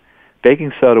in it.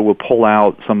 Baking soda will pull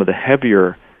out some of the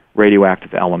heavier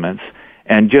radioactive elements,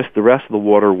 and just the rest of the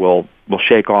water will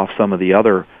shake off some of the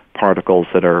other particles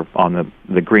that are on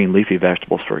the green leafy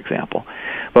vegetables, for example.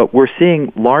 But we're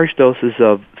seeing large doses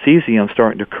of cesium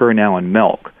starting to occur now in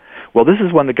milk. Well, this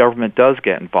is when the government does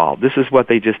get involved. This is what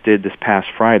they just did this past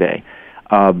Friday.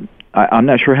 I'm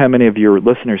not sure how many of your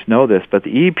listeners know this, but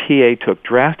the EPA took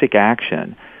drastic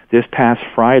action this past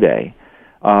Friday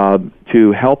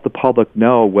to help the public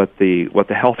know what the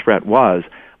health threat was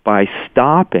by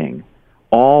stopping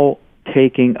all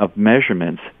taking of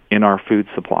measurements in our food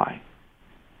supply.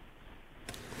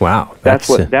 Wow, that's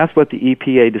what the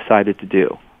EPA decided to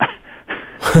do.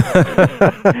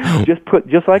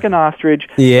 just like an ostrich.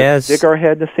 Yes. Stick our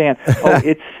head in the sand.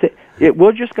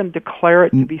 We're just going to declare it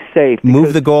to be safe.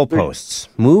 Move the goalposts.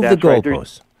 Move the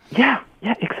goalposts. Right.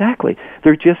 Yeah, exactly.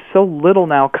 There's just so little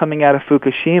now coming out of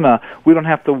Fukushima. We don't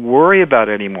have to worry about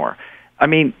it anymore. I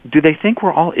mean, do they think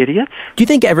we're all idiots? Do you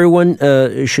think everyone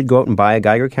should go out and buy a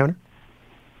Geiger counter?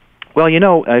 Well,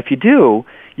 if you do,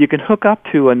 you can hook up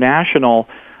to a national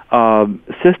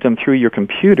system through your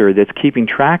computer that's keeping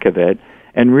track of it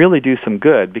and really do some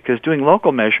good, because doing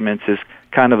local measurements is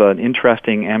kind of an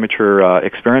interesting amateur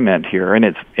experiment here, and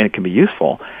it can be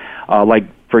useful. Like,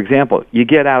 for example, you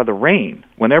get out of the rain.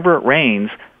 Whenever it rains,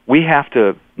 we have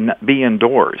to be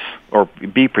indoors or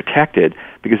be protected,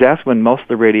 because that's when most of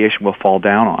the radiation will fall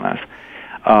down on us.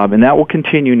 And that will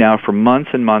continue now for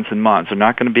months and months and months. They're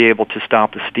not going to be able to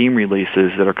stop the steam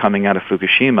releases that are coming out of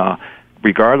Fukushima,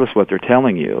 regardless of what they're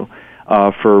telling you,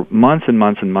 for months and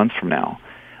months and months from now.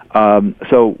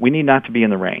 So we need not to be in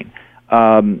the rain.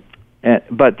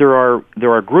 But there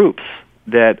are groups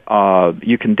that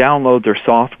you can download their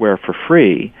software for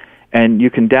free, and you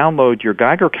can download your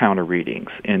Geiger counter readings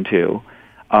into.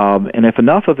 And if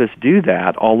enough of us do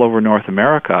that all over North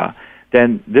America,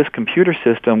 then this computer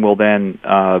system will then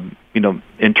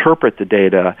interpret the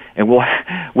data, and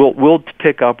we'll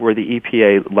pick up where the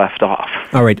EPA left off.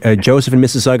 All right, Joseph in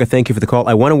Mississauga, thank you for the call.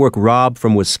 I want to work Rob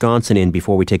from Wisconsin in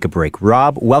before we take a break.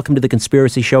 Rob, welcome to The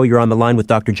Conspiracy Show. You're on the line with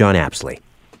Dr. John Apsley.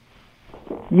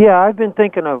 Yeah, I've been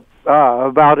thinking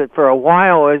about it for a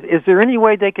while. Is there any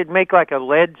way they could make like a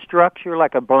lead structure,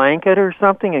 like a blanket or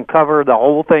something, and cover the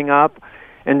whole thing up,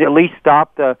 and at least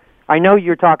stop the... I know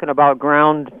you're talking about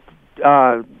ground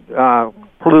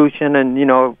pollution, and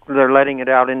they're letting it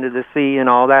out into the sea and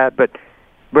all that, but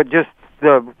just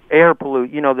the air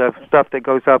the stuff that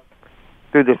goes up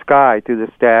through the sky, through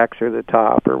the stacks or the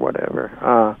top or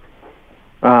whatever.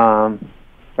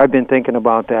 I've been thinking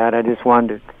about that. I just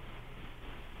wondered.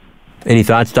 Any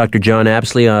thoughts, Dr. John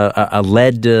Apsley? A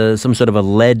lead, some sort of a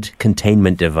lead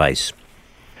containment device.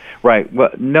 Right. Well,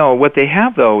 no. What they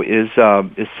have though is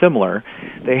similar.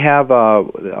 They have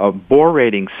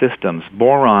borating systems.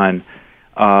 Boron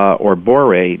or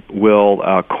borate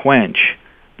will quench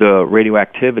the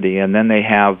radioactivity, and then they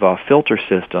have filter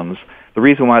systems. The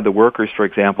reason why the workers, for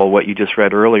example, what you just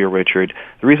read earlier, Richard,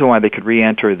 the reason why they could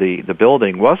re-enter the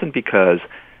building wasn't because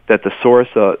that the source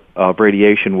of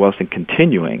radiation wasn't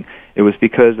continuing. It was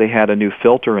because they had a new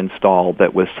filter installed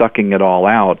that was sucking it all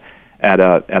out at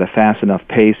a fast enough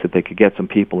pace that they could get some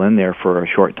people in there for a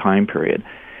short time period.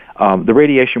 The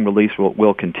radiation release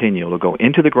will continue. It'll go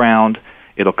into the ground,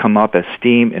 it'll come up as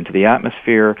steam into the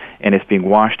atmosphere, and it's being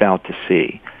washed out to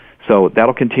sea. So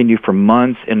that'll continue for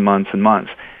months and months and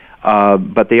months.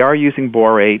 But they are using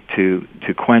borate to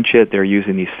quench it. They're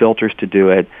using these filters to do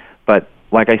it. But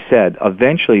like I said,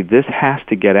 eventually this has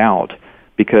to get out,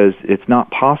 because it's not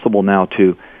possible now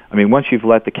to... I mean, once you've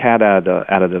let the cat out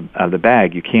of the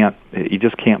bag, you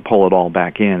just can't pull it all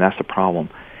back in. That's the problem.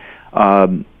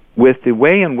 With the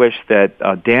way in which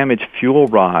that damaged fuel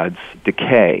rods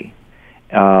decay,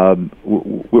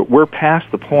 we're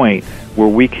past the point where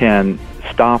we can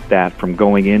stop that from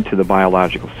going into the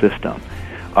biological system.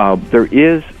 There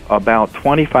is about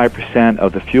 25%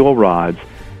 of the fuel rods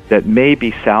that may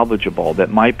be salvageable, that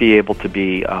might be able to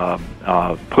be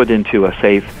put into a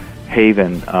safe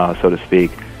haven, so to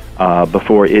speak,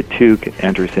 before it too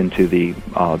enters into the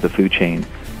food chain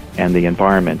and the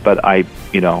environment. But I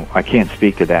can't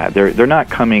speak to that. They're not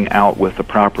coming out with the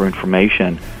proper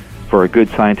information for a good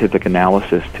scientific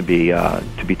analysis to be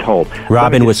told.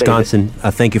 Rob in Wisconsin,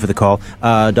 thank you for the call.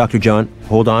 Dr. John,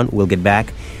 hold on. We'll get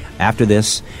back after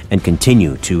this and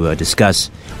continue to discuss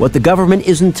what the government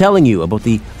isn't telling you about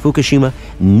the Fukushima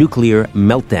nuclear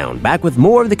meltdown. Back with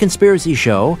more of The Conspiracy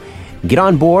Show. Get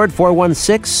on board,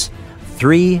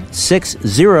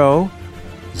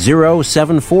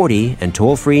 416-360-0740, and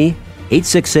toll-free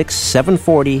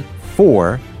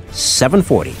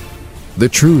 866-740-4740. The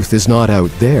truth is not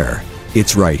out there.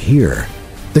 It's right here.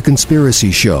 The Conspiracy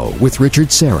Show with Richard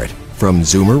Serrett from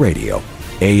Zoomer Radio,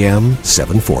 AM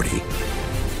 740.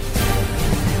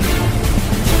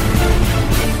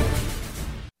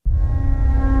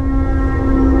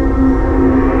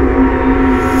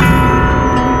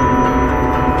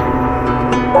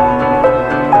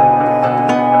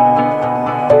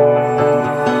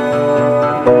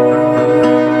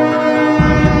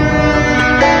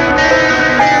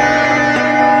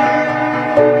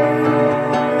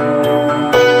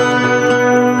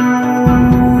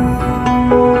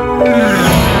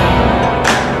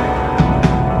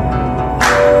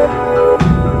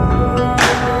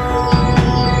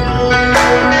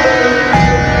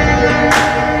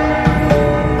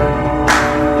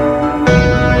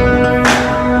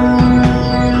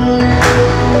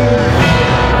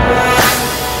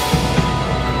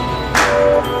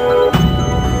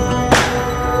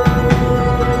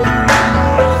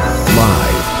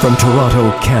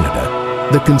 Toronto, Canada,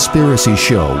 The Conspiracy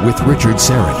Show with Richard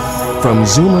Syrett from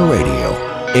Zoomer Radio,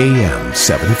 AM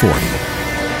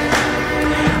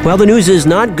 740. Well, the news is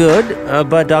not good,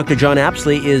 but Dr. John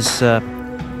Apsley is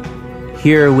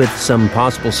here with some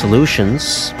possible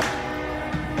solutions.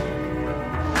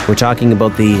 We're talking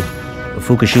about the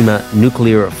Fukushima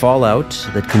nuclear fallout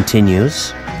that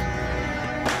continues.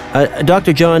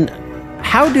 Dr. John,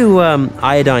 how do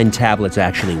iodine tablets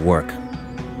actually work?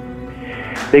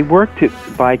 They work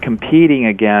by competing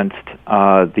against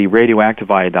the radioactive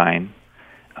iodine.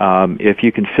 If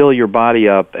you can fill your body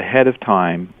up ahead of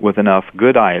time with enough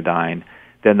good iodine,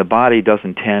 then the body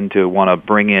doesn't tend to want to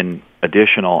bring in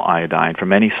additional iodine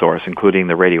from any source, including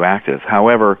the radioactive.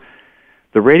 However,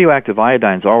 the radioactive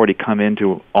iodine's already come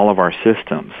into all of our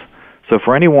systems. So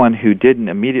for anyone who didn't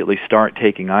immediately start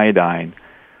taking iodine,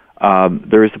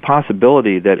 there is the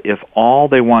possibility that if all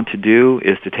they want to do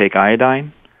is to take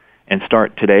iodine and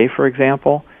start today, for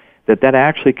example, that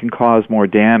actually can cause more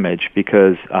damage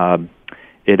because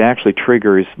it actually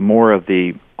triggers more of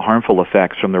the harmful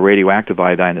effects from the radioactive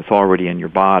iodine that's already in your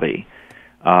body.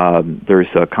 There's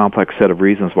a complex set of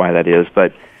reasons why that is,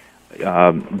 but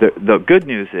the good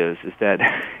news is that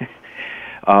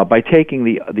by taking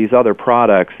these other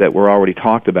products that were already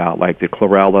talked about, like the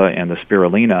chlorella and the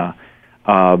spirulina,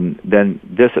 then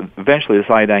eventually this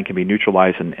iodine can be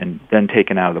neutralized and then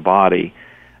taken out of the body.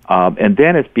 And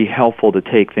then it'd be helpful to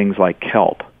take things like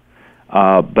kelp.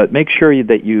 But make sure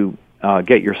that you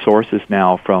get your sources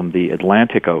now from the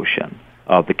Atlantic Ocean,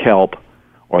 the kelp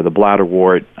or the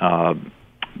bladderwort,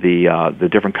 the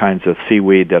different kinds of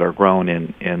seaweed that are grown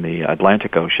in the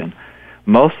Atlantic Ocean.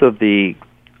 Most of the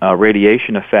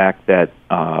radiation effect that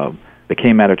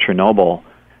came out of Chernobyl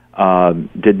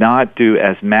did not do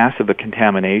as massive a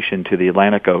contamination to the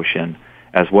Atlantic Ocean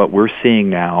as what we're seeing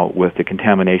now with the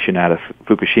contamination out of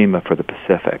Fukushima for the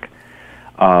Pacific.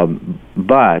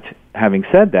 But having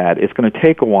said that, it's going to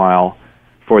take a while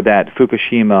for that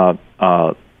Fukushima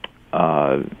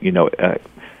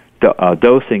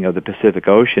dosing of the Pacific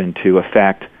Ocean to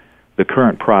affect the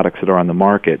current products that are on the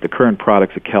market. The current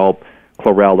products of kelp,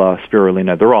 chlorella,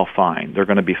 spirulina, they're all fine. They're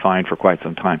going to be fine for quite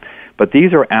some time. But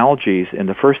these are algae, and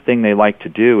the first thing they like to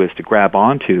do is to grab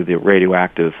onto the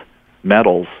radioactive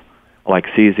metals like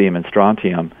cesium and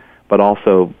strontium, but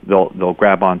also they'll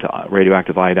grab onto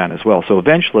radioactive iodine as well. So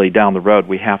eventually, down the road,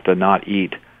 we have to not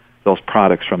eat those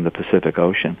products from the Pacific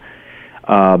Ocean.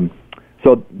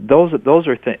 So those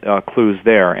are clues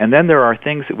there. And then there are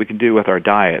things that we can do with our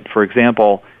diet. For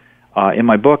example, in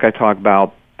my book, I talk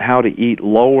about how to eat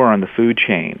lower on the food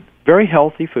chain. Very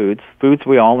healthy foods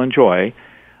we all enjoy,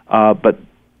 but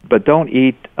don't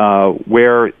eat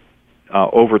where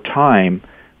over time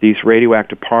these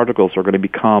radioactive particles are going to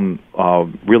become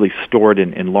really stored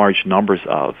in large numbers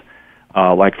of.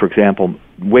 Like, for example,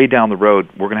 way down the road,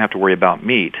 we're going to have to worry about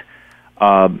meat.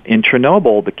 In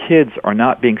Chernobyl, the kids are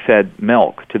not being fed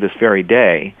milk to this very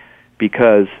day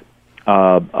because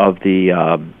of the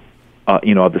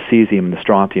cesium and the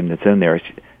strontium that's in there. It's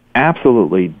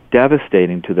absolutely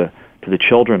devastating to the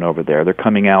children over there. They're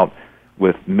coming out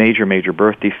with major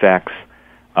birth defects.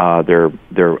 Their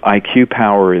IQ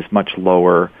power is much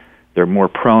lower. They're more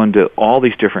prone to all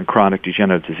these different chronic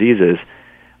degenerative diseases.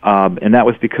 And that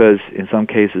was because, in some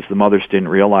cases, the mothers didn't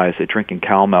realize that drinking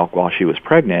cow milk while she was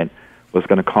pregnant was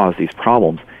going to cause these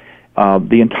problems.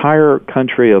 The entire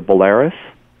country of Belarus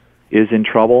is in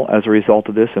trouble as a result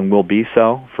of this and will be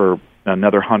so for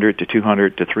another 100 to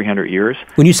 200 to 300 years.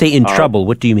 When you say in trouble,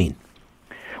 what do you mean?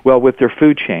 Well, with their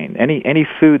food chain. Any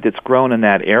food that's grown in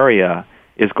that area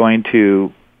is going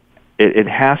to, it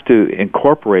has to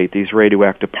incorporate these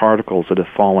radioactive particles that have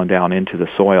fallen down into the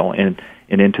soil and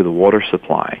into the water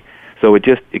supply. So it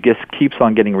just keeps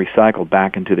on getting recycled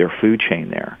back into their food chain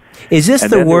there. Is this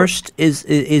the worst? Is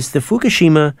the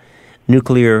Fukushima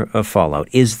nuclear fallout?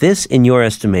 Is this, in your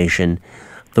estimation,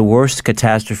 the worst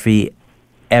catastrophe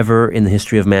ever in the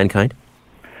history of mankind?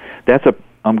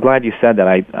 I'm glad you said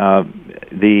that.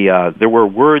 There were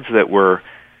words that were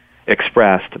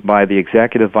expressed by the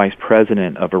executive vice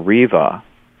president of Areva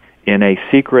in a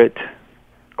secret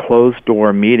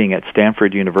closed-door meeting at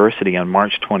Stanford University on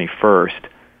March 21st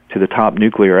to the top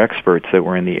nuclear experts that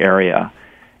were in the area.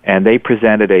 And they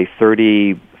presented a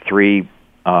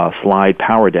 33-slide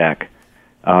power deck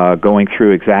going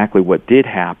through exactly what did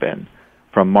happen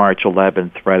from March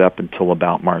 11th right up until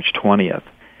about March 20th.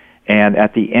 And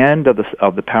at the end of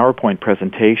the PowerPoint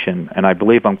presentation, and I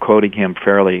believe I'm quoting him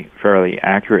fairly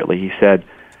accurately, he said,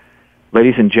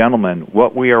 "Ladies and gentlemen,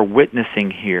 what we are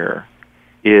witnessing here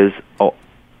is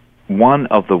one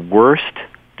of the worst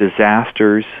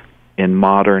disasters in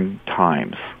modern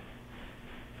times."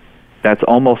 That's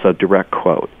almost a direct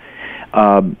quote.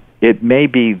 It may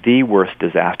be the worst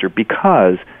disaster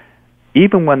because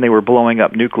even when they were blowing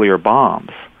up nuclear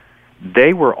bombs,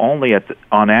 they were only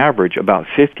on average about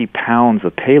 50 pounds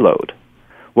of payload.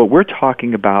 What we're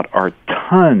talking about are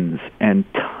tons and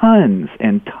tons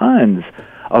and tons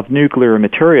of nuclear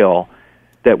material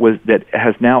that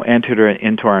has now entered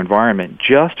into our environment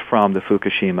just from the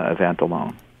Fukushima event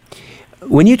alone.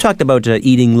 When you talked about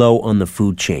eating low on the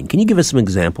food chain, can you give us some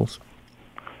examples?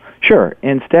 Sure.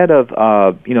 Instead of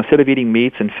eating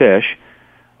meats and fish,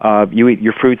 you eat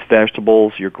your fruits,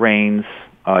 vegetables, your grains,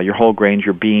 your whole grains,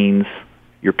 your beans,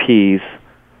 your peas,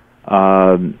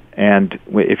 and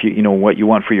if what you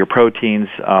want for your proteins.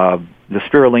 The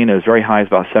spirulina is very high; it's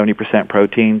about 70%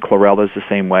 protein. Chlorella is the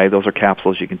same way; those are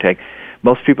capsules you can take.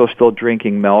 Most people are still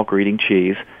drinking milk or eating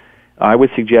cheese. I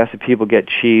would suggest that people get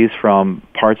cheese from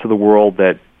parts of the world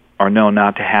that are known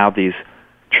not to have these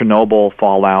Chernobyl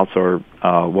fallouts or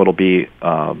what'll be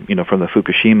from the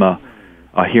Fukushima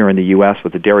here in the U.S.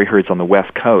 with the dairy herds on the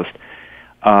West Coast.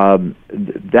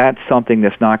 That's something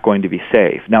that's not going to be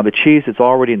safe. Now, the cheese that's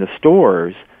already in the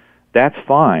stores, that's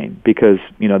fine because,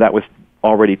 that was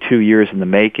already 2 years in the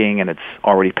making and it's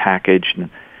already packaged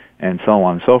and so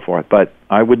on and so forth. But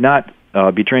I would not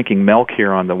be drinking milk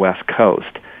here on the West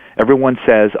Coast. Everyone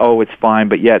says, oh, it's fine,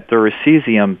 but yet there is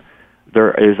cesium,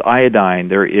 there is iodine,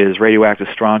 there is radioactive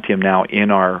strontium now in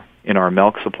our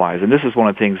milk supplies. And this is one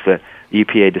of the things that the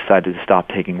EPA decided to stop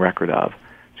taking record of.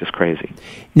 Just crazy.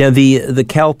 Now, the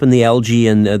kelp and the algae,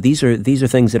 and these are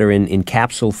things that are in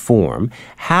capsule form.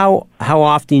 How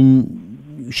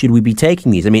often should we be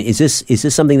taking these? I mean, is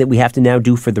this something that we have to now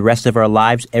do for the rest of our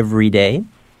lives every day?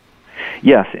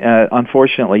 Yes,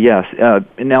 unfortunately, yes.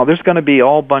 Now, there's going to be a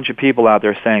whole bunch of people out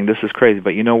there saying this is crazy,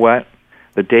 but you know what?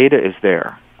 The data is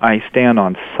there. I stand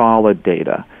on solid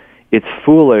data. It's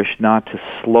foolish not to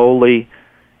slowly,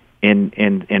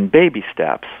 in baby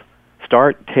steps,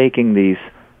 start taking these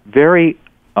very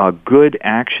good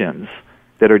actions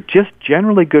that are just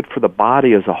generally good for the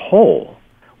body as a whole,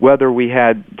 whether we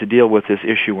had to deal with this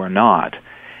issue or not,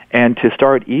 and to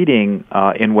start eating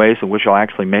in ways in which will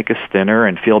actually make us thinner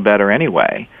and feel better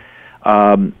anyway.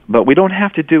 But we don't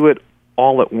have to do it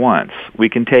all at once. We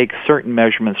can take certain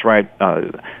measurements, right?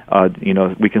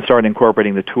 We can start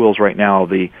incorporating the tools right now of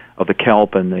the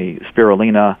kelp and the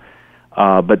spirulina,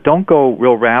 but don't go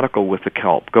real radical with the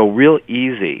kelp. Go real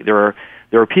easy. There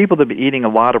are people that have been eating a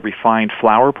lot of refined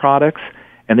flour products,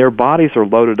 and their bodies are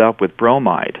loaded up with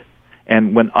bromide.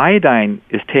 And when iodine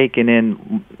is taken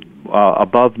in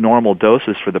above normal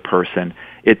doses for the person,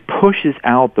 it pushes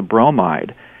out the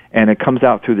bromide, and it comes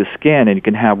out through the skin, and you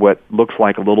can have what looks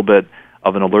like a little bit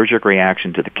of an allergic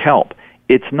reaction to the kelp.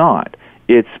 It's not.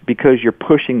 It's because you're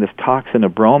pushing this toxin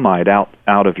of bromide out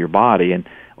of your body, and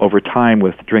over time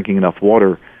with drinking enough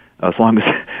water, as long as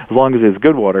it's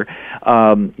good water,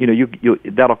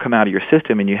 that'll come out of your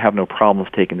system, and you have no problems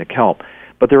taking the kelp.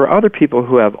 But there are other people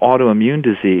who have autoimmune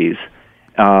disease,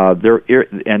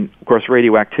 and of course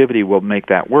radioactivity will make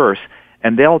that worse,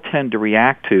 and they'll tend to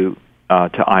react to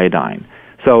iodine.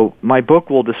 So my book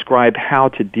will describe how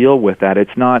to deal with that.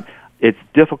 It's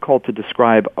difficult to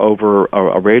describe over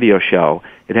a radio show.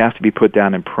 It has to be put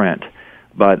down in print.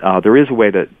 But there is a way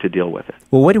to deal with it.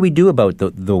 Well, what do we do about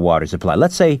the water supply?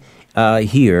 Let's say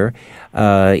here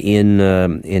in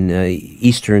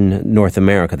eastern North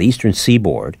America, the eastern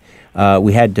seaboard,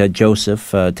 we had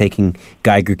Joseph taking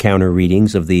Geiger counter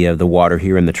readings of the water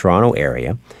here in the Toronto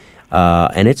area,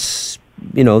 and it's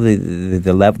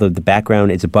the level of the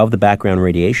background. It's above the background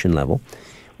radiation level.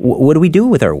 What do we do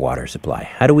with our water supply?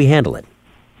 How do we handle it?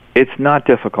 It's not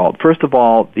difficult. First of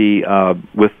all, the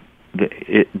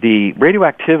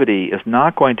radioactivity is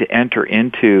not going to enter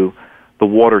into the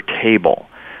water table.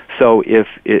 So if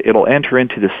it'll enter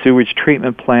into the sewage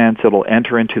treatment plants, it'll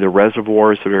enter into the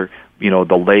reservoirs that are,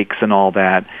 the lakes and all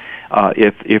that.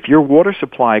 If your water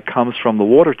supply comes from the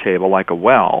water table, like a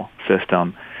well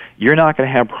system, you're not going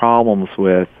to have problems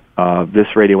with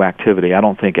this radioactivity, I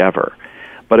don't think ever.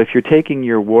 But if you're taking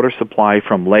your water supply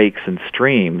from lakes and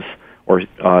streams, or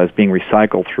is being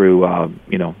recycled through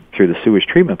the sewage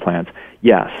treatment plants,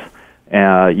 yes,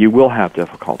 you will have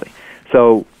difficulty.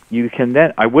 So you can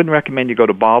then. I wouldn't recommend you go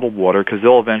to bottled water because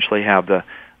they'll eventually have the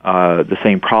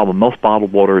same problem. Most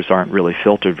bottled waters aren't really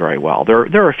filtered very well.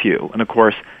 There are a few, and of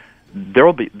course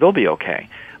they'll be okay.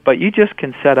 But you just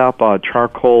can set up a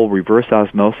charcoal reverse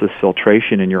osmosis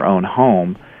filtration in your own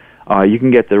home. You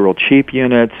can get the real cheap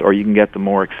units, or you can get the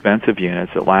more expensive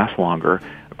units that last longer.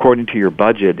 According to your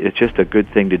budget, it's just a good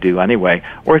thing to do anyway.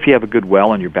 Or if you have a good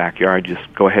well in your backyard, just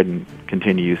go ahead and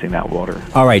continue using that water.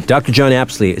 All right, Dr. John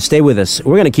Apsley, stay with us.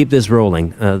 We're going to keep this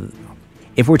rolling.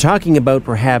 if we're talking about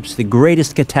perhaps the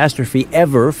greatest catastrophe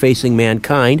ever facing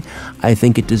mankind, I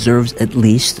think it deserves at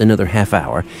least another half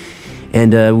hour.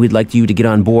 And we'd like you to get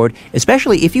on board,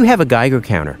 especially if you have a Geiger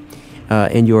counter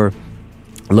and you're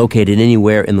located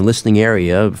anywhere in the listening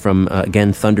area from,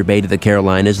 again, Thunder Bay to the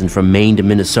Carolinas and from Maine to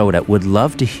Minnesota. Would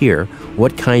love to hear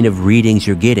what kind of readings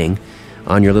you're getting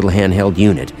on your little handheld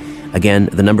unit. Again,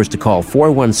 the numbers to call,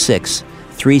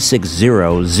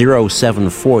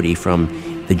 416-360-0740 from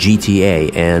the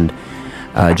GTA, and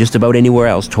just about anywhere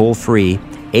else, toll-free,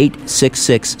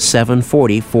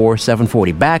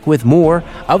 866-740-4740. Back with more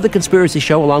of The Conspiracy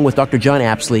Show along with Dr. John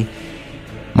Apsley.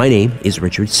 My name is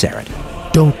Richard Serrett.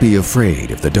 Don't be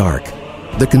afraid of the dark.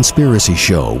 The Conspiracy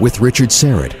Show with Richard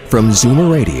Serrett from Zoomer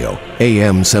Radio,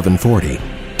 AM 740.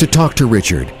 To talk to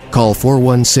Richard, call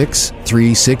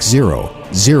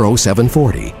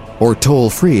 416-360-0740 or toll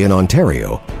free in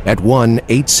Ontario at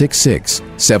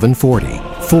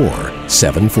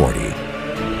 1-866-740-4740.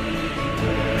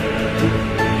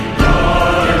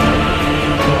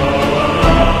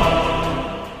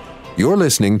 You're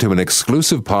listening to an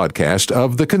exclusive podcast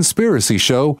of The Conspiracy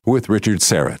Show with Richard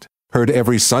Serrett. Heard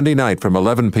every Sunday night from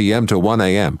 11 p.m. to 1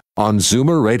 a.m. on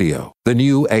Zoomer Radio, the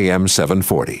new AM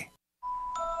 740.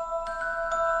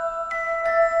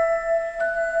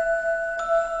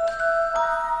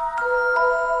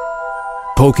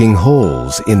 Poking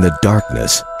holes in the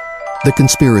darkness. The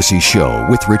Conspiracy Show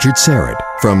with Richard Serrett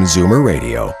from Zoomer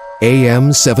Radio,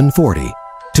 AM 740.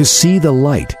 To see the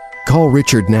light, call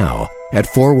Richard now at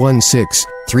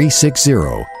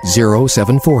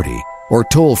 416-360-0740 or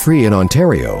toll free in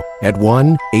Ontario at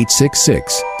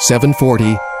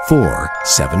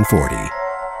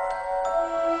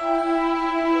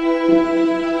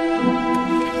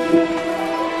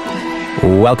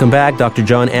Welcome back. Dr.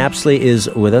 John Apsley is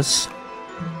with us.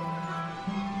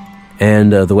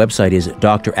 And the website is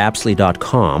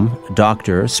drapsley.com.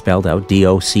 Doctor, spelled out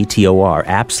D-O-C-T-O-R,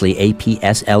 Apsley,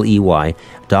 A-P-S-L-E-Y,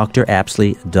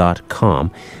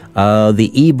 drapsley.com.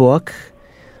 The ebook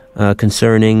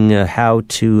concerning how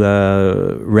to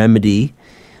remedy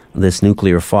this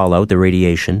nuclear fallout, the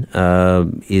radiation,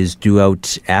 is due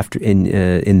out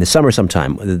in the summer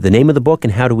sometime. The name of the book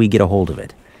and how do we get a hold of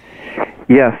it?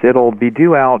 Yes, it'll be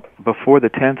due out before the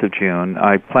 10th of June.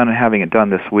 I plan on having it done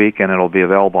this week, and it'll be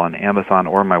available on Amazon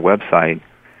or my website.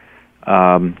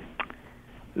 And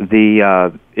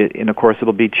of course,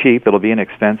 it'll be cheap. It'll be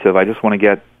inexpensive. I just want to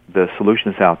get the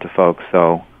solutions out to folks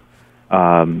so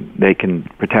they can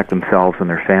protect themselves and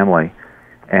their family.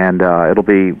 And it'll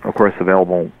be, of course,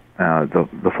 available.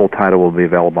 The full title will be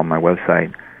available on my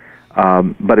website.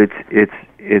 But it's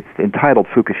entitled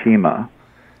Fukushima.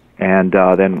 And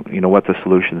then, what the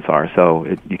solutions are. So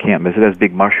you can't miss it. It has a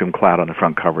big mushroom cloud on the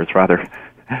front cover. It's rather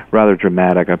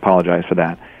dramatic. I apologize for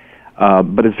that.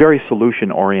 But it's very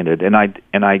solution-oriented. And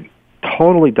I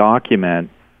totally document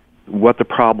what the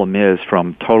problem is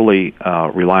from totally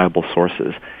reliable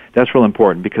sources. That's real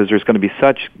important because there's going to be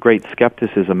such great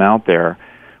skepticism out there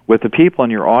with the people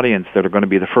in your audience that are going to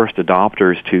be the first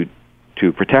adopters to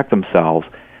protect themselves.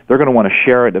 They're going to want to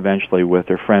share it eventually with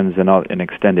their friends and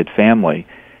extended family.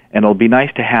 And it'll be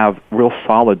nice to have real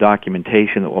solid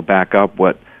documentation that will back up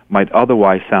what might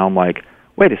otherwise sound like,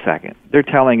 wait a second, they're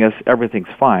telling us everything's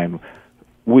fine.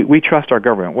 We trust our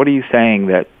government. What are you saying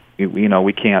that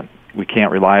we can't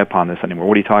rely upon this anymore?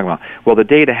 What are you talking about? Well, the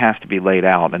data has to be laid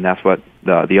out, and that's what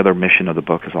the other mission of the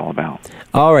book is all about.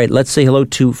 All right, let's say hello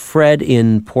to Fred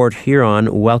in Port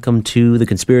Huron. Welcome to The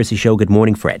Conspiracy Show. Good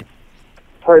morning, Fred.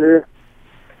 Hi there.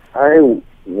 I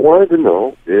wanted to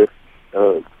know if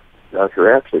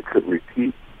Dr. Apsley could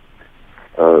repeat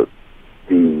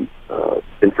the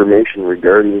information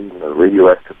regarding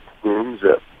radioactive plumes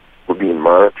that were being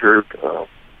monitored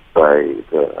by,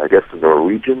 the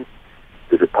Norwegians.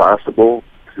 Is it possible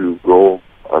to go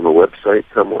on the website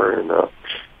somewhere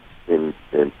and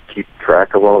keep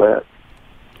track of all that?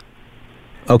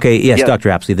 Okay, yes, Dr.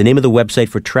 Apsley, the name of the website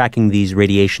for tracking these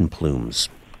radiation plumes.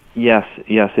 Yes,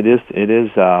 it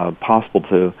is possible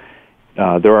to.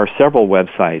 There are several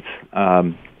websites.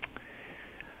 I'm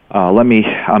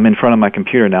in front of my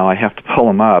computer now. I have to pull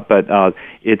them up, but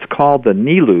it's called the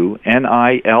NILO,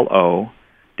 N-I-L-O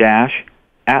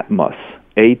 -Atmos,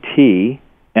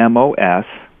 A-T-M-O-S,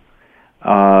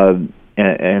 and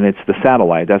it's the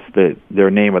satellite. That's their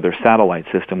name of their satellite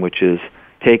system, which is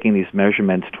taking these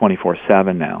measurements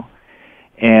 24/7 now.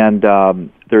 And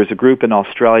there's a group in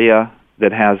Australia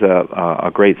that has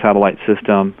a great satellite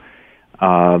system.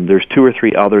 There's 2 or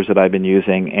 3 others that I've been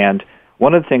using, and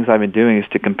one of the things I've been doing is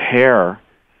to compare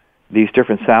these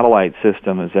different satellite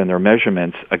systems and their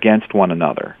measurements against one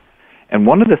another. And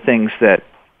one of the things that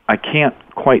I can't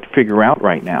quite figure out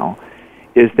right now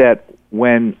is that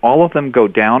when all of them go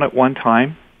down at one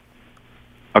time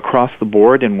across the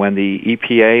board, and when the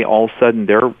EPA, all of a sudden,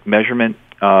 their measurement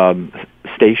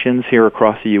stations here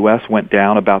across the U.S. went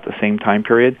down about the same time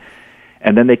period,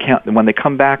 and then when they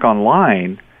come back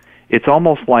online, it's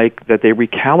almost like that they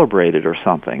recalibrated or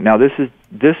something. Now, this is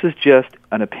just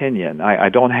an opinion. I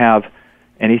don't have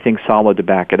anything solid to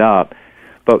back it up,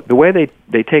 but the way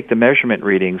they take the measurement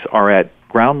readings are at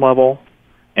ground level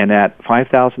and at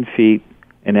 5,000 feet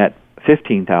and at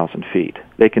 15,000 feet.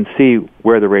 They can see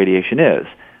where the radiation is.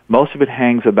 Most of it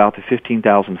hangs about the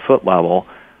 15,000 foot level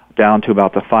down to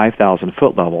about the 5,000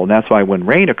 foot level, and that's why when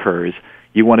rain occurs,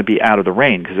 you want to be out of the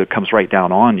rain because it comes right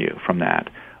down on you from that.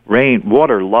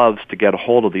 Water loves to get a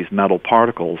hold of these metal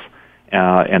particles,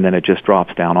 and then it just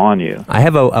drops down on you. I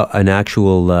have an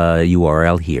actual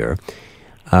URL here.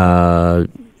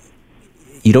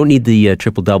 You don't need the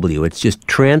www. It's just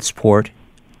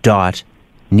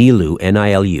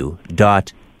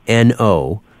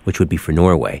transport.nilu.no, which would be for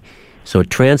Norway. So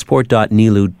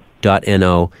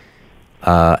transport.nilu.no.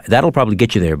 That'll probably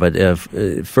get you there, but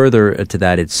further to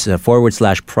that, it's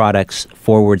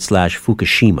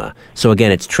 /products/Fukushima. So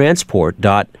again, it's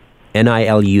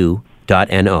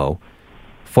transport.nilu.no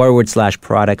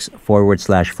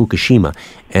 /products/Fukushima.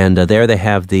 And there they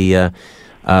have they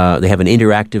have an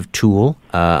interactive tool.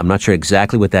 I'm not sure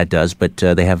exactly what that does, but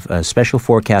they have special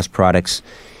forecast products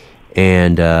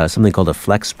and something called a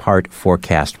flex part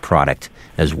forecast product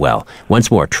as well. Once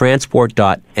more,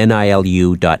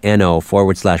 transport.nilu.no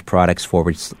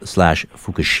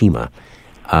 /products/Fukushima.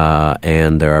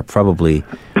 And there are probably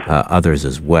others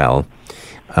as well.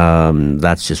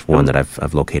 That's just one that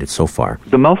I've located so far.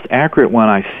 The most accurate one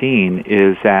I've seen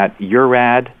is at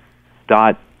urad.uni,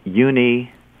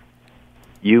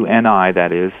 UNI,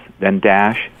 that is, then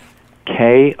dash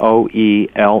KOELN.DE.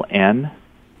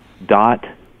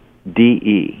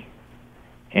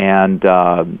 And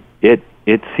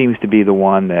it seems to be the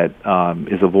one that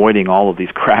is avoiding all of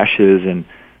these crashes and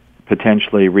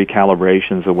potentially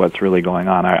recalibrations of what's really going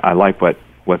on. I like what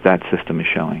that system is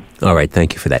showing. All right,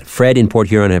 thank you for that. Fred in Port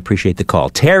Huron, I appreciate the call.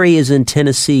 Terry is in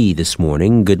Tennessee this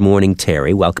morning. Good morning,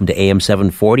 Terry. Welcome to AM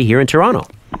 740 here in Toronto.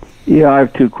 Yeah, I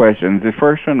have two questions. The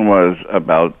first one was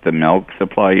about the milk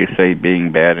supply, you say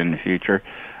being bad in the future.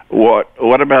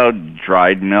 What about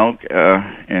dried milk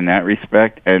in that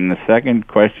respect? And the second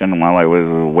question, while I was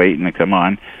waiting to come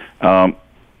on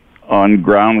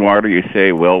groundwater, you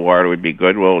say well water would be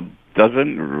good. Well,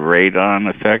 doesn't radon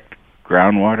affect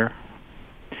groundwater?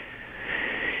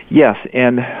 Yes,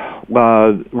 and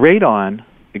radon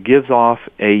gives off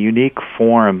a unique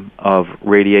form of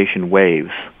radiation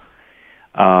waves.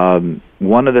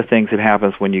 One of the things that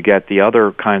happens when you get the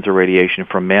other kinds of radiation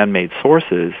from man-made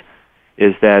sources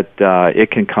is that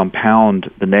it can compound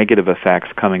the negative effects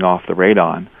coming off the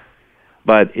radon.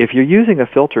 But if you're using a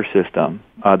filter system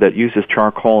that uses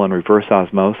charcoal and reverse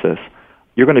osmosis,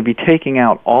 you're going to be taking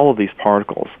out all of these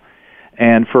particles.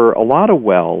 And for a lot of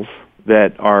wells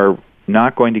that are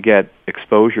not going to get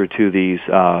exposure to these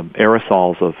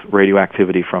aerosols of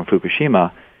radioactivity from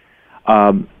Fukushima,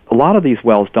 a lot of these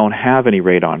wells don't have any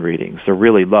radon readings. They're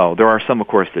really low. There are some, of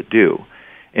course, that do.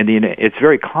 And it's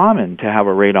very common to have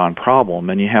a radon problem,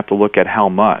 and you have to look at how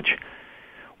much.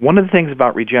 One of the things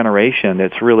about regeneration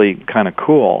that's really kind of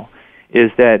cool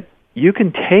is that you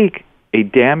can take a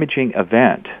damaging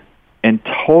event and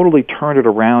totally turn it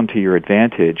around to your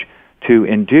advantage to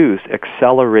induce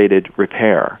accelerated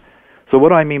repair. So what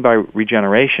do I mean by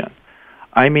regeneration?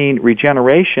 I mean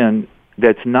regeneration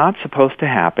that's not supposed to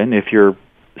happen. If you're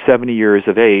 70 years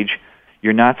of age,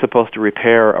 you're not supposed to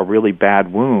repair a really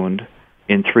bad wound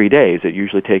in 3 days. It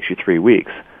usually takes you 3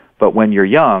 weeks. But when you're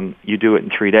young, you do it in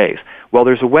 3 days. Well,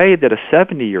 there's a way that a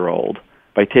 70-year-old,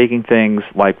 by taking things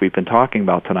like we've been talking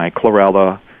about tonight,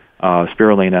 chlorella,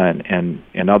 spirulina, and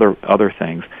other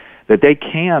things, that they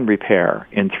can repair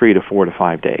in 3 to 4 to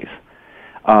 5 days.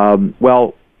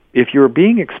 Well, if you're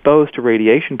being exposed to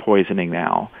radiation poisoning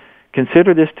now,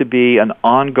 consider this to be an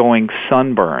ongoing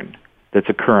sunburn that's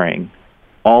occurring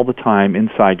all the time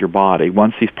inside your body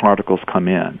once these particles come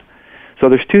in. So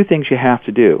there's two things you have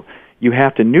to do. You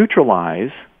have to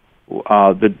neutralize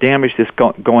the damage that's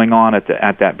going on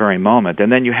at that very moment,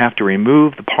 and then you have to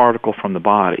remove the particle from the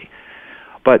body.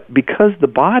 But because the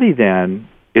body then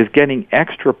is getting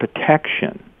extra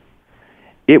protection,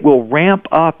 it will ramp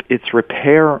up its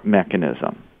repair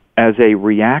mechanism as a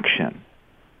reaction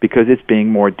because it's being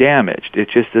more damaged.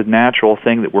 It's just a natural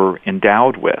thing that we're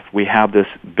endowed with. We have this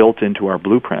built into our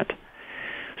blueprint.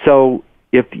 So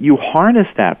if you harness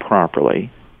that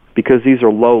properly, because these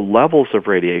are low levels of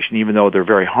radiation, even though they're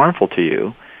very harmful to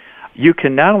you, you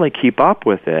can not only keep up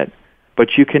with it,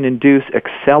 but you can induce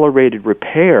accelerated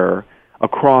repair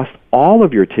across all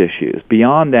of your tissues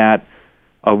beyond that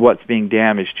of what's being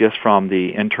damaged just from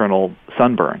the internal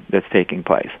sunburn that's taking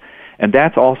place. And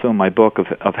that's also in my book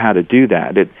of how to do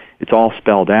that. It's all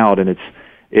spelled out, and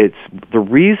it's the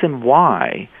reason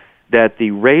why that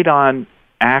the radioactive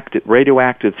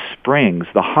springs,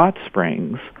 the hot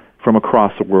springs from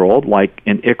across the world, like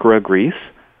in Ikara, Greece,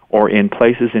 or in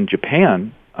places in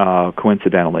Japan,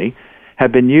 coincidentally,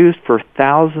 have been used for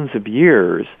thousands of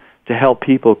years to help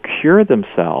people cure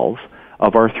themselves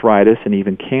of arthritis and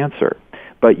even cancer.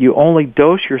 But you only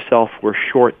dose yourself for a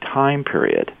short time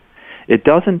period. It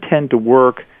doesn't tend to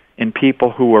work in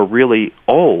people who are really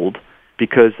old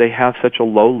because they have such a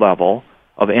low level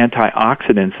of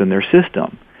antioxidants in their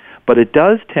system. But it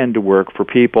does tend to work for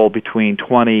people between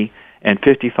 20 and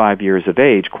 55 years of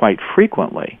age quite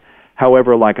frequently.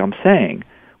 However, like I'm saying,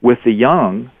 with the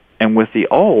young and with the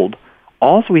old,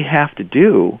 all we have to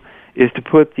do is to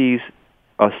put these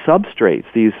substrates,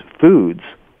 these foods,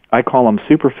 I call them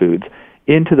superfoods,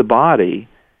 into the body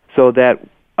so that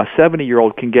a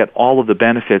 70-year-old can get all of the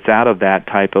benefits out of that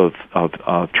type of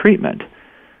treatment.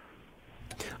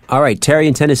 All right, Terry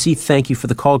in Tennessee, thank you for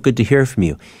the call. Good to hear from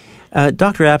you.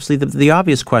 Dr. Apsley, the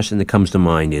obvious question that comes to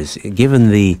mind is,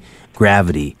 given the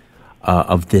gravity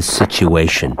of this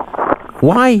situation,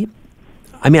 why,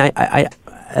 I mean, I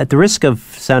at the risk of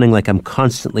sounding like I'm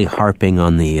constantly harping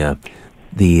on the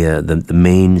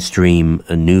mainstream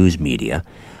news media,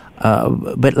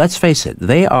 but let's face it,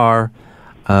 they are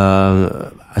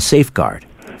a safeguard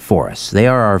for us. They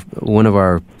are one of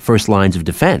our first lines of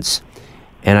defense.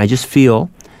 And I just feel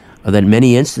that in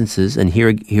many instances, and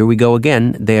here we go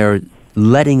again, they're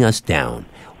letting us down.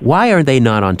 Why are they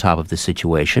not on top of the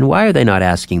situation? Why are they not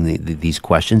asking these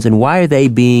questions? And why are they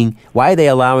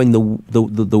allowing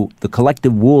the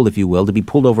collective wool, if you will, to be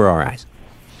pulled over our eyes?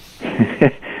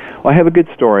 Well, I have a good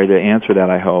story to answer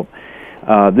that, I hope.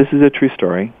 This is a true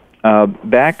story.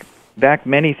 Back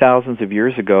many thousands of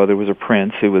years ago, there was a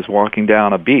prince who was walking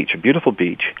down a beach, a beautiful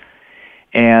beach.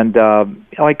 And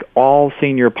like all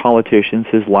senior politicians,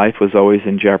 his life was always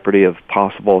in jeopardy of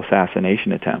possible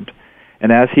assassination attempt.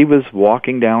 And as he was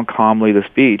walking down calmly this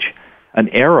beach, an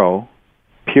arrow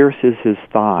pierces his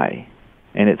thigh.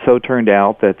 And it so turned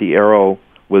out that the arrow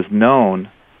was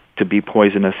known to be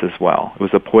poisonous as well. It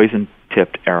was a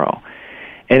poison-tipped arrow.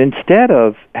 And instead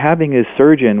of having his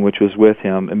surgeon, which was with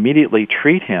him, immediately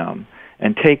treat him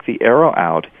and take the arrow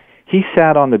out, he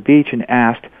sat on the beach and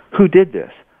asked, who did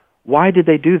this? Why did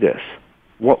they do this?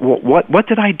 What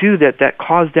did I do that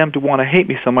caused them to want to hate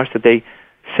me so much that they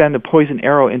send a poison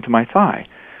arrow into my thigh?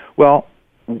 Well,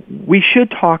 we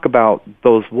should talk about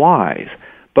those whys,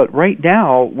 but right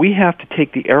now we have to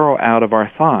take the arrow out of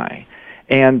our thigh,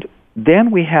 and then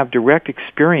we have direct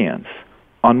experience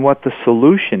on what the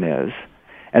solution is,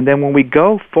 and then when we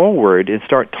go forward and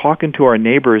start talking to our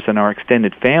neighbors and our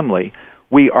extended family,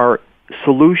 we are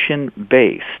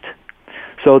solution-based.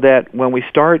 So that when we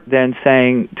start then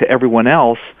saying to everyone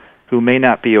else who may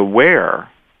not be aware,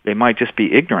 they might just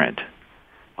be ignorant,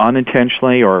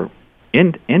 unintentionally or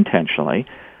intentionally,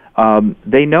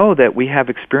 they know that we have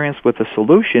experience with a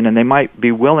solution, and they might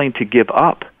be willing to give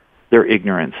up their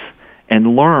ignorance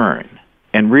and learn,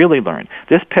 and really learn.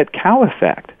 This pet cow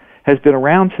effect has been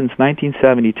around since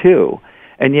 1972,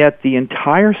 and yet the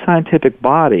entire scientific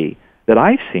body that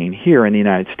I've seen here in the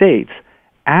United States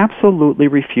absolutely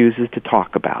refuses to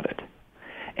talk about it.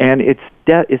 And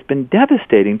it's been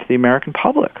devastating to the American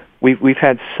public. We've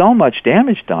had so much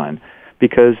damage done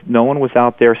because no one was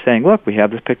out there saying, look, we have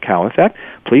this pet cow effect.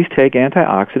 Please take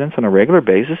antioxidants on a regular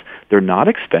basis. They're not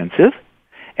expensive,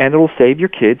 and it'll save your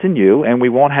kids and you, and we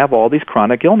won't have all these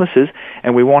chronic illnesses,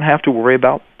 and we won't have to worry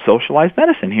about socialized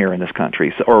medicine here in this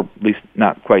country, or at least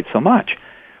not quite so much.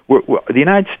 The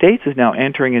United States is now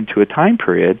entering into a time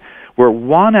period where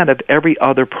 1 out of every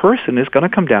other person is going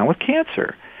to come down with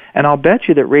cancer. And I'll bet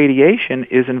you that radiation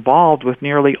is involved with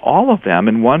nearly all of them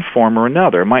in one form or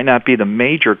another. It might not be the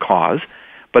major cause,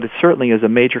 but it certainly is a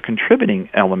major contributing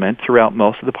element throughout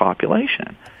most of the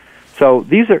population. So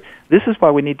this is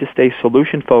why we need to stay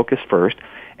solution-focused first,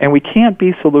 and we can't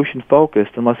be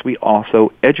solution-focused unless we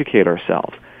also educate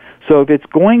ourselves. So if it's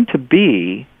going to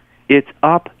be, it's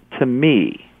up to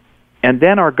me. And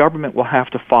then our government will have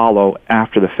to follow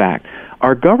after the fact.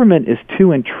 Our government is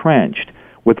too entrenched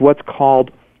with what's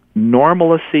called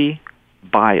normalcy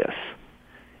bias.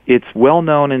 It's well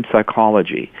known in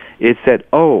psychology. It's that,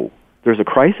 oh, there's a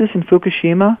crisis in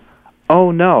Fukushima? Oh,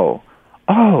 no.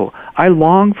 Oh, I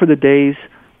long for the days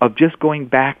of just going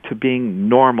back to being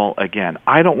normal again.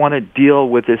 I don't want to deal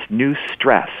with this new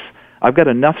stress. I've got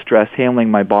enough stress handling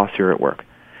my boss here at work.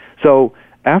 So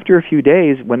after a few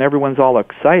days, when everyone's all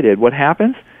excited, what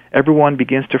happens? Everyone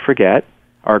begins to forget.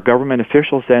 Our government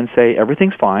officials then say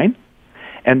everything's fine,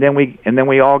 and then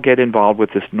we all get involved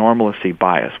with this normalcy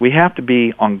bias. We have to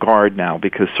be on guard now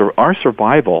because our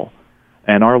survival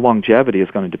and our longevity is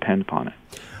going to depend upon it.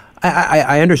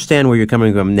 I understand where you're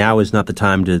coming from. Now is not the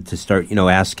time to start,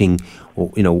 asking,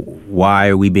 why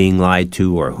are we being lied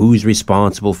to, or who's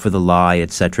responsible for the lie,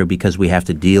 etc. Because we have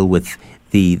to deal with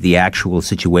the actual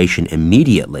situation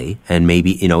immediately, and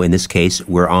maybe, in this case,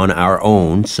 we're on our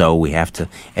own, so we have to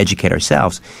educate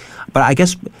ourselves. But I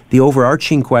guess the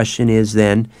overarching question is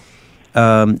then,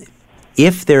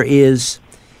 if there is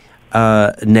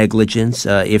negligence,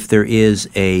 if there is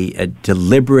a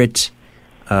deliberate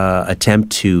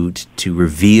attempt to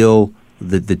reveal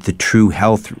the true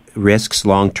health risks,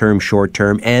 long-term,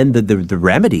 short-term, and the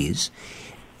remedies,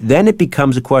 then it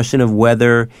becomes a question of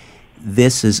whether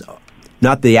this is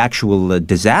not the actual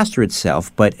disaster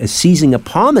itself, but seizing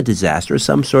upon the disaster,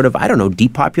 some sort of,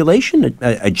 depopulation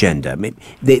agenda.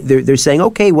 They're saying,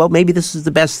 okay, well, maybe this is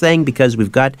the best thing because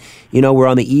we've got, we're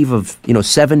on the eve of,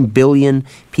 7 billion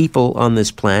people on this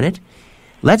planet.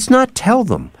 Let's not tell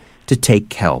them to take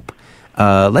kelp.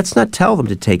 Let's not tell them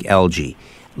to take algae.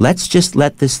 Let's just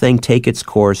let this thing take its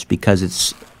course because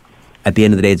it's, at the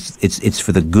end of the day, it's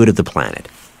for the good of the planet.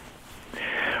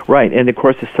 Right, and of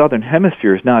course the southern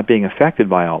hemisphere is not being affected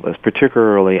by all this,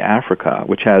 particularly Africa,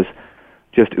 which has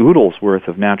just oodles worth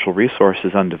of natural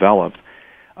resources undeveloped.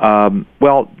 So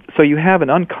you have an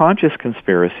unconscious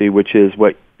conspiracy, which is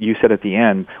what you said at the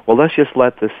end. Well, let's just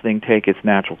let this thing take its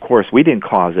natural course. We didn't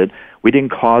cause it. We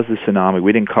didn't cause the tsunami.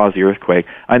 We didn't cause the earthquake.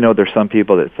 I know there's some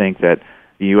people that think that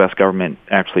the U.S. government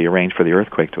actually arranged for the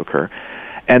earthquake to occur.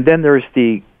 And then there's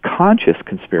the conscious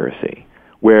conspiracy,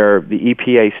 where the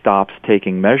EPA stops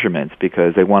taking measurements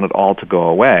because they want it all to go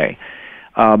away.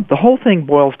 The whole thing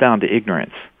boils down to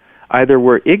ignorance. Either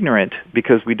we're ignorant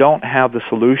because we don't have the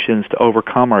solutions to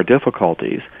overcome our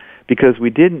difficulties, because we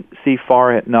didn't see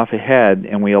far enough ahead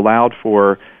and we allowed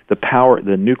for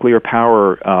the nuclear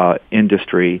power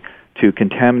industry to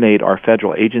contaminate our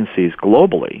federal agencies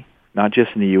globally, not just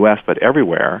in the U.S., but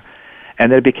everywhere.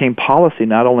 And it became policy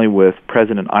not only with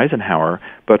President Eisenhower,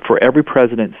 but for every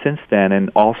president since then,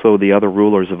 and also the other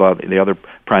rulers of the other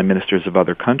prime ministers of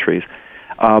other countries.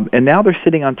 And now they're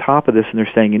sitting on top of this, and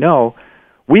they're saying,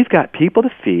 we've got people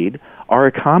to feed. Our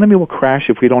economy will crash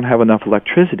if we don't have enough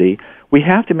electricity. We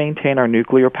have to maintain our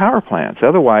nuclear power plants.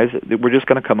 Otherwise, we're just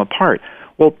going to come apart.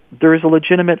 Well, there is a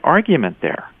legitimate argument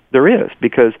there. There is,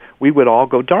 because we would all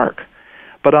go dark.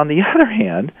 But on the other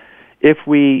hand, if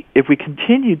we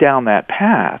continue down that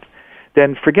path,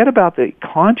 then forget about the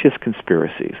conscious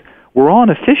conspiracies. We're all in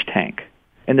a fish tank,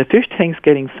 and the fish tank's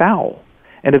getting foul.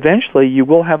 And eventually you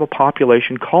will have a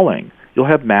population culling. You'll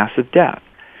have massive death.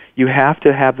 You have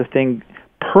to have the thing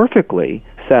perfectly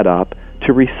set up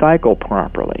to recycle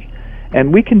properly.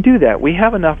 And we can do that. We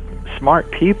have enough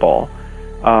smart people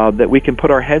that we can put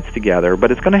our heads together,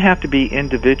 but it's going to have to be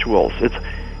individuals.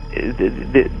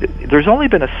 There's only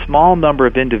been a small number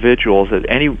of individuals at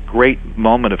any great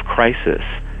moment of crisis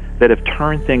that have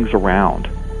turned things around.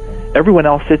 Everyone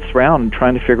else sits around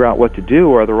trying to figure out what to do,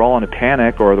 or they're all in a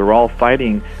panic, or they're all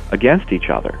fighting against each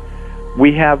other.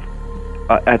 We have,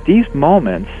 at these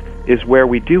moments, is where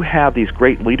we do have these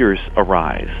great leaders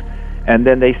arise. And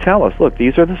then they tell us, look,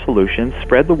 these are the solutions,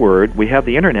 spread the word, we have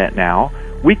the internet now,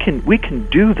 we can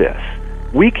do this.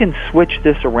 We can switch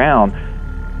this around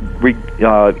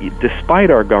despite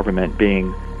our government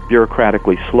being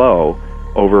bureaucratically slow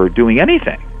over doing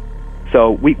anything.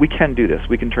 So we can do this.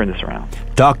 We can turn this around.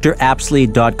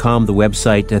 drapsley.com, the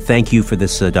website. Thank you for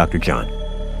this, Dr. John.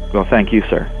 Well, thank you,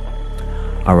 sir.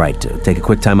 All right. Take a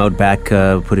quick time out back,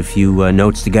 put a few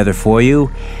notes together for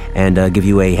you, and give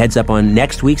you a heads up on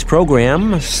next week's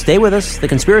program. Stay with us. The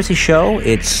Conspiracy Show.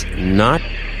 It's not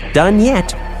done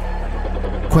yet.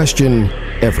 Question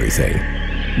everything.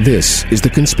 This is The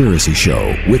Conspiracy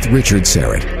Show with Richard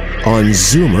Serrett on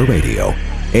Zoomer Radio,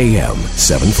 AM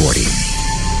 740.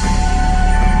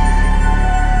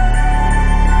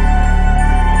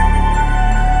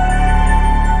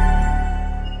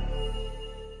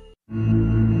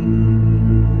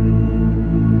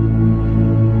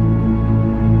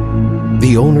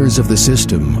 The owners of the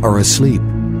system are asleep.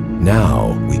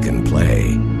 Now we can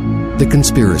play. The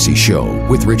Conspiracy Show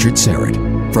with Richard Serrett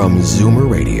from Zoomer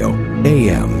Radio,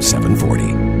 AM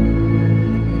 740.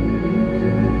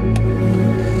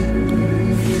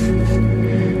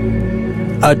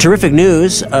 Terrific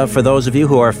news for those of you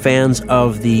who are fans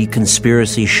of The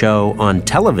Conspiracy Show on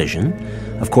television.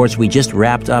 Of course, we just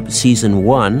wrapped up Season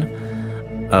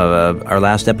 1 our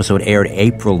last episode aired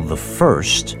April the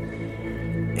 1st.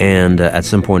 And at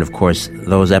some point, of course,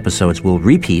 those episodes will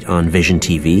repeat on Vision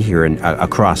TV here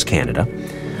across Canada.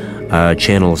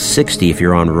 Channel 60 if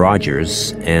you're on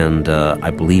Rogers, and I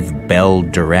believe Bell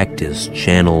Direct is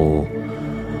channel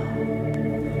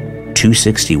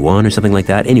 261 or something like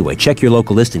that. Anyway, check your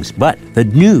local listings. But the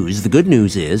good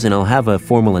news is, and I'll have a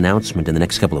formal announcement in the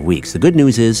next couple of weeks, the good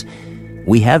news is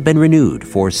we have been renewed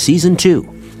for Season 2.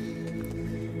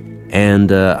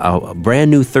 And a brand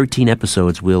new 13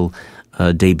 episodes will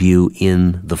debut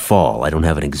in the fall. I don't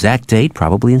have an exact date,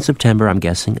 probably in September, I'm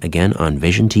guessing, again on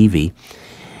Vision TV.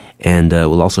 And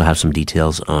we'll also have some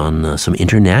details on some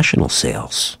international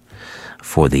sales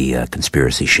for the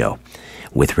Conspiracy Show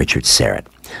with Richard Serrett.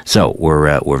 So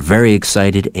we're very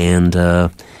excited, and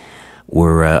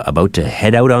we're about to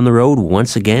head out on the road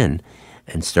once again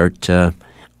and start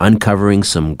uncovering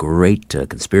some great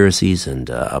conspiracies and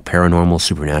paranormal,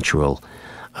 supernatural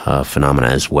phenomena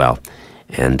as well.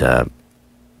 And I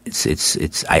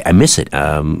miss it.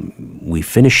 We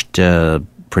finished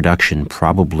production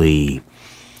probably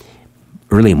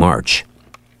early March,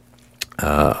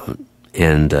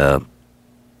 and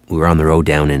we were on the road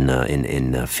down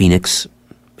in Phoenix,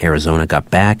 Arizona.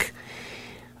 Got back,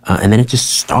 and then it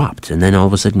just stopped. And then all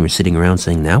of a sudden, we're sitting around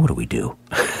saying, "Now what do we do?"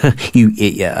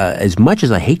 As much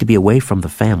as I hate to be away from the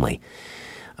family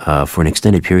for an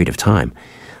extended period of time,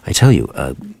 I tell you,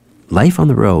 life on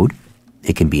the road.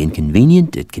 It can be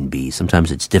inconvenient. It can be,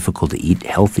 sometimes it's difficult to eat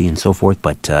healthy and so forth,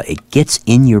 but it gets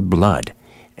in your blood.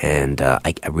 And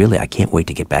I can't wait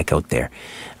to get back out there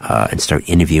and start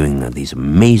interviewing these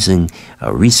amazing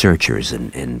researchers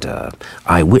and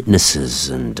eyewitnesses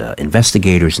and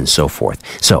investigators and so forth.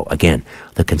 So again,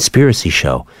 The Conspiracy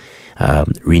Show,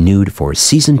 renewed for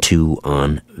Season 2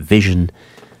 on Vision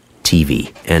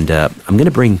TV. And I'm going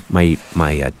to bring my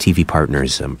TV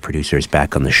partners, producers,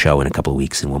 back on the show in a couple of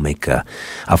weeks, and we'll make a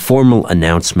formal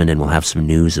announcement, and we'll have some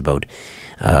news about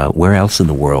where else in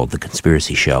the world The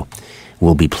Conspiracy Show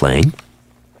will be playing.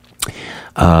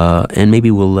 And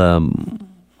maybe we'll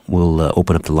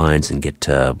open up the lines and get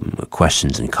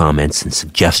questions and comments and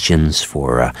suggestions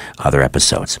for other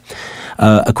episodes.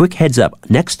 A quick heads up.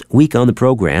 Next week on the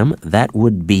program, that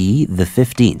would be the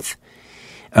 15th.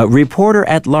 Reporter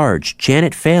at large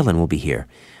Janet Phelan will be here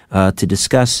to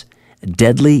discuss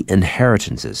deadly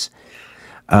inheritances.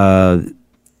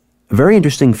 Very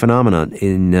interesting phenomenon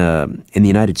in the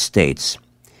United States.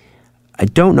 I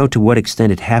don't know to what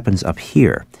extent it happens up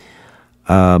here,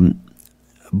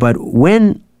 but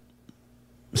when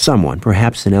someone,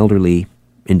 perhaps an elderly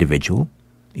individual,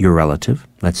 your relative,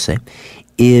 let's say,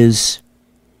 is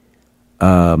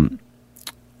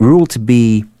ruled to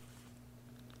be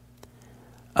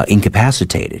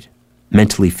incapacitated,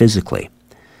 mentally, physically,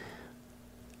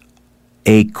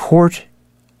 a court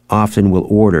often will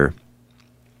order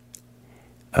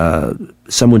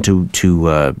someone to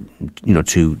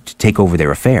take over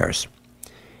their affairs,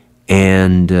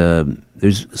 and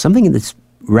there's something that's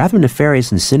rather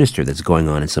nefarious and sinister that's going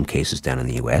on in some cases down in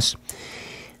the U.S.,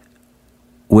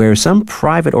 where some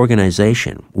private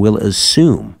organization will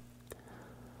assume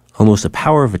almost a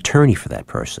power of attorney for that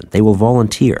person. They will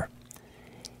volunteer.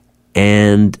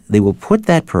 And they will put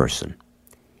that person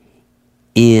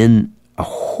in a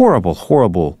horrible,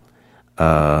 horrible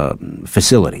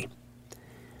facility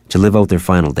to live out their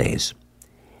final days.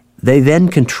 They then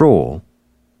control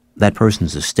that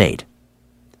person's estate.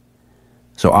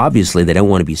 So obviously they don't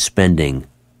want to be spending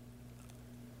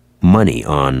money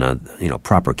on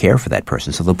proper care for that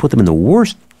person. So they'll put them in the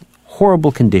worst,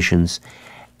 horrible conditions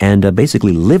and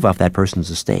basically live off that person's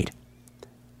estate.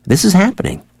 This is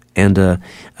happening. And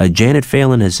Janet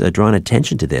Phelan has drawn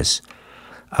attention to this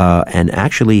and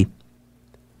actually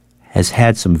has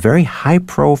had some very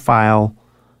high-profile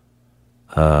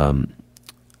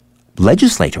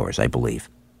legislators, I believe,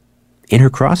 in her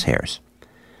crosshairs.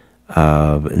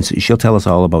 And so she'll tell us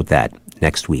all about that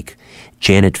next week.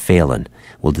 Janet Phelan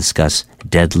will discuss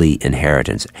deadly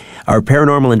inheritance. Our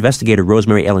paranormal investigator,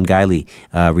 Rosemary Ellen Guiley,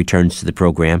 returns to the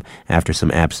program after some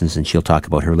absence, and she'll talk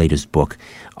about her latest book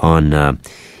on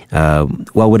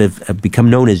would have become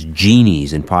known as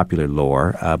genies in popular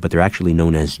lore, but they're actually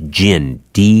known as jinn,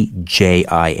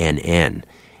 D-J-I-N-N,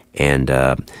 and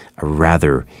a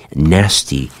rather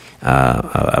nasty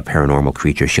a paranormal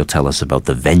creature. She'll tell us about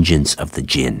the vengeance of the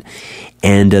jinn.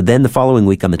 And then the following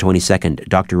week, on the 22nd,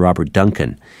 Dr. Robert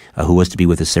Duncan, who was to be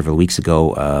with us several weeks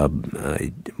ago,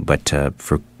 but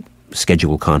for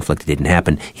schedule conflict. It didn't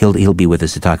happen. He'll be with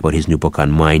us to talk about his new book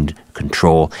on mind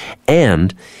control.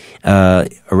 And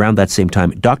around that same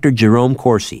time, Dr. Jerome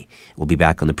Corsi will be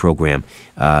back on the program.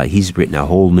 He's written a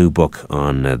whole new book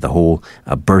on the whole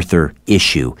birther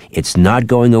issue. It's not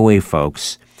going away,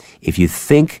 folks. If you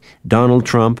think Donald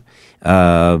Trump,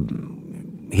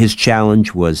 his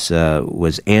challenge was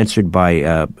answered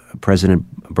by President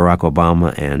Barack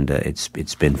Obama, and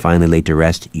it's been finally laid to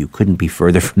rest, you couldn't be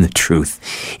further from the truth.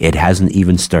 It hasn't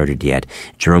even started yet.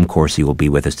 Jerome Corsi will be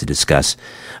with us to discuss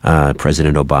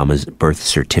President Obama's birth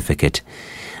certificate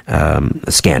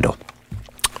scandal.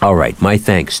 All right, my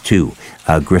thanks to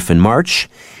Griffin March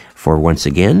for, once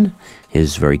again,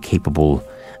 his very capable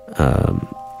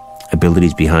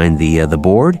abilities behind the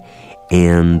board.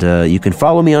 And you can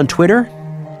follow me on Twitter,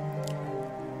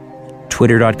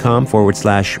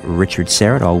 twitter.com/Richard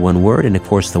Syrett, all one word. And, of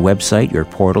course, the website, your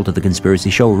portal to The Conspiracy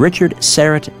Show,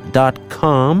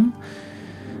 richardsyrett.com.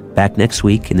 Back next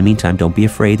week. In the meantime, don't be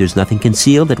afraid. There's nothing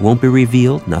concealed that won't be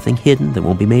revealed, nothing hidden that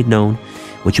won't be made known.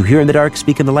 What you hear in the dark,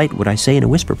 speak in the light. What I say in a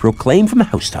whisper, proclaim from the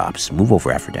housetops. Move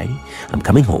over, Aphrodite. I'm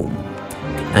coming home.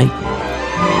 Good night.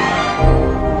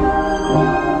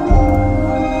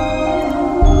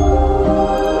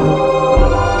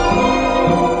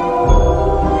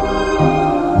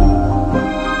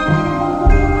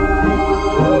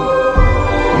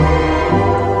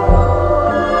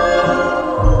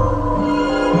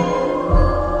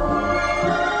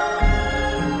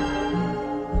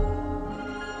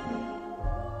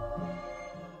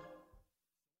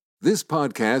 This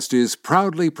podcast is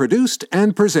proudly produced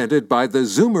and presented by the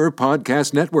Zoomer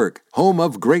Podcast Network, home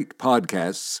of great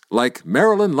podcasts like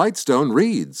Marilyn Lightstone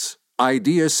Reads,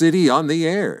 Idea City on the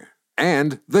Air,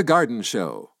 and The Garden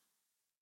Show.